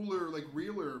the cooler, like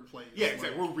realer place. Yeah,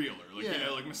 exactly. We're realer. Like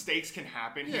like mistakes can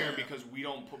happen here because we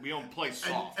don't play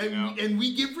soft. And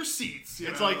we give receipts.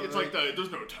 It's like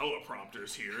there's no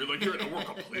teleprompters here. Like we're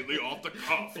completely off the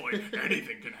cuff. Like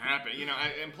anything can happen.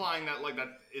 Implying that like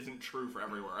that isn't true for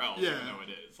everywhere else. Yeah. Even though it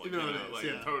is. Like, even though it is. Like,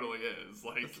 it totally is.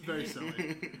 Like it's very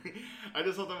silly. I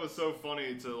just thought that was so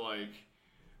funny to like.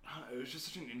 It was just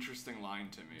such an interesting line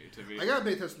to me. I gotta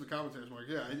pay attention to the commentators more.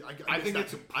 Yeah, I think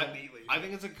it's completely. I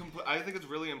think it's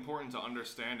really important to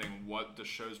understanding what the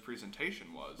show's presentation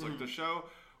was. Like the show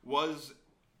was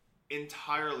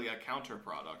entirely a counter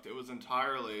product. It was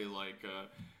entirely like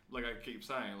I keep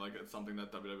saying, like it's something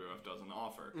that WWF doesn't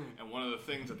offer. And one of the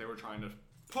things that they were trying to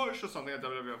push, or something that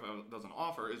WWF doesn't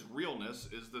offer, is realness.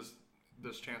 Is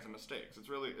this chance of mistakes? It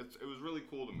was really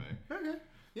cool to me. Okay,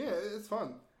 yeah, it's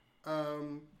fun.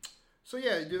 So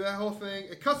yeah, you do that whole thing.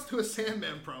 It cuts to a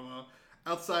Sandman promo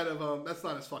outside of that's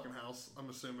not his fucking house. I'm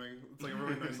assuming it's like a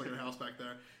really nice looking house back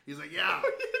there. He's like, yeah.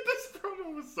 This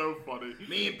promo was so funny.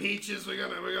 Me and Peaches, we're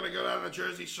gonna go down to the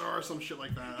Jersey Shore or some shit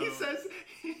like that. He says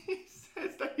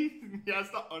that he has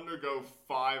to undergo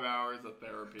 5 hours of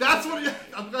therapy. That's what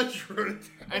I'm glad you wrote it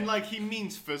down. And like he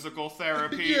means physical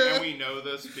therapy, and we know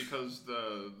this because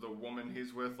the woman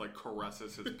he's with like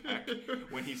caresses his pec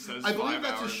when he says. I believe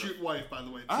that's his shoot wife, by the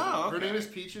way. Too. Oh, okay. Her name is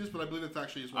Peaches, but I believe it's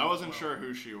actually his wife. I wasn't sure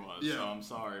who she was, so I'm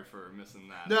sorry for missing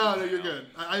that. No, you're good.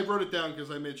 I wrote it down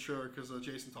because I made sure because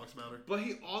Jason talks about her. But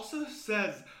he also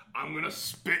says, I'm gonna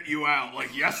spit you out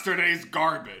like yesterday's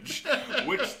garbage,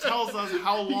 which tells us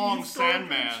how long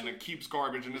Sandman keeps keeps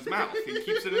garbage in his mouth. He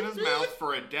keeps it in his mouth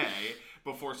for a day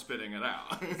before spitting it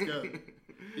out. That's good.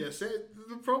 Yeah,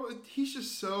 the problem, he's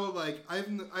just so, like, I've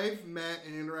met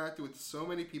and interacted with so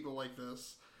many people like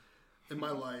this in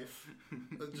my life.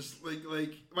 Just,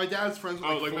 like, my dad's friends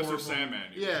with, like Mr. Sandman.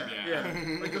 Yeah.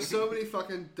 Like, there's so many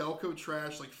fucking Delco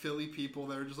trash, like, Philly people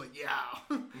that are just like,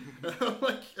 yeah.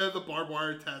 Like, the barbed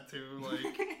wire tattoo,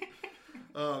 like...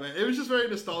 Oh man, it was just very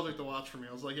nostalgic to watch for me.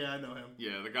 I was like, yeah, I know him.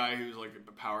 Yeah, the guy who's like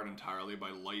powered entirely by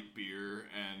light beer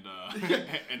and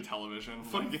and television.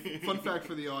 Fun fact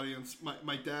for the audience: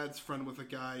 my dad's friend with a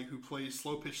guy who plays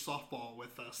slow pitch softball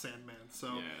with Sandman.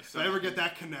 So if I ever get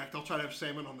that connect, I'll try to have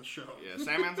Sandman on the show. Yeah,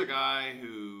 Sandman's a guy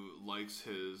who likes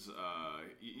his,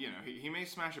 he may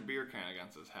smash a beer can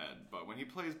against his head, but when he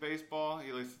plays baseball,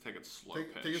 he likes to take it slow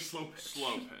pitch. Take a slow pitch.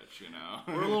 Slow pitch, you know.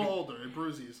 We're a little older; it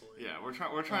bruise easily. Yeah, we're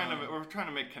trying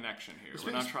to make connection here.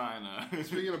 We're not trying to.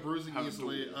 Speaking of bruising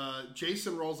easily,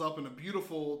 Jason rolls up in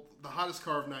the hottest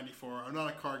car of '94. I'm not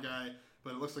a car guy,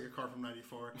 but it looks like a car from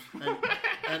 '94.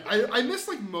 And I missed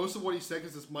like most of what he said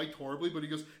because it's mic'd horribly. But he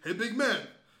goes, "Hey, big man,"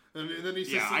 and then he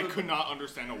says, "Yeah, I could not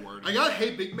understand a word." I got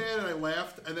 "Hey, big man," and I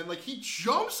laughed. And then like he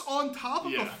jumps on top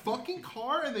of the fucking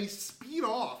car and they speed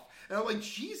off. And I'm like,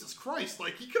 Jesus Christ!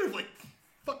 Like he could have like.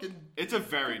 Fucking it's a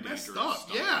very dangerous stunt.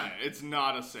 Yeah, it's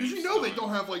not a safe because you know they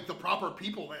don't have like the proper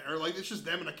people there. Like it's just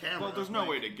them and a camera. Well, there's no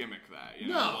way to gimmick that. You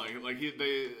know?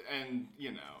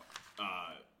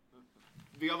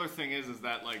 The other thing is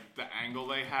that like the angle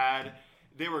they had.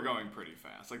 They were going pretty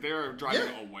fast. Like, they were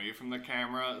driving away from the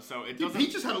camera, so it doesn't... He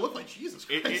just had to look like Jesus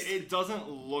Christ. It doesn't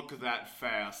look that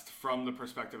fast from the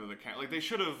perspective of the camera. Like, they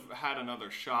should have had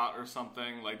another shot or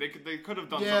something. Like, they could have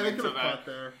done something so that...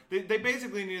 There. They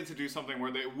basically needed to do something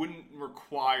where they wouldn't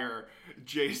require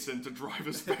Jason to drive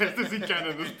as fast as he can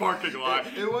in this parking lot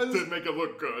to make it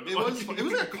look good. It was like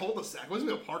a cul-de-sac. It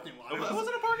wasn't a parking lot. Was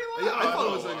it a parking lot? Yeah, I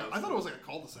thought it was like a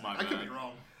cul-de-sac. I could be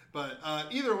wrong. But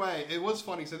either way, it was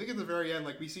funny. So I think at the very end,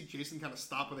 like we see Jason kind of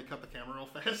stop when they cut the camera real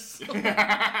fast.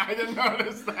 I didn't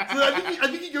notice that. So I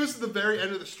think he goes to the very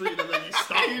end of the street and then he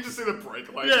stops. You just see the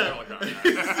brake light. Yeah. Like, okay.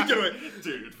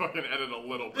 Dude, fucking edit a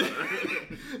little better.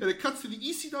 And it cuts to the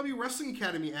ECW Wrestling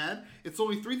Academy ad. It's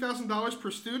only $3,000 per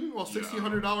student, while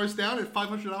 $1,600 down and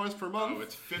 $500 per month. Oh,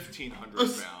 it's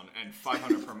 $1,500 down and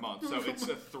 $500 per month. So it's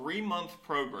a 3-month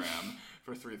program.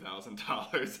 For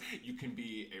 $3,000, you can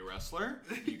be a wrestler,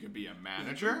 you can be a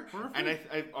manager, and a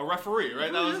referee,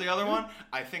 right? That was the other one.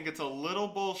 I think it's a little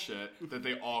bullshit that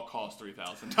they all cost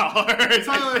 $3,000.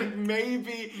 Like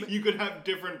maybe you could have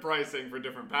different pricing for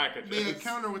different packages. They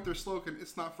counter with their slogan,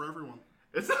 "It's not for everyone."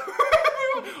 It's not for everyone.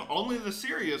 Only the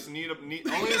serious need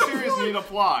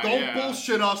apply. Don't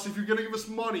bullshit us. If you're gonna give us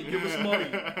money, give us money.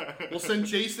 We'll send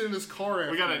Jason in his car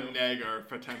after. We gotta nag our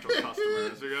potential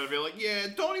customers. We gotta be like, yeah,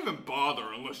 don't even bother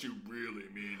unless you really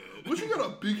mean it. Unless you got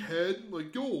a big head,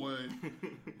 like go away.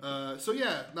 So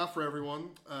yeah, not for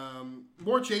everyone.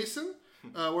 More Jason.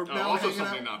 We're now also hanging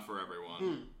something out. not for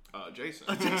everyone. Jason.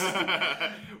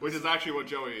 Which is actually what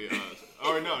Joey...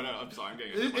 no, I'm sorry, I'm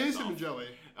getting it. It is him and Joey.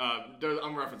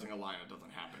 I'm referencing a line that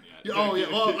doesn't happen yet. Oh, yeah,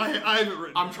 well, I haven't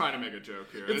written I'm trying to make a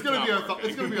joke here. It's gonna be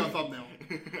on thumbnail.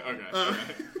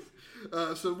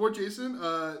 Okay. So more Jason.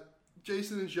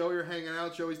 Jason and Joey are hanging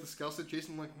out. Joey's disgusted.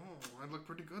 Jason's like, I look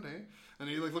pretty good, eh? And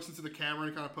he like looks into the camera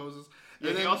and kind of poses. Yeah,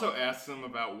 and he then, also asks him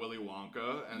about Willy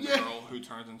Wonka and the girl who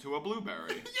turns into a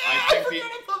blueberry.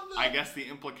 I guess the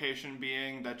implication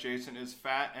being that Jason is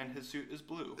fat and his suit is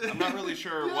blue. I'm not really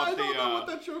sure what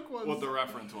that joke was. What the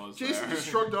reference was. Jason just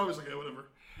shrugged off. He's like, yeah, whatever.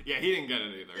 Yeah, he didn't get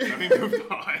it either. So he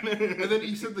moved on. And then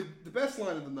he said the best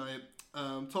line of the night,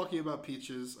 talking about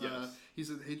Peaches. Yes. He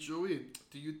said, "Hey Joey,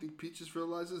 do you think Peaches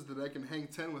realizes that I can hang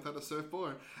 10 without a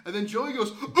surfboard?" And then Joey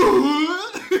goes,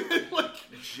 like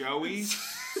Joey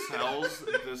sells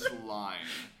this line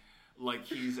like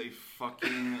he's a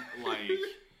fucking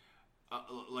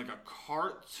like a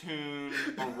cartoon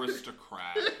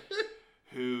aristocrat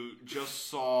who just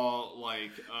saw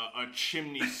like a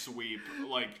chimney sweep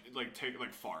take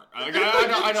fart. I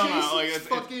don't know. Like it's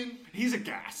he's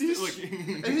aghast.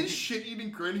 And his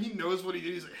shit-eating grin. He knows what he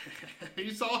did. He's like,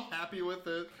 he's all happy with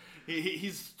it.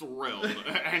 He's thrilled,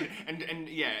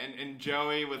 and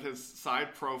Joey with his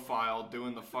side profile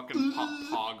doing the fucking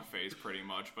pog face pretty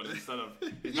much, but instead of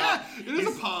it is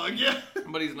a pog,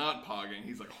 but he's not pogging.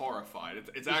 He's like horrified.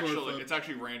 It's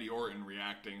actually Randy Orton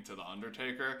reacting to the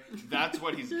Undertaker. That's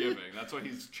what he's giving. That's what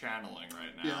he's channeling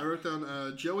right now. Yeah, I wrote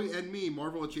down Joey and me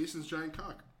marvel at Jason's giant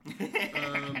cock.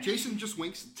 Jason just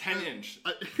winks 10-inch.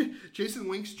 Jason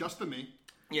winks just to me.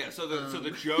 Yeah. So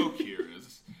the joke here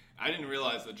is. I didn't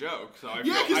realize the joke, so I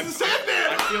Yeah, because the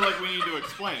Sandman! I feel like we need to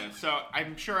explain it. So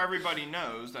I'm sure everybody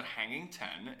knows that hanging 10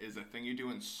 is a thing you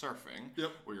do in surfing,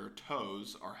 where your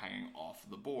toes are hanging off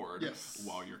the board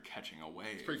while you're catching a wave.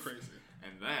 It's pretty crazy.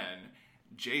 And then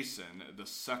Jason, the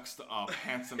sexed up,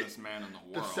 handsomest man in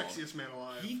the world, the sexiest man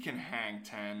alive, he can hang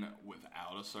 10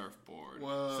 without a surfboard.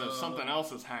 Whoa. So something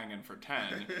else is hanging for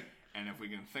 10. And if we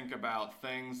can think about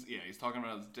things, he's talking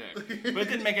about his dick. But it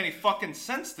didn't make any fucking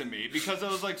sense to me because it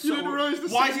was like, so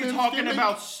why is he talking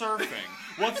about surfing?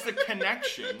 What's the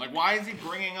connection? Like, why is he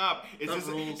bringing up,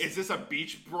 is this a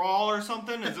beach brawl or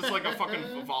something? Is this like a fucking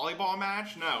volleyball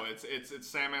match? No, it's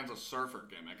Sandman's a surfer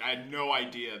gimmick. I had no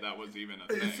idea that was even a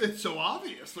thing. It's so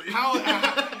obvious. How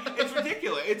it's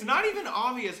ridiculous. It's not even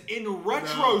obvious in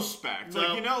retrospect.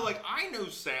 No. Like I know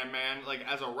Sandman like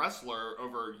as a wrestler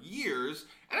over years,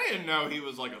 and I didn't know he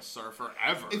was like a surfer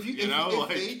ever. If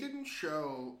they didn't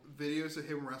show videos of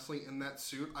him wrestling in that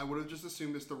suit, I would have just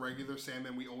assumed it's the regular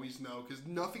Sandman we always know, because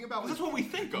nothing about that's what we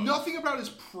think of. Nothing about his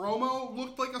promo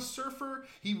looked like a surfer.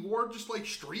 He wore just like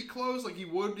street clothes, like he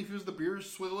would if he was the beer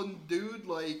swizzling dude.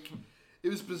 Like it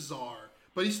was bizarre.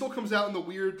 But he still comes out in the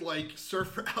weird like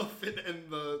surfer outfit and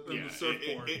the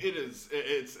surfboard.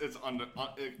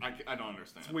 I don't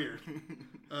understand. It's weird.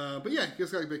 But yeah, he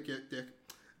has got a big dick.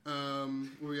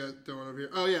 What we got going over here?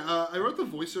 Oh yeah, I wrote the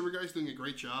voiceover guy's doing a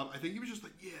great job. I think he was just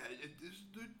like,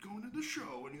 they're going to the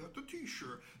show and you got the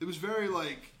T-shirt. It was very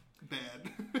like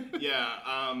bad. Yeah,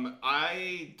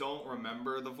 I don't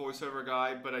remember the voiceover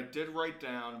guy, but I did write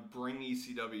down "Bring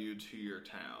ECW to your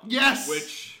town." Yes,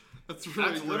 that's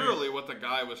really literally what the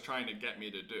guy was trying to get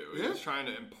me to do. He was trying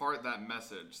to impart that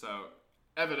message. So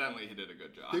evidently, he did a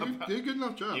good job. Did a good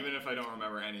enough job. Even if I don't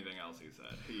remember anything else he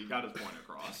said, he got his point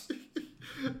across.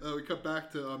 We cut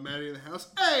back to Maddie in the house.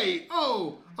 Hey,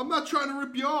 I'm not trying to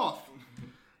rip you off.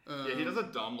 He does a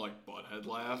dumb like butthead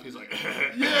laugh. He's like,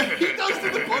 yeah, he does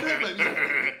do the butthead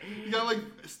laugh. He got like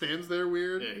stands there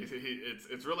weird. Yeah,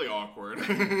 it's really awkward.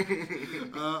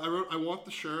 I wrote, I want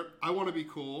the shirt. I want to be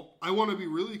cool. I want to be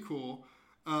really cool.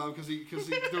 Because he's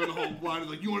doing the whole line of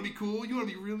like, you want to be cool? You want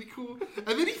to be really cool?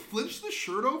 And then he flips the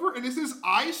shirt over and it says,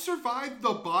 I survived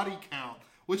the body count.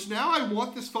 Which now I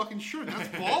want this fucking shirt. That's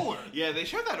baller. Yeah, they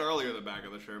showed that earlier in the back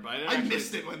of the shirt, but I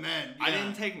missed it when then. Yeah. I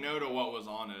didn't take note of what was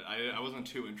on it. I wasn't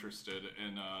too interested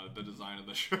in the design of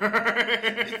the shirt.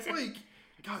 It's like,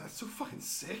 God, that's so fucking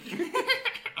sick.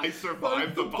 I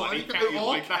survived the body count. You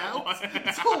like that one?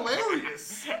 It's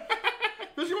hilarious.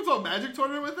 Especially when it's on Magic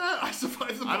Tournament with that. I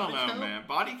survived the body count. I don't know, man.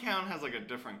 Body count has like a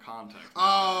different context.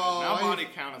 Now body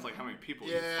count is like how many people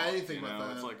you fuck. Yeah, anything about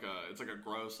that. It's like a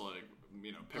gross like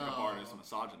pickup artist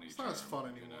misogyny. It's not as fun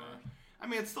anymore. You know? I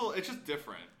mean, it's just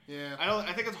different. Yeah.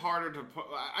 I think it's harder to put.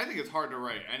 I think it's hard to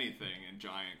write anything in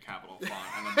giant capital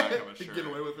font on the back of a shirt. Get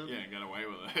away with it. Yeah, get away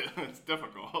with it. It's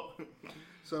difficult.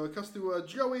 So it cuts to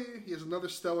Joey. He has another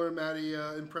stellar Maddie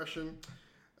impression.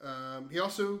 He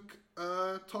also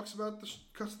talks about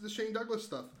the Shane Douglas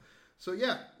stuff. So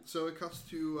yeah. So it cuts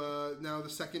to now the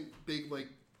second big like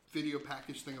video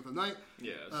package thing of the night.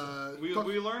 Yes. We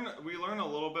learn a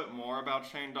little bit more about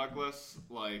Shane Douglas.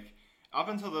 Like up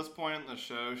until this point in the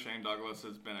show, Shane Douglas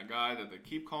has been a guy that they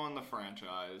keep calling the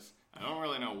franchise. I don't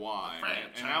really know why.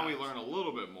 And now we learn a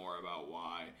little bit more about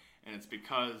why. And it's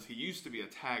because he used to be a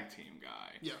tag team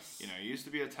guy. Yes. You know, he used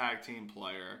to be a tag team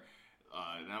player.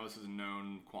 That was his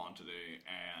known quantity,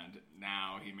 and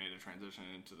now he made a transition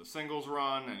into the singles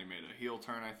run, and he made a heel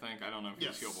turn. I think I don't know if he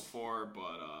was heel before,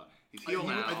 but he's heel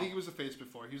now. I think he was a face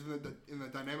before. He was in the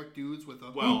Dynamic Dudes with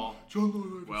a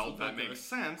that makes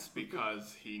sense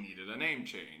because he needed a name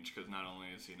change. Because not only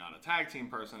is he not a tag team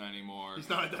person anymore, he's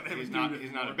not a dynamic.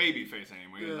 He's not a baby face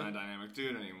anymore. He's not a Dynamic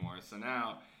Dude anymore. So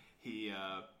now he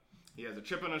has a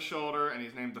chip on his shoulder, and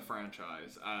he's named the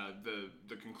franchise.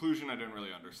 The conclusion I didn't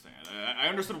really understand. I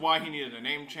understood why he needed a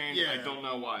name change. Yeah. I don't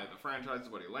know why the franchise is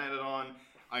what he landed on.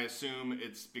 I assume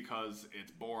it's because it's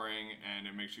boring and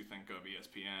it makes you think of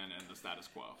ESPN and the status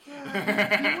quo.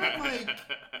 Yeah,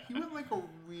 he went like a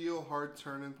real hard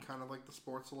turn in kind of like the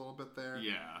sports a little bit there.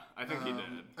 Yeah, I think he did.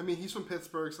 I mean, he's from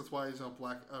Pittsburgh, so that's why he's on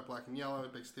black and yellow, a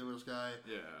big Steelers guy.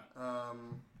 Yeah.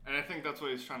 And I think that's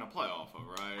what he's trying to play off of,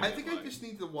 right? I think I just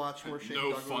need to watch more Shane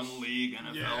Douglas. No fun league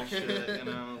NFL shit, you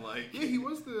know, like. Yeah, he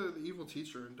was the evil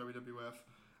teacher in WWF,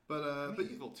 but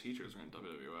evil teachers were in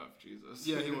WWF. Jesus.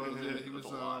 Yeah, he was. Yeah, he was.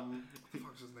 What the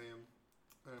fuck's his name?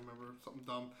 I don't remember, something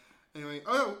dumb. Anyway,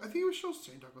 I think it was still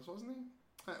Shane Douglas, wasn't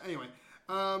he? Anyway.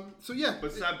 So yeah,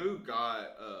 but Sabu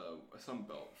got some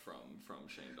belt from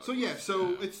Shane Douglas. So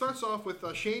yeah, it starts off with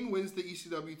Shane wins the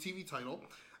ECW TV title.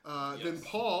 Then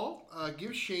Paul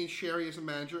gives Shane Sherry as a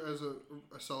manager as a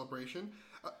celebration.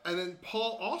 And then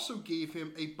Paul also gave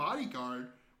him a bodyguard,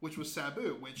 which was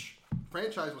Sabu, which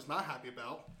franchise was not happy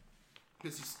about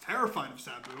because he's terrified of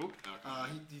Sabu.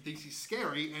 Okay. He thinks he's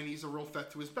scary, and he's a real threat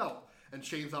to his belt. And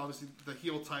Shane's obviously the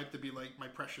heel type to be like my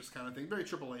precious kind of thing, very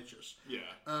Triple H-ish.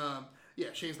 Yeah.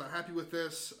 Shane's not happy with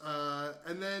this,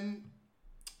 and then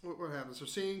what happens? So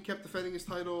Shane kept defending his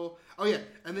title. Oh yeah,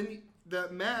 and then the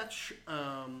match,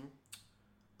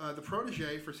 the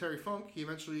protege for Terry Funk, he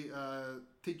eventually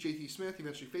JT Smith. He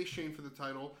eventually faced Shane for the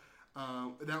title.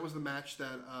 That was the match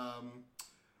that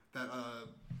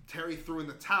Terry threw in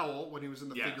the towel when he was in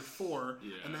the figure 4,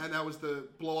 and that was the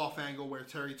blow off angle where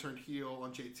Terry turned heel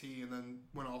on JT and then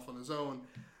went off on his own.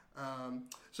 And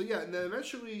then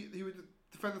eventually he would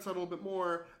defend the title a little bit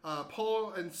more.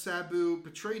 Paul and Sabu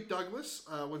betrayed Douglas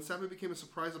when Sabu became a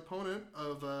surprise opponent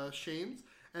of Shane's,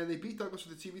 and they beat Douglas for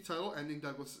the TV title, ending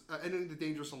the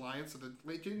Dangerous Alliance. So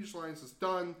the Dangerous Alliance is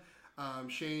done.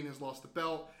 Shane has lost the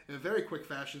belt in a very quick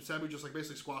fashion. Sabu just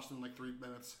basically squashed him in 3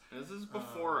 minutes. And this is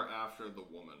before or after the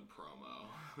woman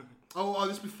promo?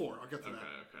 This is before. I'll get to that.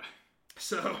 Okay.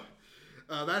 So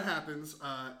that happens,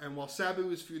 and while Sabu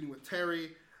is feuding with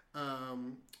Terry,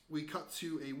 we cut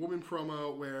to a woman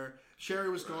promo where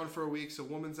Sherry was gone for a week, so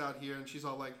woman's out here, and she's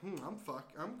all like, I'm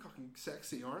fucking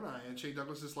sexy, aren't I? And Shane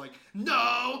Douglas is like,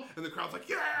 no! And the crowd's like,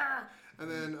 yeah! And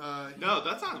then no,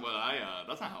 that's not what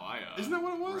that's not how I isn't that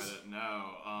what it was? Read it.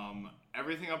 No,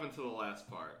 everything up until the last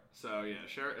part. So yeah,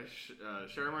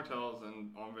 Sherry Martell's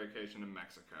on vacation in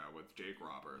Mexico with Jake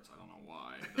Roberts. I don't know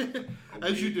why.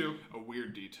 As you do. A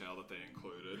weird detail that they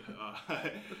included.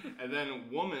 And then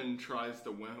woman tries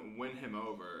to win him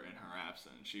over in her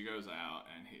absence. She goes out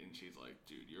and she's like,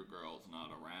 dude, your girl's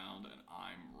not around and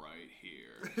I'm right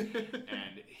here.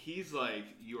 And he's like,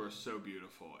 you are so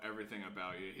beautiful. Everything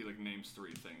about you. He names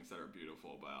 3 things that are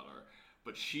beautiful about her.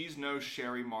 But she's no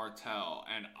Sherry Martell.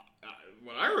 And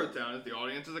what I wrote down is the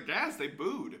audience is aghast. They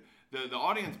booed. The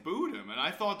audience booed him. And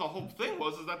I thought the whole thing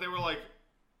was that they were like,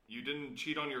 you didn't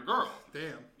cheat on your girl.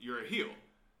 Damn. You're a heel.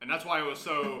 And that's why I was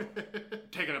so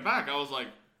taken aback. I was like,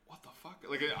 what the fuck?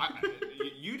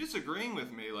 You disagreeing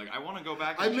with me? I want to go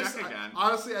back and check again.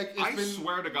 Honestly, I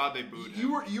swear to God they booed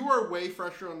him. You are way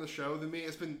fresher on the show than me.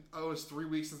 It's been it's 3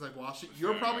 weeks since I've watched it.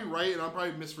 You're probably right, and I'm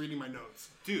probably misreading my notes.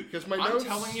 Dude, because I'm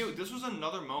telling you, this was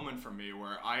another moment for me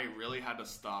where I really had to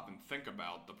stop and think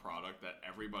about the product that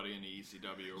everybody in the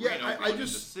ECW arena wanted to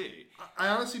see. I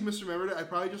honestly misremembered it. I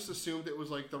probably just assumed it was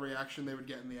the reaction they would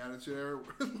get in the Attitude Era,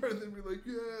 where they'd be like,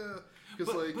 yeah.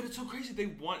 But it's so crazy. They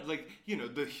want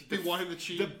they want him to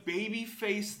cheat. The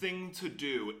babyface thing to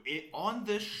do on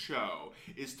this show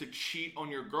is to cheat on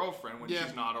your girlfriend when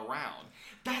she's not around.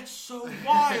 That's so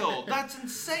wild. That's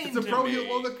insane. It's a pro heel.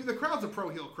 Well, the crowd's a pro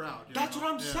heel crowd. That's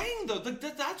what I'm saying, though.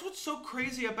 That's what's so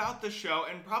crazy about the show,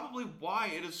 and probably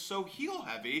why it is so heel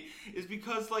heavy, is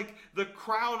because the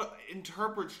crowd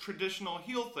interprets traditional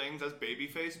heel things as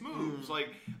babyface moves.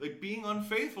 Like being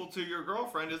unfaithful to your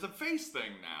girlfriend is a face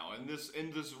thing now in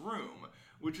this room,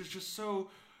 which is just so.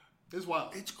 It's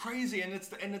wild. It's crazy, and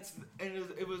it's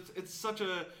such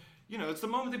a. It's the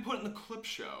moment they put in the clip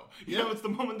show. It's the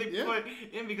moment they put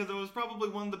in because it was probably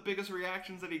one of the biggest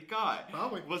reactions that he got.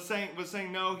 Probably was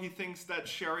saying no. He thinks that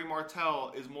Sherry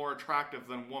Martell is more attractive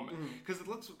than woman. Because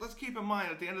let's keep in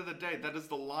mind at the end of the day that is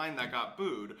the line that got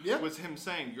booed. Was him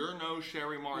saying you're no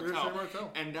Sherry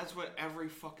Martell. And that's what every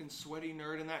fucking sweaty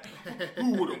nerd in that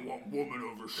who wouldn't want woman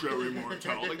over Sherry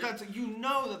Martell? That's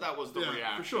that was the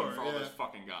reaction for all those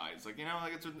fucking guys.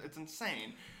 It's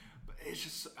insane. It's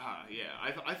just,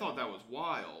 I thought that was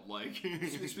wild.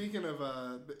 Speaking of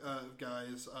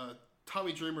guys,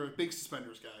 Tommy Dreamer, big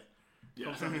suspenders guy.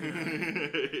 Yeah.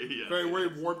 Very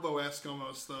Wardlow-esque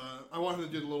almost. I want him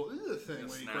to do the little thing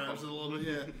where he grabs it a little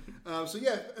bit.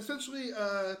 Essentially,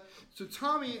 so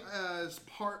Tommy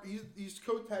he's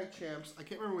co-tag champs. I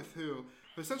can't remember with who,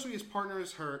 but essentially his partner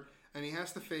is hurt. And he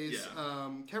has to face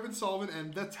Kevin Sullivan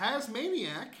and the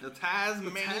Tasmaniac. The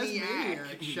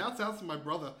Tasmaniac. Shouts out to my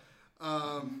brother.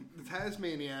 The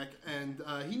Tasmaniac, and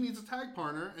he needs a tag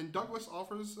partner, and Douglas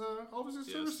offers his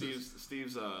services.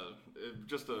 Steve's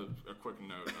just a quick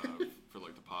note for the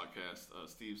podcast.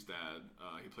 Steve's dad,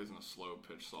 he plays in a slow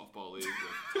pitch softball league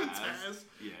with Taz.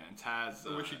 Yeah, and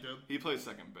Taz. I wish he did. He plays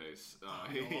second base.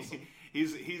 Awesome.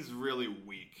 He's really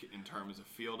weak in terms of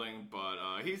fielding, but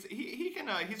he's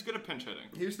good at pinch hitting.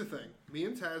 Here's the thing: me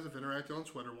and Taz have interacted on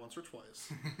Twitter once or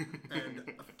twice, and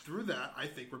through that, I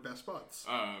think we're best buds.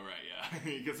 Oh right, yeah.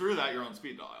 Because through that, you're on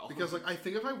speed dial. Because I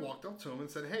think if I walked up to him and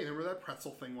said, "Hey, remember that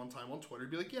pretzel thing one time on Twitter?"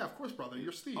 He'd be like, "Yeah, of course, brother.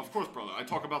 You're Steve." Of course, brother. I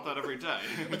talk about that every day.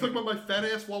 I talk about my fat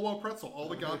ass Wawa pretzel all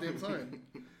the goddamn time.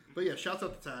 But yeah, shouts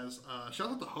out to Taz.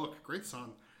 Shouts out to Hook, great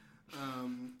son.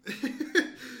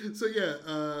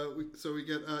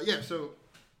 So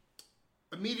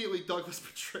immediately Douglas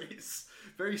betrays,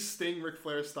 very Sting Ric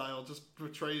Flair style, just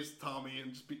betrays Tommy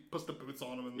and just puts the boots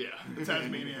on him, and the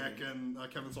Tasmaniac and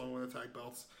Kevin Sullivan win the tag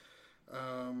belts.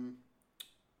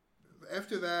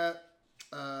 After that,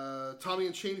 Tommy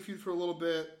and Shane feud for a little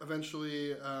bit.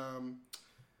 Eventually,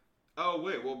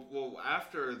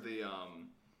 after the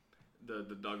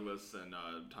Douglas and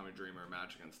Tommy Dreamer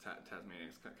match against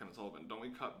Tasmaniacs, Kevin Sullivan, don't we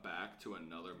cut back to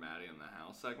another Maddie in the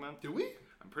House segment? Do we?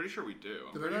 I'm pretty sure we do.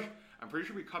 I'm pretty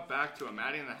sure we cut back to a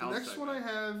Maddie in the House segment. The next one I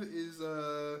have is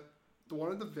the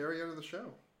one at the very end of the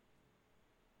show.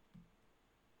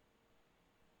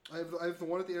 I have the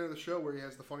one at the end of the show where he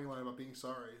has the funny line about being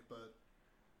sorry, but...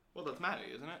 Well, that's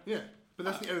Maddie, isn't it? Yeah, but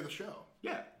that's the end of the show.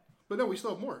 Yeah. But no, we still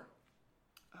have more.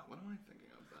 Oh, what am I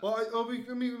thinking of then? Well,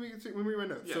 let me read my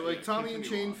notes. So, Tommy and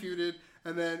Shane feuded,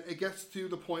 and then it gets to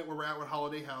the point where we're at with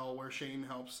Holiday Hell, where Shane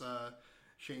helps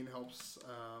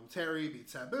Terry beat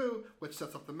Sabu, which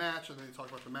sets up the match, and then they talk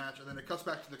about the match, and then it cuts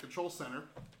back to the Control Center,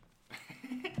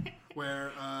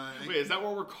 where... Wait, is that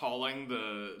what we're calling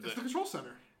the... It's the Control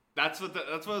Center. That's what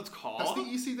it's called? That's the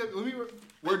ECW...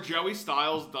 Where Joey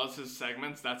Styles does his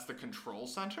segments, that's the Control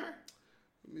Center?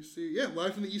 Let me see. Yeah,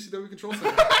 live from the ECW Control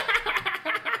Center.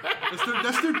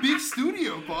 That's their big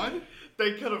studio, bud.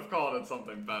 They could have called it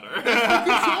something better. That's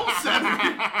the Control Center.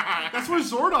 That's where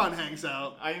Zordon hangs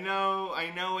out. I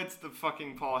know it's the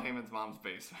fucking Paul Heyman's mom's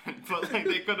basement, but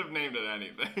they could have named it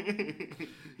anything.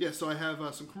 Yeah, so I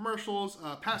have some commercials.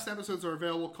 Past episodes are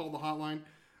available. Call the hotline.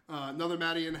 Another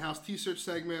Maddie in the House t-shirt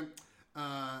segment.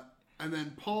 And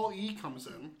then Paul E. comes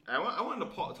in. I wanted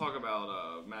to talk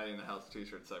about Maddie in the House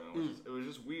t-shirt segment, which it was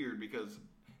just weird because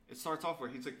it starts off where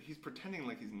he's pretending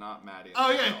like he's not Maddie in the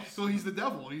House. So he's the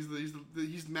devil.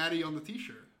 He's Maddie on the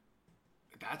t-shirt.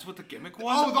 That's what the gimmick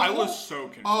was? I was so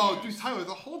confused. Oh, dude, Tyler,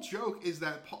 the whole joke is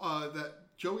that that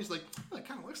Joey's like, that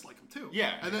kind of looks like him too.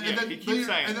 Yeah, and then he keeps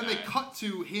saying and then they cut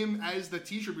to him as the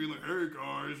t-shirt being like, "Hey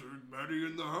guys, Maddie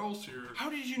in the House here."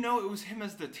 How did you know it was him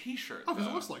as the t-shirt? Oh, because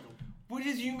it looks like him. What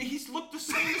did you mean? He's looked the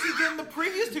same as he did in the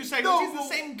previous two segments. He's the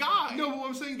same guy. No, but what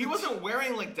I'm saying... He wasn't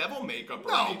wearing, like, devil makeup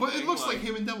or anything. No, but it looks like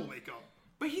him in devil makeup.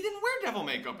 But he didn't wear devil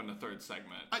makeup in the third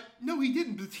segment. No, he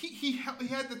didn't. But he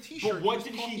had the t-shirt. But what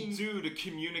did he do to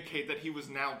communicate that he was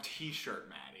now t-shirt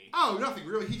Maddie? Oh, nothing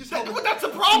really. He just held But that's the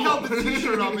problem! He held the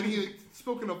t-shirt up and he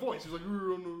spoke in a voice. He was like...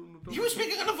 He was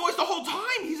speaking in a voice the whole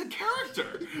time. He's a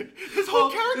character. His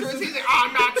whole character is he's like,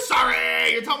 I'm not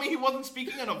sorry. You're telling me he wasn't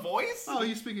speaking in a voice? Oh,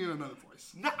 he's speaking in another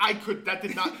voice. No, that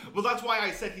did not. Well, that's why I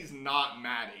said he's not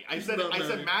Maddie. I said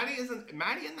Maddie isn't.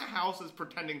 Maddie in the House is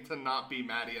pretending to not be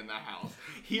Maddie in the House.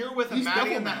 Here with he's a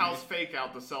Maddie in the House fake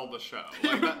out to sell the show.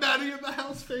 Maddie in the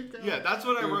House fake out. Yeah, that's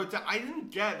what I wrote down. I didn't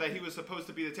get that he was supposed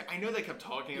to be the. I know they kept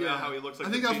talking about how he looks like.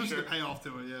 I think that was supposed to pay off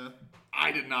to it. Yeah.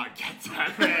 I did not get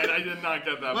that, man. I did not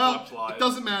get that punchline. It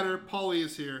doesn't matter. Paulie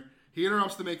is here. He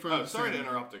interrupts to make fun of. Oh, sorry to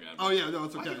interrupt again. Oh yeah, no,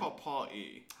 it's okay. Why do you call Paul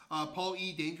E? Paul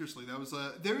E. Dangerously. That was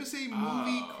there is a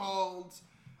movie called.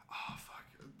 Oh fuck!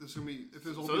 This is gonna be if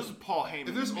there's older. So this is Paul Heyman.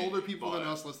 If there's older people than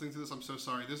us listening to this, I'm so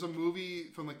sorry. There's a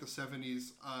movie from like the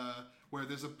 70s where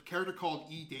there's a character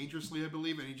called E. Dangerously, I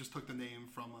believe, and he just took the name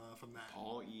from that.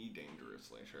 Paul E.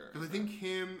 Dangerously, sure. Because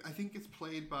I think it's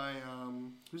played by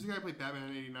who's the guy who played Batman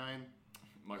in '89?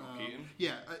 Michael Keaton?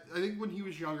 Yeah, I think when he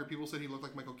was younger, people said he looked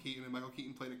like Michael Keaton, and Michael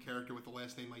Keaton played a character with the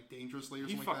last name like Dangerously or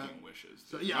something like that. He fucking wishes.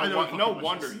 So, yeah, I know. No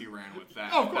wonder he ran with that.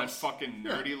 Oh, of course. That fucking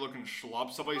nerdy looking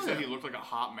schlub. Somebody said he looked like a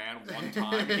hot man one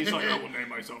time. He's like, I will name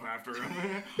myself after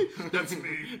him. That's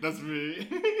me. That's me.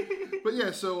 But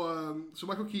yeah, so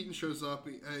Michael Keaton shows up.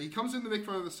 He comes in to make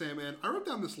fun of the Sandman. I wrote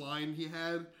down this line he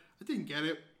had. I didn't get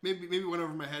it. Maybe it went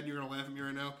over my head and you're going to laugh at me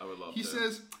right now. I would love He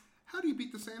says, how do you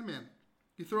beat the Sandman?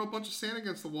 You throw a bunch of sand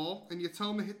against the wall, and you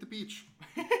tell him to hit the beach.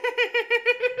 I'm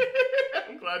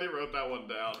glad you wrote that one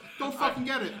down. Don't fucking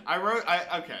get it.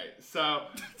 Okay, so...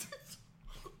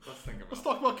 Let's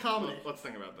talk about comedy. Let's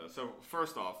think about this. So,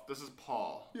 first off, this is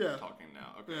Paul talking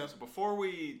now. Okay, so before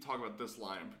we talk about this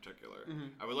line in particular,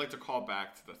 I would like to call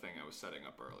back to the thing I was setting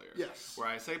up earlier. Yes. Where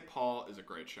I say Paul is a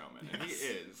great showman, and he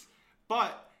is.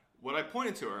 But... what I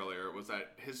pointed to earlier was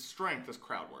that his strength is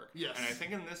crowd work. Yes. And I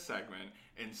think in this segment,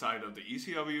 inside of the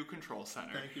ECW Control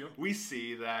Center, we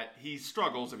see that he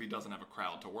struggles if he doesn't have a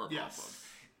crowd to work off of.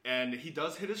 And he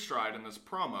does hit his stride in this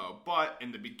promo, but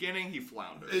in the beginning he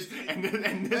flounders. And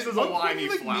this is a line he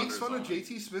flounders makes fun of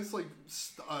JT Smith's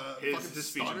his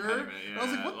speech impediment. Yeah, I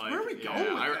was like, where are we going with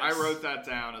this? I wrote that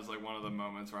down as like one of the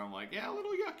moments where I'm like, a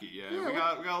little yucky. Yeah, we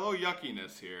got a little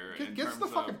yuckiness here. Gets the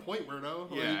fucking point, weirdo.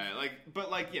 Yeah,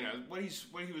 but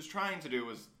what he was trying to do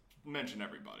was mention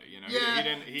everybody. You know, Yeah, he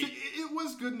didn't. It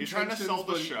was good. He's trying to sell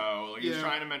the show. Like he's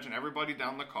trying to mention everybody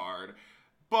down the card,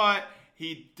 but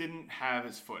he didn't have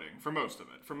his footing for most of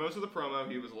it. For most of the promo,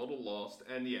 he was a little lost.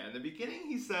 And yeah, in the beginning,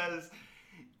 he says,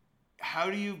 "How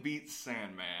do you beat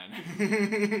Sandman?"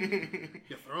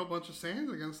 You throw a bunch of sand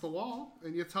against the wall,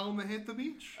 and you tell him to hit the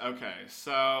beach. Okay,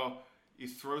 so you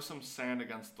throw some sand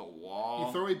against the wall.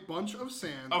 You throw a bunch of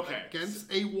sand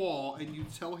against a wall, and you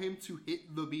tell him to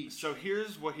hit the beach. So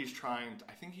here's what he's trying to...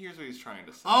 I think here's what he's trying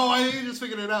to say. Oh, I think you just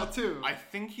figured it out, too. I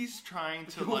think he's trying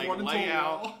to, lay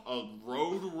out a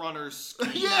road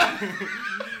scheme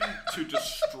to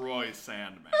destroy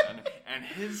Sandman. And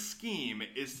his scheme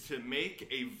is to make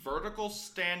a vertical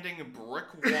standing brick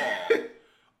wall...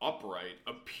 upright,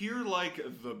 appear like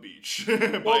the beach.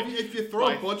 Well, if you throw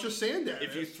a bunch of sand at it.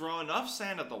 If you throw enough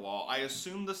sand at the wall, I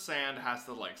assume the sand has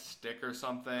to, stick or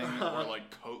something, or,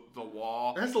 coat the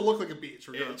wall. It has to look like a beach.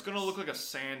 It's going to look like a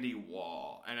sandy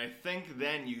wall. And I think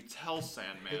then you tell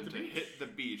Sandman to hit the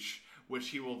beach, which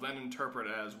he will then interpret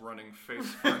as running face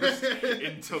first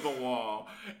into the wall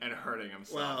and hurting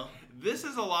himself. Wow. This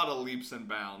is a lot of leaps and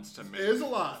bounds to make. It is a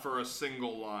lot. For a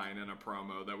single line in a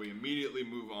promo that we immediately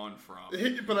move on from.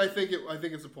 But I think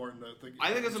it's important.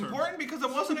 I think it's important because it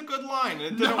wasn't a good line and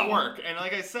it didn't work. And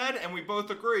like I said, and we both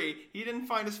agree, he didn't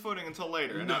find his footing until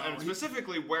later. And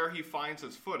specifically where he finds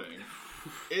his footing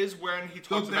is when he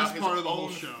talks about his own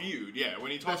feud. Yeah,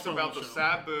 when he talks about the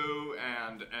Sabu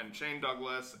and Shane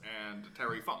Douglas and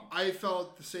Terry Funk. I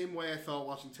felt the same way I felt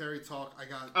watching Terry talk.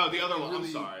 The other one. I'm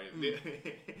sorry.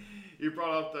 You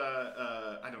brought up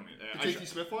the. I don't mean the JT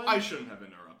Smith line. I shouldn't have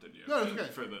interrupted you. No, it's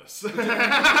okay. For this.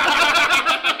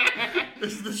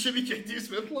 This is the shitty JT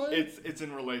Smith line? It's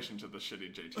in relation to the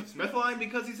shitty JT Smith line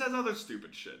because he says other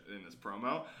stupid shit in this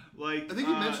promo. I think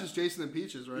he mentions Jason and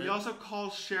Peaches, right? He also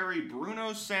calls Sherry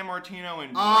Bruno, San Martino,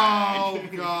 and Brad. Oh,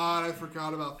 God, I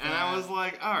forgot about that. And I was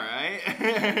like, all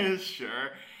right,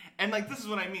 sure. And, this is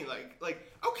what I mean.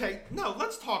 Okay, no,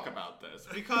 let's talk about this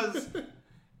because...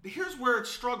 Here's where it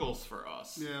struggles for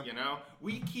us, you know?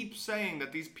 We keep saying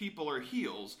that these people are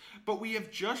heels, but we have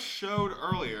just showed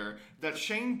earlier that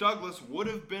Shane Douglas would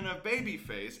have been a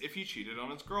babyface if he cheated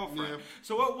on his girlfriend. Yeah.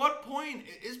 So at what point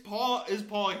is Paul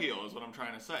a heel, is what I'm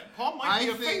trying to say. Paul might be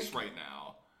a face right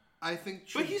now. I think...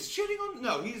 But he's cheating on...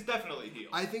 No, he's definitely heel.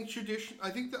 I think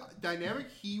the dynamic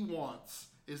he wants...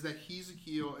 is that he's a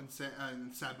heel and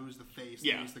Sabu's the face.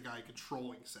 Yeah. And he's the guy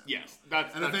controlling Sabu. Yes.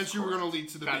 And eventually we're going to lead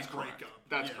to the big breakup.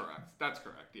 That's correct. That's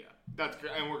correct, yeah.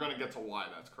 And we're going to get to why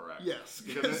that's correct. Yes.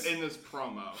 Because in this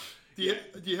promo... Do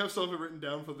you have something written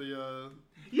down for the...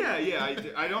 Yeah,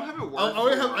 I don't have it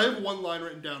I have one line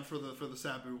written down for the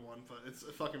Sabu one, but it's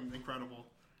fucking incredible.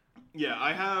 Yeah,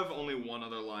 I have only one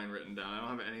other line written down. I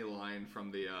don't have any line from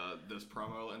the this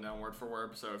promo written down word for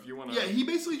word. So if you want to, yeah, he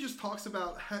basically just talks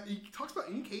about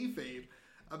in kayfabe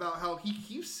about how he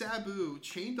keeps Sabu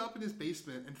chained up in his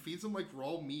basement and feeds him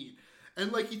raw meat,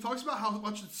 and he talks about how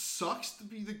much it sucks to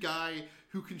be the guy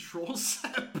who controls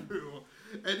Sabu,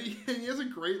 and he has a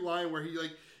great line where he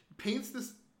paints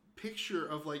this picture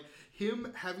of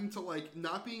him having to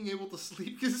not being able to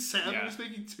sleep because Sabu is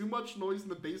making too much noise in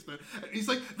the basement, and he's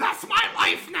like, "That's my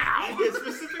life now."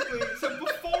 Specifically, so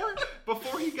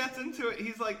before he gets into it,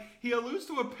 he alludes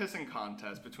to a pissing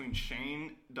contest between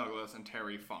Shane Douglas and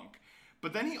Terry Funk,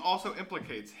 but then he also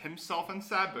implicates himself and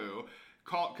Sabu.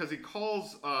 Because he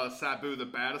calls Sabu the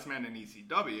baddest man in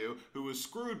ECW, who was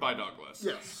screwed by Douglas.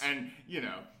 Yes. And,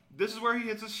 this is where he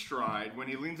hits his stride when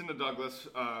he leans into Douglas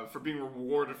for being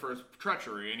rewarded for his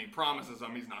treachery, and he promises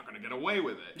him he's not going to get away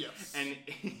with it. Yes. And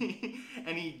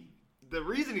the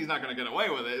reason he's not going to get away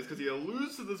with it is because he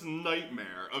alludes to this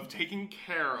nightmare of taking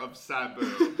care of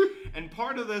Sabu. And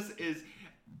part of this is...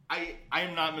 I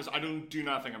do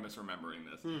not think I'm misremembering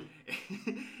this.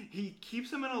 He keeps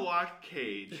him in a locked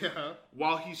cage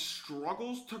while he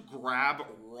struggles to grab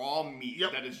raw meat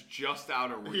that is just out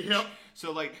of reach. Yep.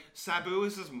 So Sabu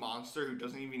is this monster who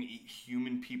doesn't even eat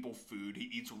human people food. He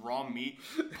eats raw meat.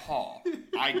 Paul,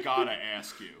 I gotta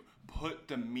ask you. Put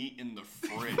the meat in the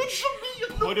fridge.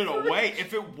 Put it away.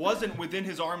 If it wasn't within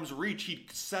his arm's reach, he'd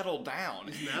settle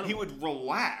down. He would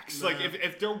relax.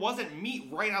 If there wasn't meat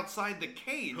right outside the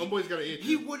cage, homeboy's gotta eat.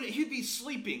 He'd be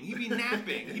sleeping. He'd be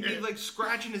napping. He'd be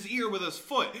scratching his ear with his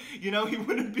foot. He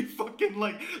wouldn't be fucking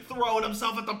throwing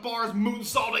himself at the bars,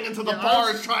 moonsaulting into the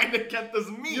bars, trying to get this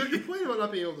meat. You're complaining about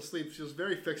not being able to sleep. Feels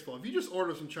very fixable. If you just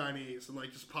order some Chinese and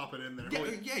just pop it in there.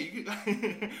 Yeah, you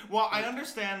could. Well, I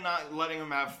understand not letting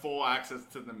him have full access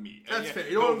to the meat. That's fair.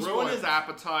 You don't ruin his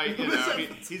appetite.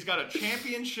 He's got a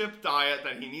championship diet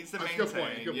that he needs to maintain. Good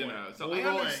point. So I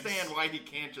understand why he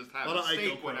can't just have a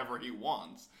steak whenever he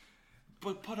wants.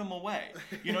 but put him away.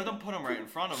 Don't put him right in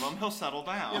front of him. He'll settle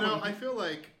down. I feel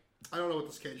like I don't know what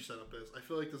this cage setup is. I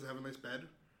feel like does it have a nice bed?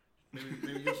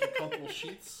 Maybe get some comfortable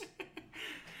sheets.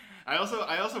 I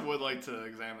also would like to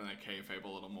examine the kayfabe a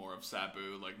little more of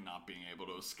Sabu not being able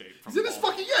to escape from. He's in his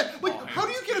fucking how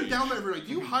do you get him down there every night?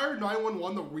 Do you hire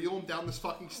 911 to reel him down this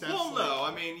fucking steps? Well, no.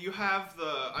 I mean, you have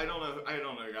the I don't know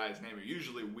the guy's name. He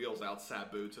usually wheels out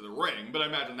Sabu to the ring, but I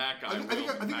imagine that guy. I think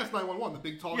that's 911, the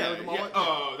big tall guy with the mullet.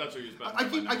 Oh, that's what he's.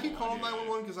 I keep calling him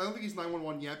 911 because I don't think he's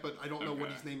 911 yet, but I don't know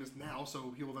what his name is now,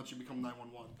 so he will eventually become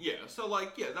 911. Yeah. So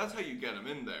that's how you get him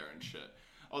in there and shit.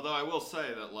 Although I will say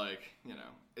that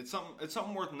it's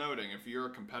something worth noting if you're a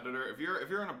competitor, if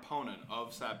you're an opponent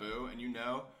of Sabu and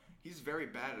he's very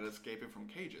bad at escaping from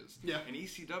cages. Yeah. And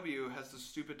ECW has the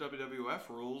stupid WWF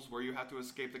rules where you have to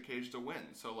escape the cage to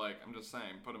win. So I'm just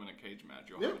saying, put him in a cage match,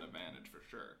 you'll have an advantage for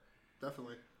sure.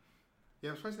 Definitely. Yeah,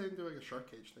 I'm surprised they didn't do a shark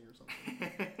cage thing or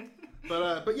something.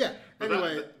 but yeah.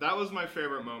 Anyway, that was my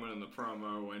favorite moment in the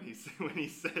promo when he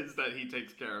says that he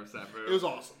takes care of Sabu. It was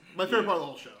awesome. My favorite part of the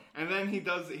whole show. And then he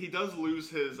does lose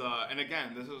his. And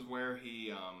again, this is where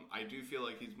he. I do feel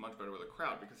like he's much better with a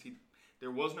crowd because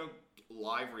there was no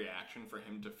live reaction for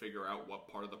him to figure out what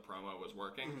part of the promo was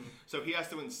working. Mm-hmm. So he has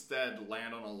to instead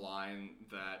land on a line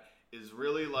that is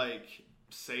really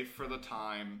safe for the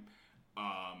time.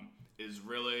 Is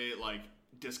really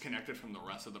disconnected from the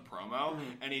rest of the promo,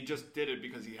 and he just did it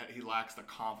because he lacks the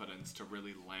confidence to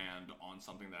really land on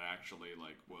something that actually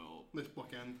will this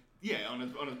bookend. Yeah, on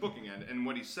his booking end. And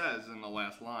what he says in the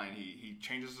last line, he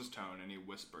changes his tone and he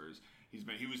whispers. He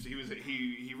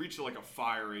reached a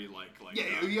fiery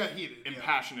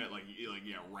impassionate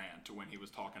rant when he was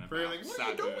talking about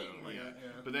Sabu.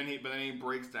 But then he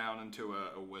breaks down into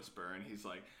a whisper and he's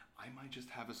like, I might just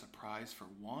have a surprise for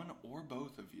one or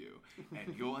both of you,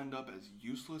 and you'll end up as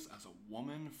useless as a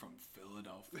woman from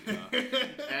Philadelphia.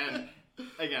 And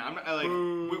again,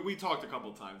 we talked a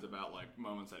couple times about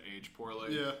moments that age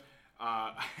poorly. Yeah.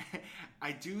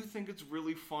 I do think it's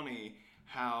really funny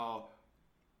how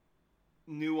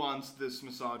nuanced this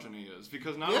misogyny is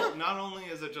because not only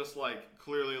is it just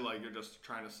clearly you're just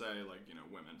trying to say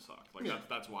women suck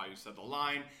that's why you said the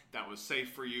line that was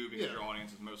safe for you because your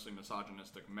audience is mostly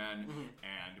misogynistic men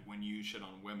and when you shit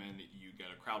on women you get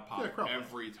a crowd pop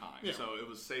every time so it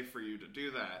was safe for you to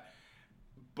do that,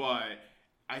 but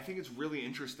I think it's really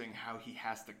interesting how he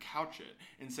has to couch it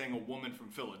in saying a woman from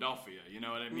Philadelphia. You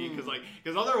know what I mean?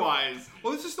 Because otherwise,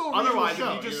 this is still a otherwise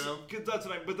show, if you just that's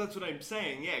what I'm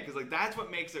saying. Yeah, because that's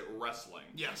what makes it wrestling.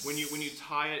 Yes. When you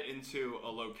tie it into a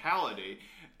locality.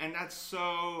 And that's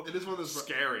so it is one of those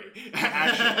scary.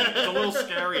 Actually, it's a little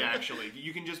scary. Actually,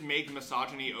 you can just make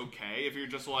misogyny okay if you're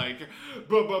just woman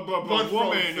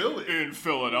in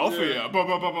Philadelphia,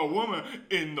 woman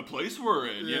in the place we're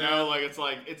in. You know,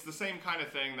 it's the same kind of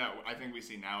thing that I think we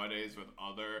see nowadays with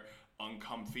other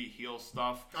uncomfy heel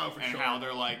stuff. Oh, for and sure. How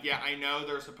they're I know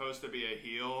they're supposed to be a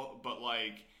heel, but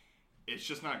it's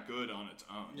just not good on its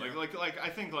own. Yeah. I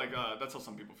think that's how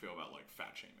some people feel about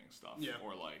fat shaming stuff. Yeah.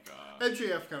 Or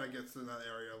MJF kind of gets in that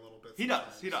area a little bit. He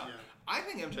does. Yeah. I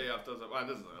think MJF does.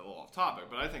 This is a little off topic,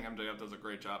 but I think MJF does a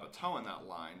great job of towing that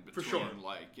line between for sure.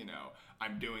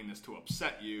 I'm doing this to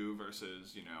upset you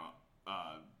versus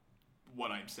what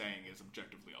I'm saying is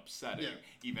objectively upsetting,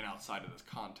 even outside of this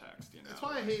context. That's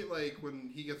why I hate when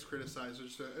he gets criticized.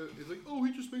 It's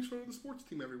he just makes fun of the sports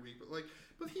team every week,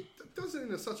 but he does it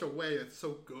in such a way that's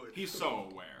so good. He's so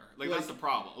aware. That's the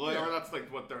problem. Or that's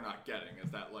what they're not getting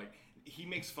is that he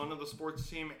makes fun of the sports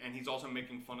team and he's also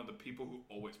making fun of the people who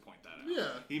always point that out.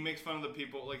 Yeah. He makes fun of the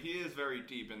people he is very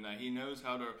deep in that he knows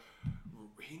how to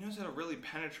really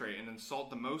penetrate and insult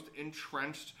the most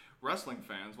entrenched wrestling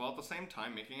fans while at the same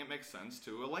time making it make sense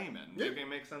to a layman. Yeah. Making it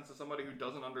make sense to somebody who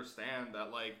doesn't understand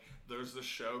that there's this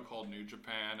show called New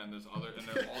Japan and there's all these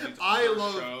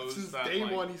other shows. Since day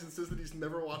one he's insisted he's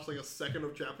never watched a second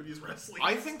of Japanese wrestling.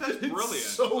 I think that's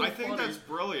brilliant. I think that's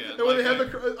brilliant. And when they had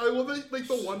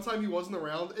the one time he wasn't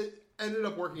around, it ended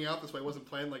up working out this way. It wasn't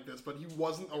planned like this, but he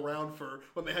wasn't around for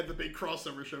when they had the big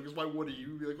crossover show, because why would he?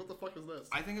 You'd be like, what the fuck is this?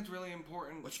 I think it's really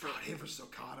important. Let's got him for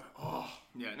Sokata. Oh.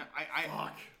 Yeah, no,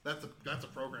 fuck. That's a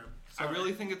program. Sorry. I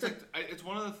really think it's it's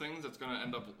one of the things that's going to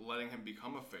end up letting him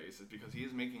become a face is because he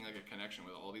is making a connection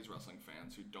with all these wrestling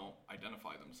fans who don't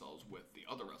identify themselves with the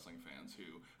other wrestling fans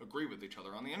who agree with each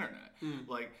other on the internet.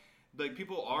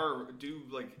 People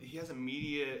he has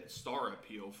immediate star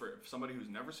appeal for somebody who's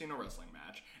never seen a wrestling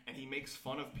match, and he makes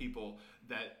fun of people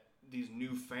that these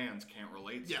new fans can't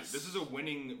relate to. Yes. This is a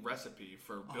winning recipe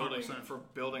for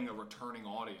building a returning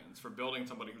audience, for building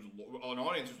somebody an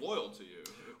audience who's loyal to you.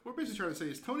 What we're basically trying to say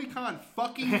is Tony Khan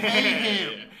fucking pay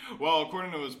him. Well,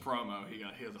 according to his promo, he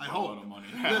has a boatload of money.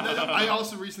 I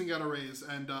also recently got a raise,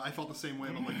 and I felt the same way.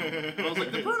 I'm like, I was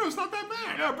like, the Bruno's not that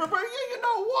bad. Yeah, but you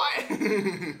know what?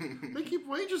 They keep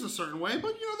wages a certain way,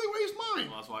 but they raised mine.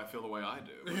 Well, that's why I feel the way I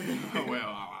do.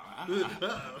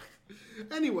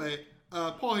 Anyway,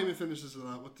 Paul Heyman finishes it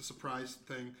up with the surprise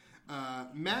thing.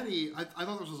 Maddie, I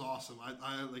thought this was awesome.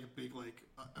 I had like a big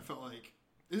I felt like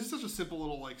this is such a simple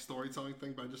little like storytelling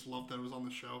thing, but I just loved that it was on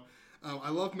the show. I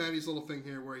love Maddie's little thing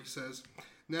here where he says,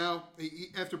 now,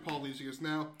 after Paul leaves, he goes,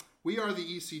 now, we are the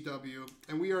ECW,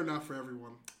 and we are not for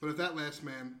everyone. But if that last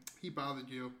man, he bothered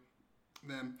you,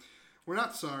 then we're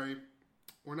not sorry.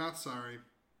 We're not sorry.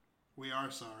 We are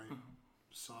sorry.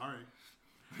 Sorry.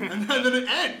 And then it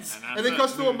ends. And it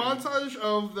goes through a montage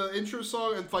of the intro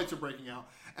song, and fights are breaking out.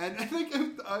 And I think,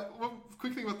 one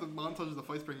quick thing about the montage of the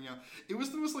fights breaking out, it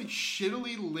was the most, like,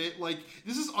 shittily lit, like,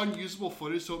 this is unusable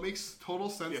footage, so it makes total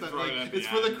sense that, like, it's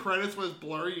for the credits when it's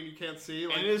blurry and you can't see.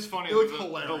 Like, and it is funny, it looked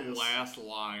hilarious. The last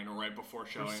line right before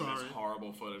showing this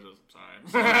horrible footage was, sorry.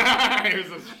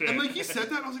 It was a shit. And, like, he said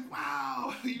that, I was like,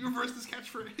 wow, you reversed his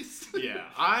catchphrase. Yeah,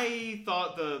 I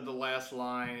thought the last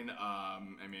line,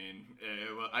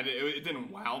 it didn't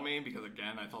wow me, because,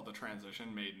 again, I thought the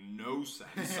transition made no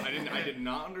sense. I did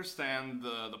not understand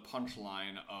the punchline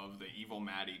of the evil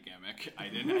Maddie gimmick. I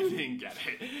didn't get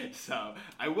it. So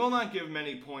I will not give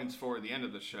many points for the end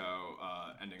of the show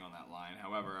ending on that line.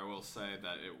 However, I will say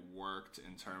that it worked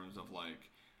in terms of, like,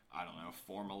 I don't know,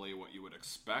 formally what you would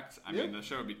expect. I mean, the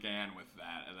show began with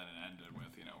that, and then it ended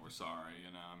with, we're sorry.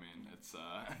 It's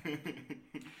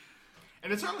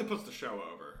and it certainly puts the show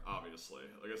over, obviously.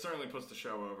 Like, it certainly puts the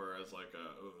show over as, like,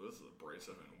 this is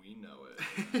abrasive and we know it.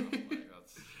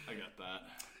 I get that.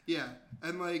 Yeah,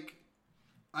 and, like,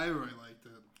 I really liked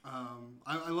it.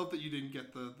 I love that you didn't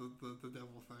get the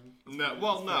devil thing. No,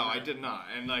 I did not.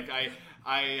 And, like,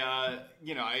 I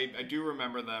do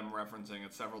remember them referencing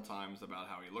it several times about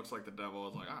how he looks like the devil.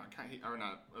 It's like, or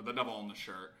not, the devil on the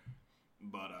shirt.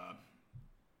 But,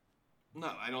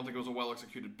 no, I don't think it was a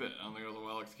well-executed bit. I don't think it was a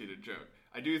well-executed joke.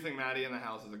 I do think Matty in the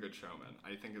House is a good showman.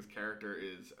 I think his character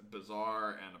is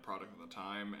bizarre and a product of the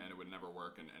time, and it would never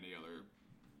work in any other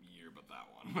year but that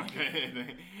one.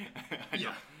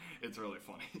 Yeah. It's really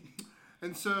funny.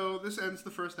 And so this ends the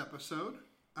first episode.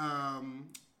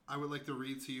 I would like to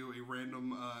read to you a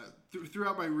random...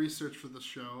 throughout my research for this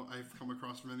show, I've come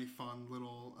across many fun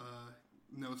little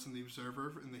notes in the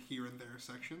Observer in the here and there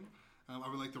section. I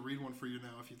would like to read one for you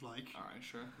now, if you'd like. All right,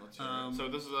 sure. Let's hear it. So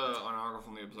this is an article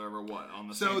from the Observer. What, on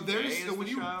the same day as the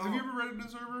show? Have you ever read an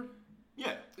Observer?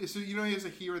 Yeah. So he has a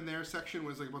here and there section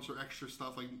where it's like a bunch of extra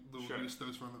stuff, like little news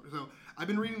stories from them. So I've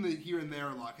been reading the here and there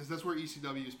a lot because that's where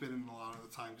ECW has been in a lot of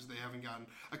the time because they haven't gotten.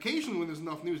 Occasionally, when there's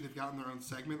enough news, they've gotten their own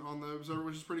segment on the Observer,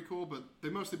 which is pretty cool. But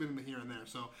they've mostly been in the here and there.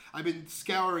 So I've been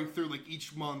scouring through like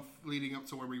each month leading up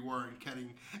to where we were and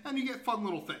getting, and you get fun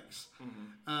little things.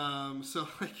 Mm-hmm. So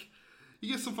like you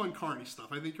get some fun carny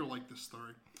stuff. I think you'll like this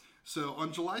story. So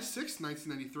on July 6,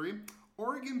 1993.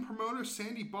 Oregon promoter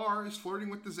Sandy Barr is flirting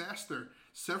with disaster.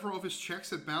 Several of his checks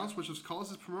have bounced, which has caused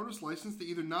his promoter's license to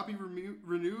either not be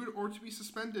renewed or to be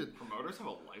suspended. Promoters have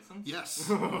a license? Yes.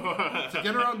 To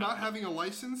get around not having a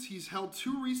license, he's held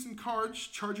 2 recent cards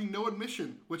charging no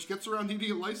admission, which gets around needing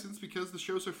a license because the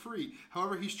shows are free.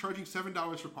 However, he's charging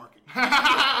 $7 for parking.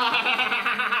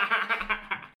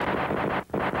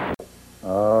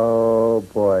 Oh,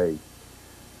 boy.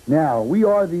 Now, we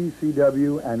are the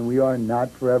ECW, and we are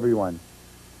not for everyone.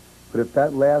 But if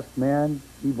that last man,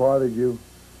 he bothered you,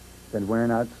 then we're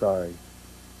not sorry.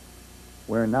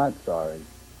 We're not sorry.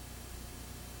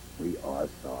 We are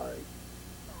sorry.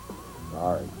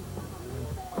 Sorry.